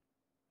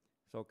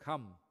 So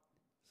come,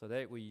 so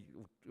that we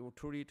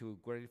truly to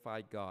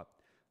glorify God.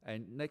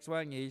 And next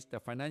one is the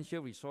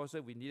financial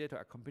resources we needed to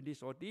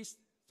accomplish all this.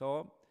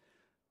 So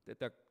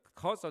the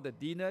cost of the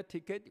dinner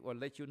ticket will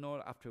let you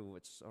know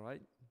afterwards, all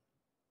right?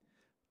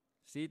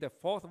 See, the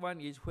 4th one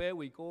is where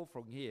we go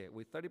from here.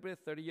 We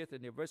celebrate 30th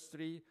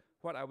anniversary.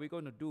 What are we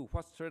going to do?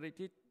 What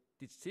strategic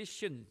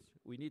decisions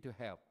we need to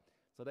have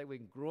so that we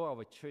can grow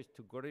our church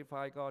to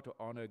glorify God, to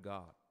honor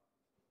God.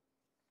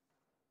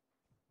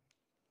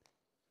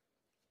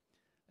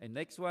 And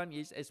next one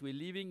is, as we're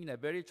living in a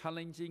very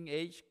challenging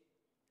age,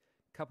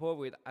 coupled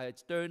with an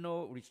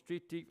external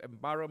restrictive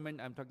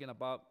environment, I'm talking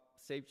about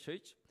Safe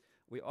Church,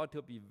 we ought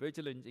to be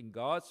vigilant in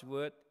God's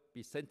word,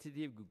 be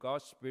sensitive to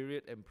God's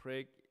spirit, and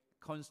pray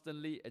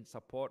constantly and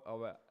support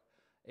our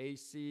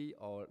AC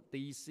or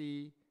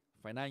DC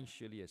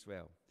financially as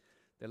well.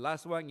 The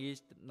last one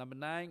is, number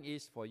 9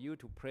 is for you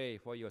to pray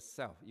for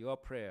yourself, your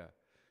prayer,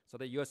 so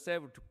that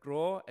yourself to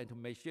grow and to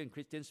mature in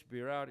Christian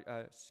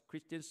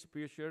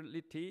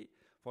spirituality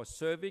for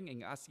serving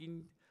and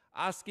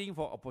asking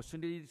for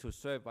opportunity to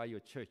serve by your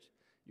church.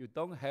 You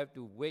don't have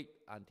to wait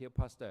until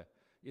pastor.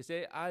 You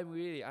say,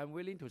 I'm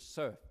willing to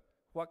serve.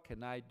 What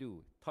can I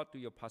do? Talk to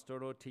your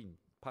pastoral team,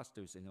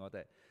 pastors and all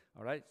that.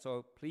 All right,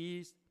 so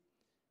please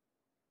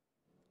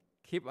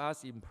keep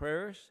us in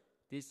prayers.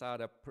 These are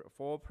the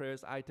 4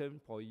 prayers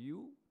items for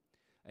you,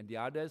 and the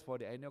others for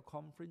the annual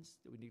conference.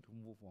 We need to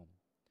move on.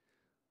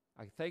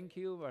 I thank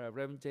you,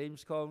 Reverend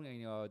James Kong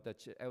and the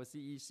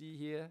LCEC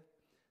here,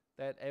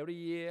 that every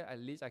year at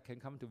least I can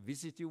come to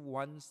visit you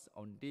once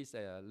on this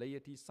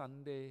Laity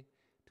Sunday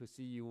to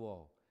see you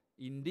all.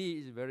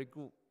 Indeed, it's very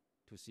good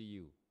to see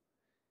you.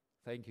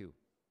 Thank you.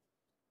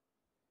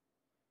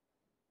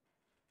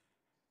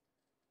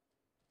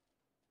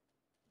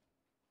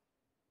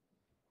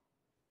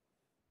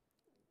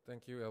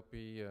 Thank you,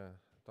 LP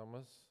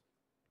Thomas.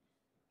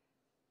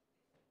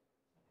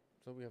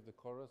 So we have the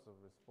chorus of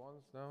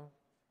response now.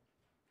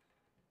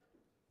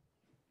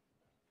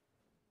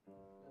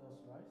 Let us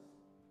rise.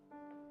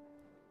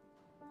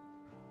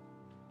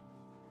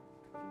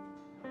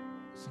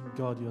 Sing,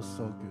 God, you're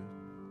so good.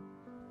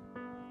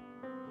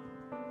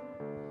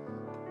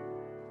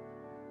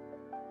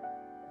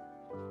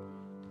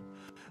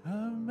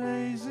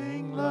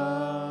 Amazing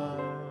love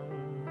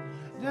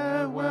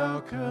that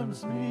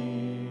welcomes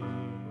me,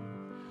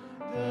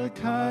 the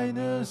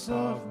kindness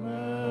of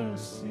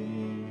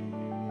mercy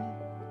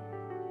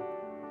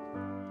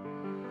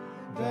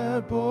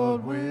that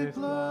bought with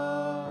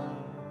love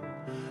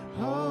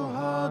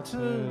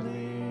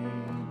wholeheartedly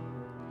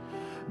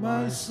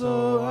my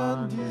soul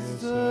undeserving.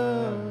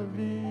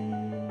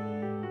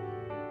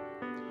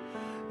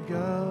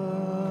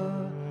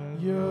 God,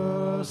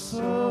 you're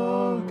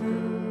so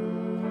good.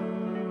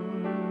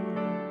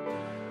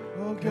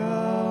 Oh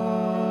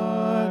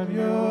God,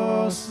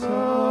 you're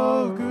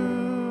so good.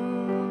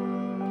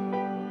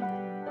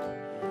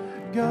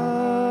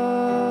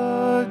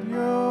 God,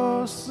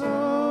 you're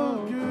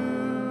so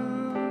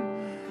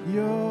good.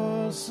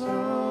 You're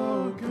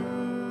so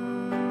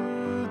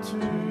good to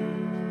me.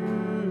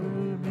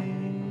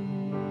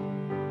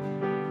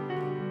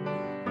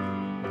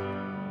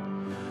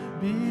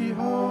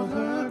 Behold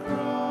the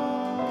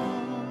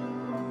cross,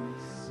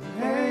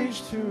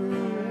 age to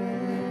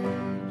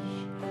age,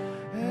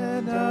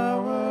 and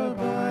hour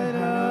by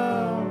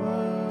hour.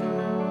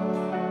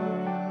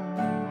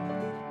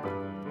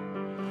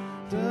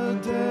 The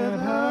dead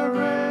are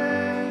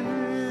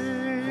raised,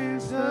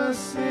 the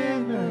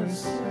sinners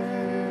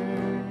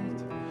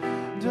saved,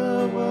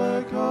 the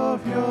work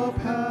of your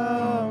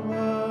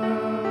power.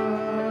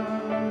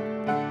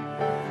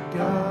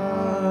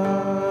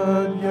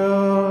 God,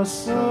 you're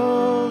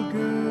so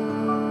good.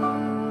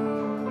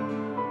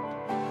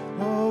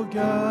 Oh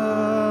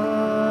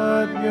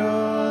God,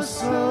 you're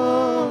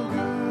so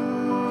good.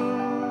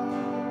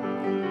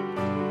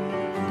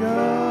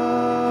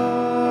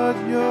 God,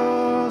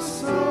 you're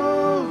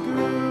so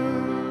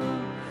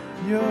good.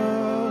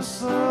 You're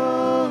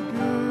so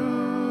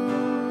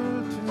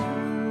good to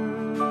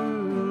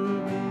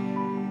me.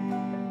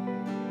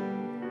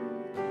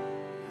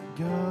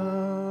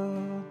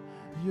 God,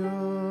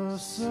 you're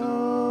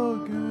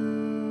so good.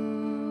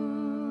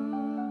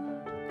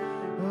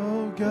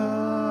 Oh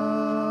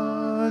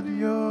God,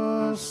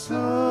 you're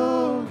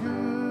so good.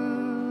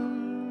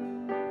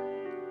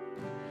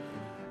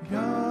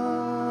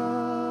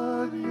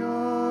 God,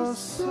 you're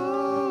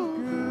so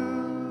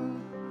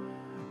good.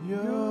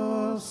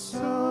 You're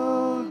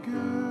so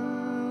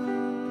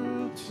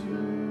good to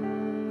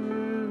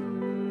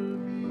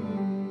me.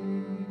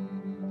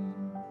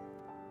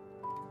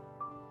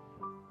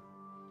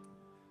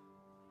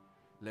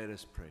 Let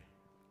us pray.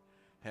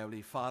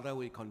 Heavenly Father,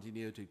 we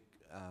continue to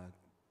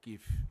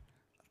give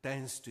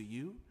thanks to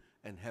you.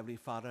 And Heavenly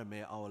Father,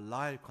 may our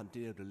life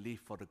continue to live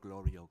for the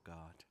glory of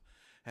God.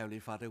 Heavenly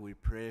Father, we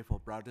pray for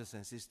brothers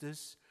and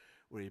sisters.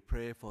 We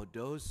pray for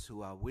those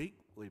who are weak.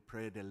 We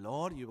pray that,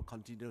 Lord, you will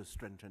continue to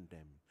strengthen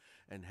them.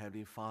 And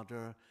Heavenly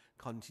Father,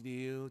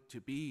 continue to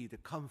be the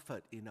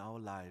comfort in our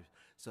life.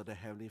 So that,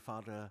 Heavenly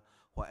Father,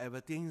 whatever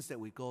things that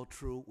we go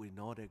through, we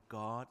know that,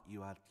 God,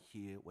 you are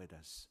here with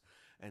us.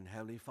 And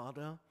Heavenly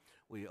Father,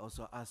 we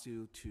also ask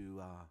you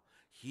to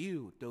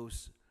heal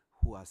those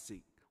who are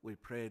sick. We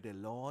pray that,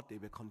 Lord, they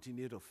will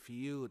continue to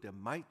feel the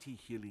mighty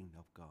healing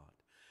of God.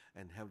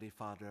 And Heavenly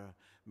Father,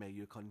 may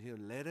you continue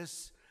to let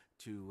us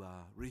to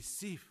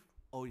receive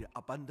all your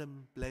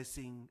abundant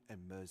blessing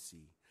and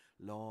mercy.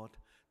 Lord,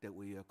 that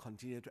we will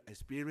continue to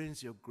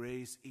experience your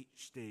grace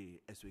each day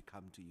as we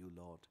come to you,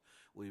 Lord.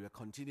 We will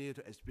continue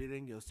to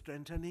experience your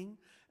strengthening,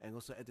 and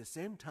also at the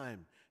same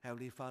time,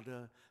 Heavenly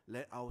Father,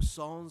 let our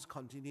songs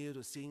continue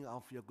to sing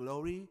of your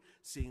glory,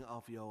 sing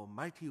of your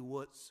mighty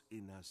words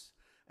in us.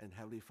 And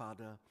Heavenly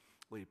Father,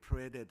 we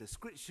pray that the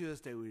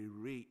scriptures that we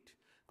read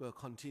will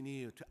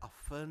continue to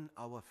affirm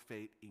our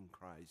faith in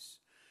Christ.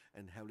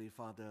 And Heavenly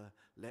Father,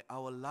 let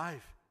our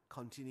life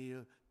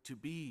continue to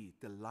be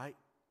the light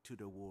to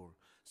the world,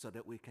 so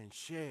that we can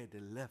share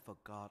the love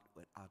of God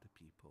with other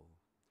people.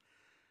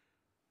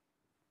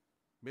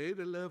 May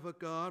the love of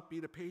God be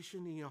the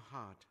patient in your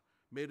heart.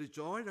 May the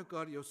joy of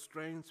God your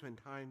strength when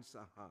times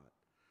are hard.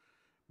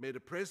 May the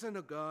presence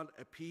of God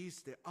a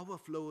peace that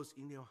overflows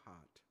in your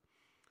heart.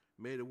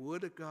 May the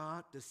word of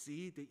God the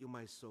seed that you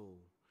might sow.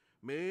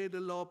 May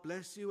the Lord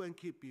bless you and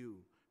keep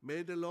you.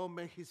 May the Lord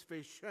make his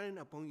face shine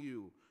upon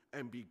you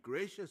and be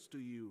gracious to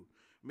you.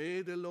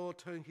 May the Lord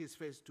turn his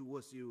face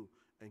towards you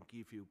and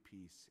give you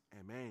peace.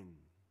 Amen.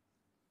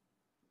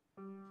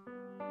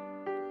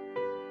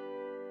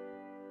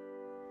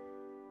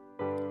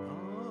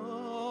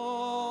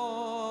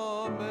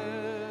 Amen.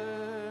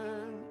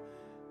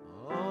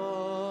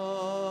 Amen.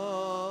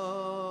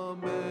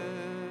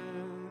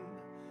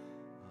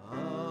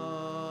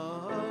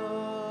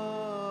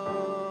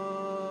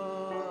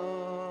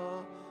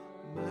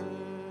 Amen.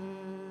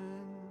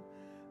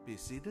 Be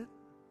seated.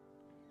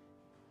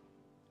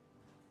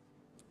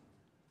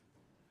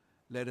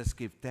 Let us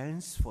give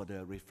thanks for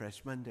the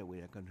refreshment that we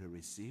are going to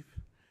receive.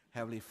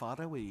 Heavenly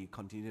Father, we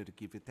continue to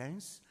give you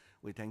thanks.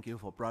 We thank you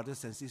for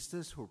brothers and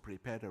sisters who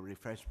prepared a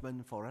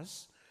refreshment for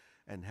us.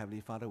 And Heavenly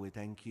Father, we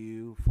thank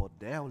you for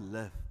their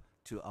love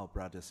to our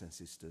brothers and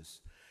sisters.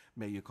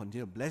 May you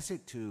continue to bless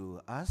it to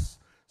us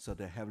so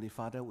that, Heavenly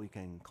Father, we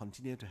can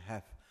continue to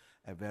have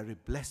a very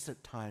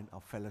blessed time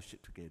of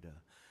fellowship together,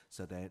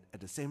 so that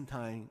at the same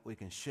time we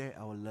can share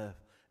our love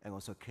and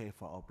also care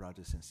for our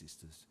brothers and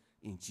sisters.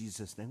 In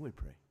Jesus' name we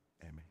pray.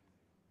 Amen.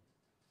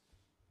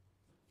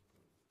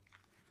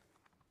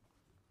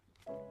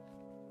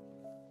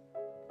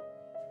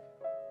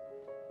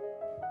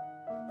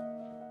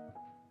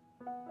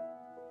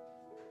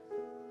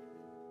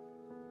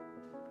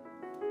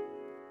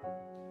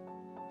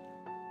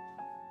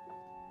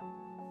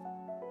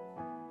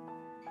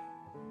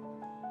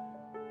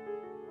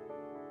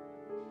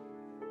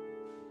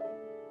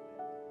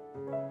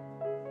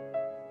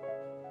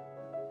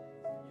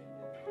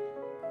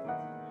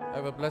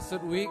 Have a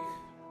blessed week.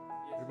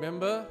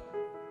 Remember,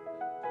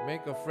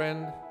 make a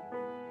friend,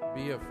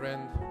 be a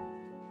friend,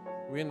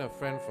 win a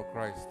friend for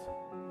Christ.